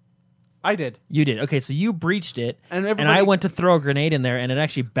playing. I did. You did. Okay, so you breached it, and I went to throw a grenade in there, and it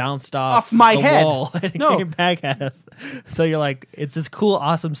actually bounced off my the head. wall, and it came back at us. So you're like, it's this cool,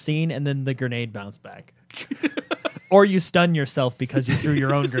 awesome scene, and then the grenade bounced back. or you stun yourself because you threw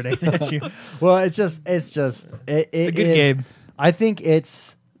your own grenade at you. Well, it's a good game. I think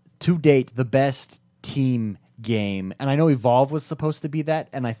it's to date the best team game, and I know Evolve was supposed to be that,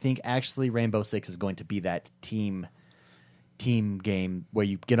 and I think actually Rainbow Six is going to be that team game where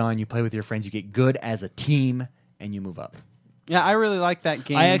you get on, you play with your friends, you get good as a team, and you move up. Yeah, I really like that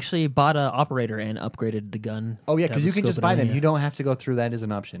game. I actually bought an operator and upgraded the gun. Oh yeah, to because have you a can just scope buy and them. everything. You don't have to go through that as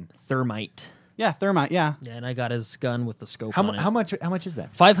an option. Thermite. Yeah, Thermite, yeah. Yeah, and I got his gun with the scope How on it. how much is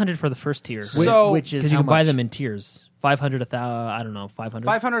that? 500 for the first tier. So- which is Because you how can buy much? them in tiers. 500, 1,000, I don't know, 500.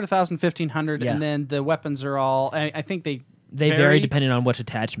 500, 1,000, 1,500, Yeah. and then the weapons are all, I think they Vary depending on which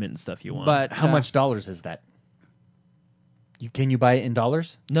attachment and stuff you want. But How much dollars is that? Can you buy it in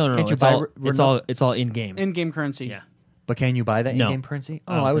dollars? no, Can't you it's buy all, it's all in game. in-game currency. Yeah. But can you buy that No. in-game currency?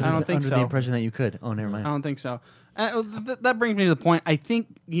 I don't Oh, I was think so. I don't think under the so. impression that you could. Oh, never I mind. don't think so. That brings me to the point. I think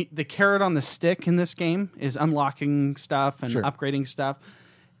the carrot on the stick in this game is unlocking stuff and Sure. upgrading stuff.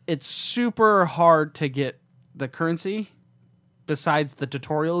 It's super hard to get the currency besides the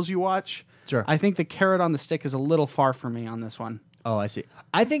tutorials you watch. Sure. I think the carrot on the stick is a little far for me on this one. Oh, I see.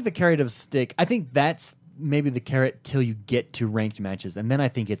 I think the carrot of stick. I think that's maybe the carrot till you get to ranked matches, and then I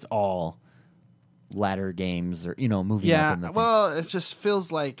think it's all ladder games or moving up. In the thing. well, it just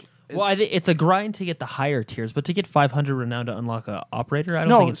feels like Well, I think it's a grind to get the higher tiers, but to get 500 renown to unlock a operator, I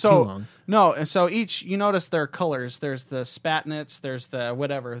don't think it's too long. No, so you notice their colors. There's the Spatnets, there's the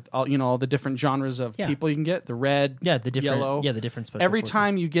whatever, all the different genres of Yeah. people you can get. The red, Yeah, the different yellow. the different special Every forces.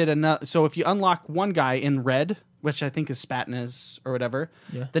 time you get another, so if you unlock one guy in red, which I think is Spatnez or whatever,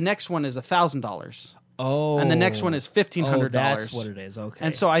 Yeah. the next one is $1,000, Oh. and the next one is $1,500. That's what it is. Okay.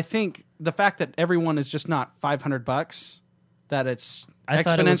 And so I think the fact that everyone is just not $500, that it's I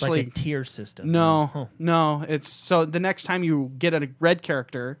thought it was like a exponentially. tier system. No, Huh. no. It's so the next time you get a red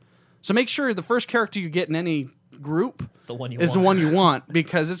character, so make sure the first character you get in any group It's the one you is want. the one you want,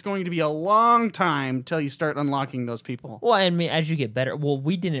 because it's going to be a long time till you start unlocking those people. Well, I mean, as you get better,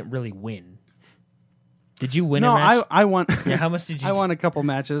 we didn't really win. Did you win No, a match? I won. Yeah, how much did you? I won a couple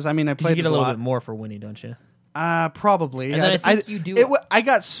matches. I mean, I 'cause played you get a a little lot. bit more for winning, don't you? Probably. And then I think you do- I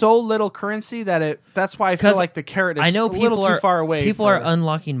got so little currency that that's why I feel 'Cause like the carrot is I know a people little are too far away. People for- are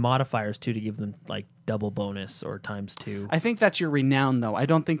unlocking modifiers too to give them like double bonus or times 2. I think that's your renown, though. I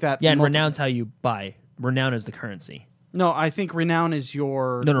don't think that. Yeah, and renown's how you buy. Renown is the currency. No, I think renown is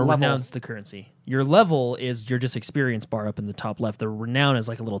your No, level. renown's the currency. Your level is your just experience bar up in the top left. The renown is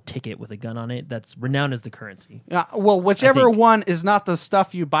like a little ticket with a gun on it. That's renown is the currency. Yeah, well, whichever think. one is not the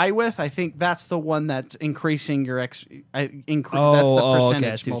stuff you buy with, I think that's the one that's increasing your that's the percentage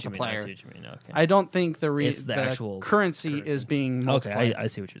okay. I see what you mean. I multiplier. see what you mean. Okay. I don't think It's the actual currency is being multiplied. Okay, I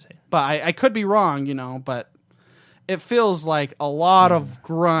see what you're saying. But I could be wrong, but it feels like a lot of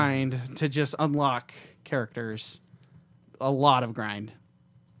grind to just unlock characters. A lot of grind.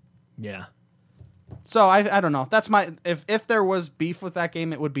 Yeah. So I don't know. That's my if there was beef with that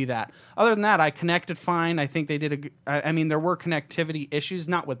game, it would be that. Other than that, I connected fine. I think they did I mean, there were connectivity issues,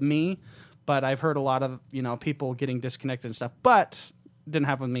 not with me, but I've heard a lot of people getting disconnected and stuff. But it didn't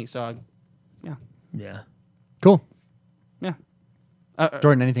happen with me. So yeah, Yeah. Cool. yeah.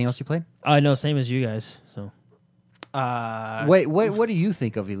 Jordan, anything else you played? I know, same as you guys. So Wait, what do you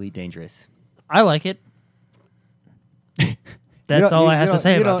think of Elite Dangerous? I like it. That's all I have to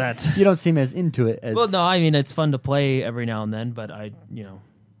say about that. You don't seem as into it as. Well, no, I mean it's fun to play every now and then, but I'll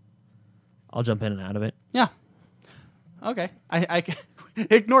jump in and out of it. Yeah. Okay. I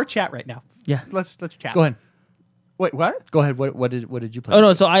ignore chat right now. Yeah. Let's chat. Go ahead. Wait, what? Go ahead. What did you play? Oh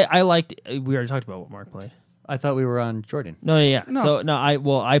no, so I liked. We already talked about what Mark played. I thought we were on Jordan. No, yeah. No. So no,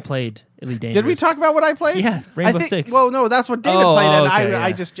 I played Elite Dangerous. Did we talk about what I played? Yeah, Rainbow I think, Six. Well, no, that's what David Oh, played, and okay, yeah.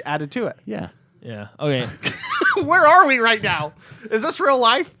 I just added to it. Yeah. Yeah. Okay. Where are we right now? Is this real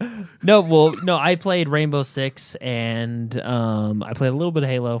life? No, I played Rainbow Six, and I played a little bit of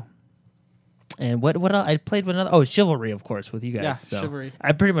Halo. And what else? I played with another. Oh, Chivalry, of course, with you guys. Yeah, So Chivalry.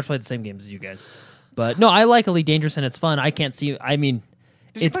 I pretty much played the same games as you guys. But no, I like Elite Dangerous, and it's fun. I can't see. I mean,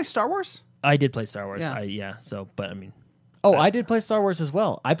 Did you play Star Wars? I did play Star Wars. Yeah. So, but I mean, Oh, I did play Star Wars as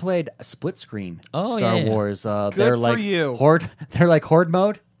well. I played Split Screen Oh, Star yeah. Wars. Good they're for like you. Horde. They're like Horde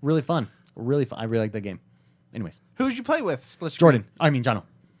mode. Really fun. Really fun. I really like that game. Anyways, Who did you play with? Split Screen? Jordan. I mean, Jono.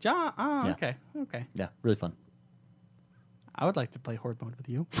 John. Oh, Yeah. okay. Yeah, really fun. I would like to play Horde mode with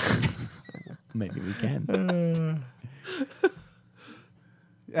you. Maybe we can.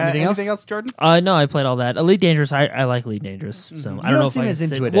 Anything else? Jordan? No, I played all that. Elite Dangerous, I like Elite Dangerous. So I don't don't know if seem I can as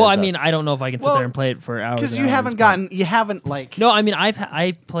into sit, it Well, as I mean, us. I don't know if I can sit Well, there and play it for hours. Because and you hours, haven't like. No, I mean,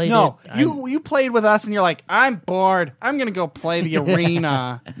 I played No, it. you played with us and you're like, I'm bored. I'm gonna go play the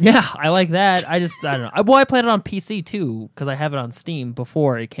arena. Yeah, I like that. I don't know. Well, I played it on PC too because I have it on Steam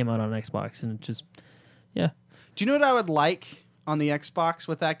before it came out on Xbox, and it just, yeah. Do you know what I would like on the Xbox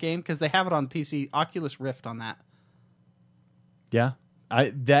with that game? Because they have it on PC. Oculus Rift on that. Yeah.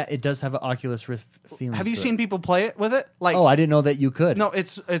 It does have an Oculus Rift feeling. Have you to seen it. people play it with it? Like, Oh, I didn't know that you could. no,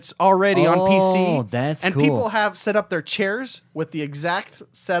 it's already on PC. Oh, that's and cool. people have set up their chairs with the exact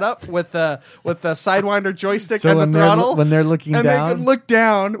setup with the Sidewinder joystick So and when the they're throttle. when they're looking and down, they can look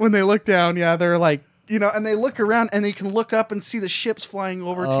down. When they look down, yeah, they're like, and they look around and they can look up and see the ships flying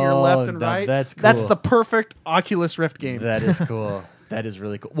over to your left and right. that's That's cool. the perfect Oculus Rift game. that is cool. That is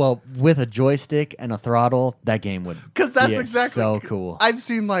really cool. Well, with a joystick and a throttle, that game would Because that's be exactly so cool. I've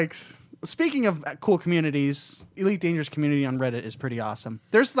seen speaking of cool communities, Elite Dangerous community on Reddit is pretty awesome.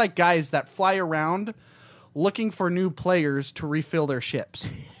 There's guys that fly around looking for new players to refill their ships.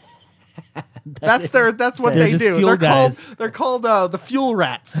 That's what They're they just do. fuel guys. They're called the Fuel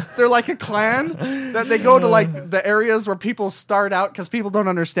Rats. They're like a clan that they go to the areas where people start out because people don't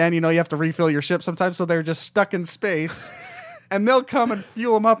understand. You have to refill your ship sometimes, so they're just stuck in space, and they'll come and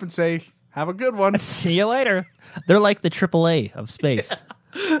fuel them up and say, "Have a good one." See you later. They're like the AAA of space.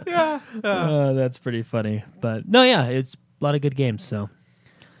 Yeah. That's pretty funny. But no, yeah, it's a lot of good games. So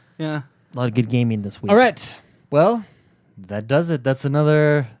Yeah. a lot of good gaming this week. All right. Well, that does it. That's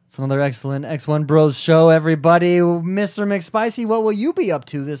another excellent X1 Bros show, everybody. Mr. McSpicy, what will you be up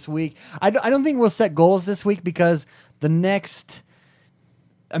to this week? I don't think we'll set goals this week because the next...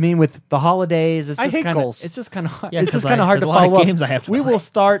 I mean, with the holidays, it's I just hate kind of goals. it's just kind of Yeah, it's just 'cause kind of hard to there's a lot of follow up. games I have to We play. will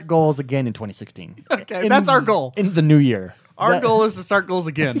start goals again in 2016. Okay, that's our goal. in the new year. Our That- goal is to start goals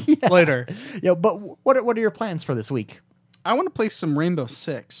again later. Yeah, but what are your plans for this week? I want to play some Rainbow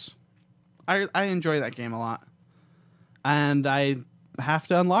Six. I enjoy that game a lot, and I have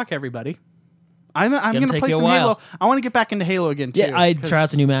to unlock everybody. I'm going to take play you a some while. Halo. I want to get back into Halo again too. Yeah, I 'cause- try out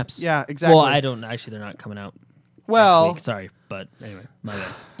the new maps. Yeah, exactly. Well, I don't actually. They're not coming out. Well, next week. Sorry, but anyway, my bad.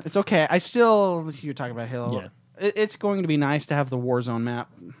 it's okay. You're talking about Halo. Yeah. It's going to be nice to have the Warzone map,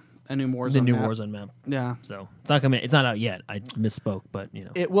 a new Warzone. The new map. Warzone map. Yeah. So it's not coming. It's not out yet. I misspoke, but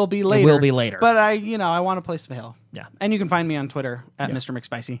It will be later. will be later. But I want to play some Halo. Yeah. And you can find me on Twitter at Yeah. Mr.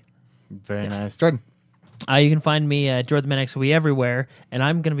 McSpicy. Very nice, Jordan. You can find me at Jordan the XOE everywhere, and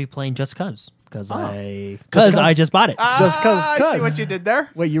I'm going to be playing Just Cause Just I 'cause? just bought it. Just 'cause- I see what you did there.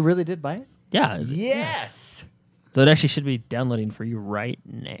 Wait, you really did buy it? yeah. Yes. So it actually should be downloading for you right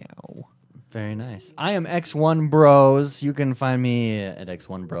now. Very nice. I am X1 Bros. You can find me at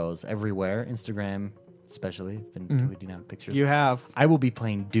X1 Bros everywhere. Instagram, especially. Been tweeting out pictures. You have. I will be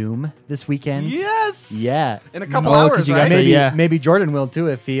playing Doom this weekend. Yes. Yeah. In a couple Oh, 'cause hours, you got right? the- Maybe yeah. maybe Jordan will too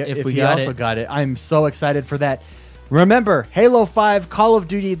if he got also it. got it. I'm so excited for that. Remember, Halo 5, Call of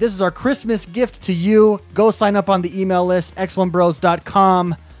Duty. This is our Christmas gift to you. Go sign up on the email list,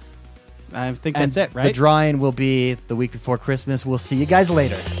 x1bros.com. I think And that's it, right? the drawing will be the week before Christmas. We'll see you guys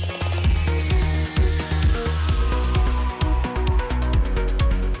later.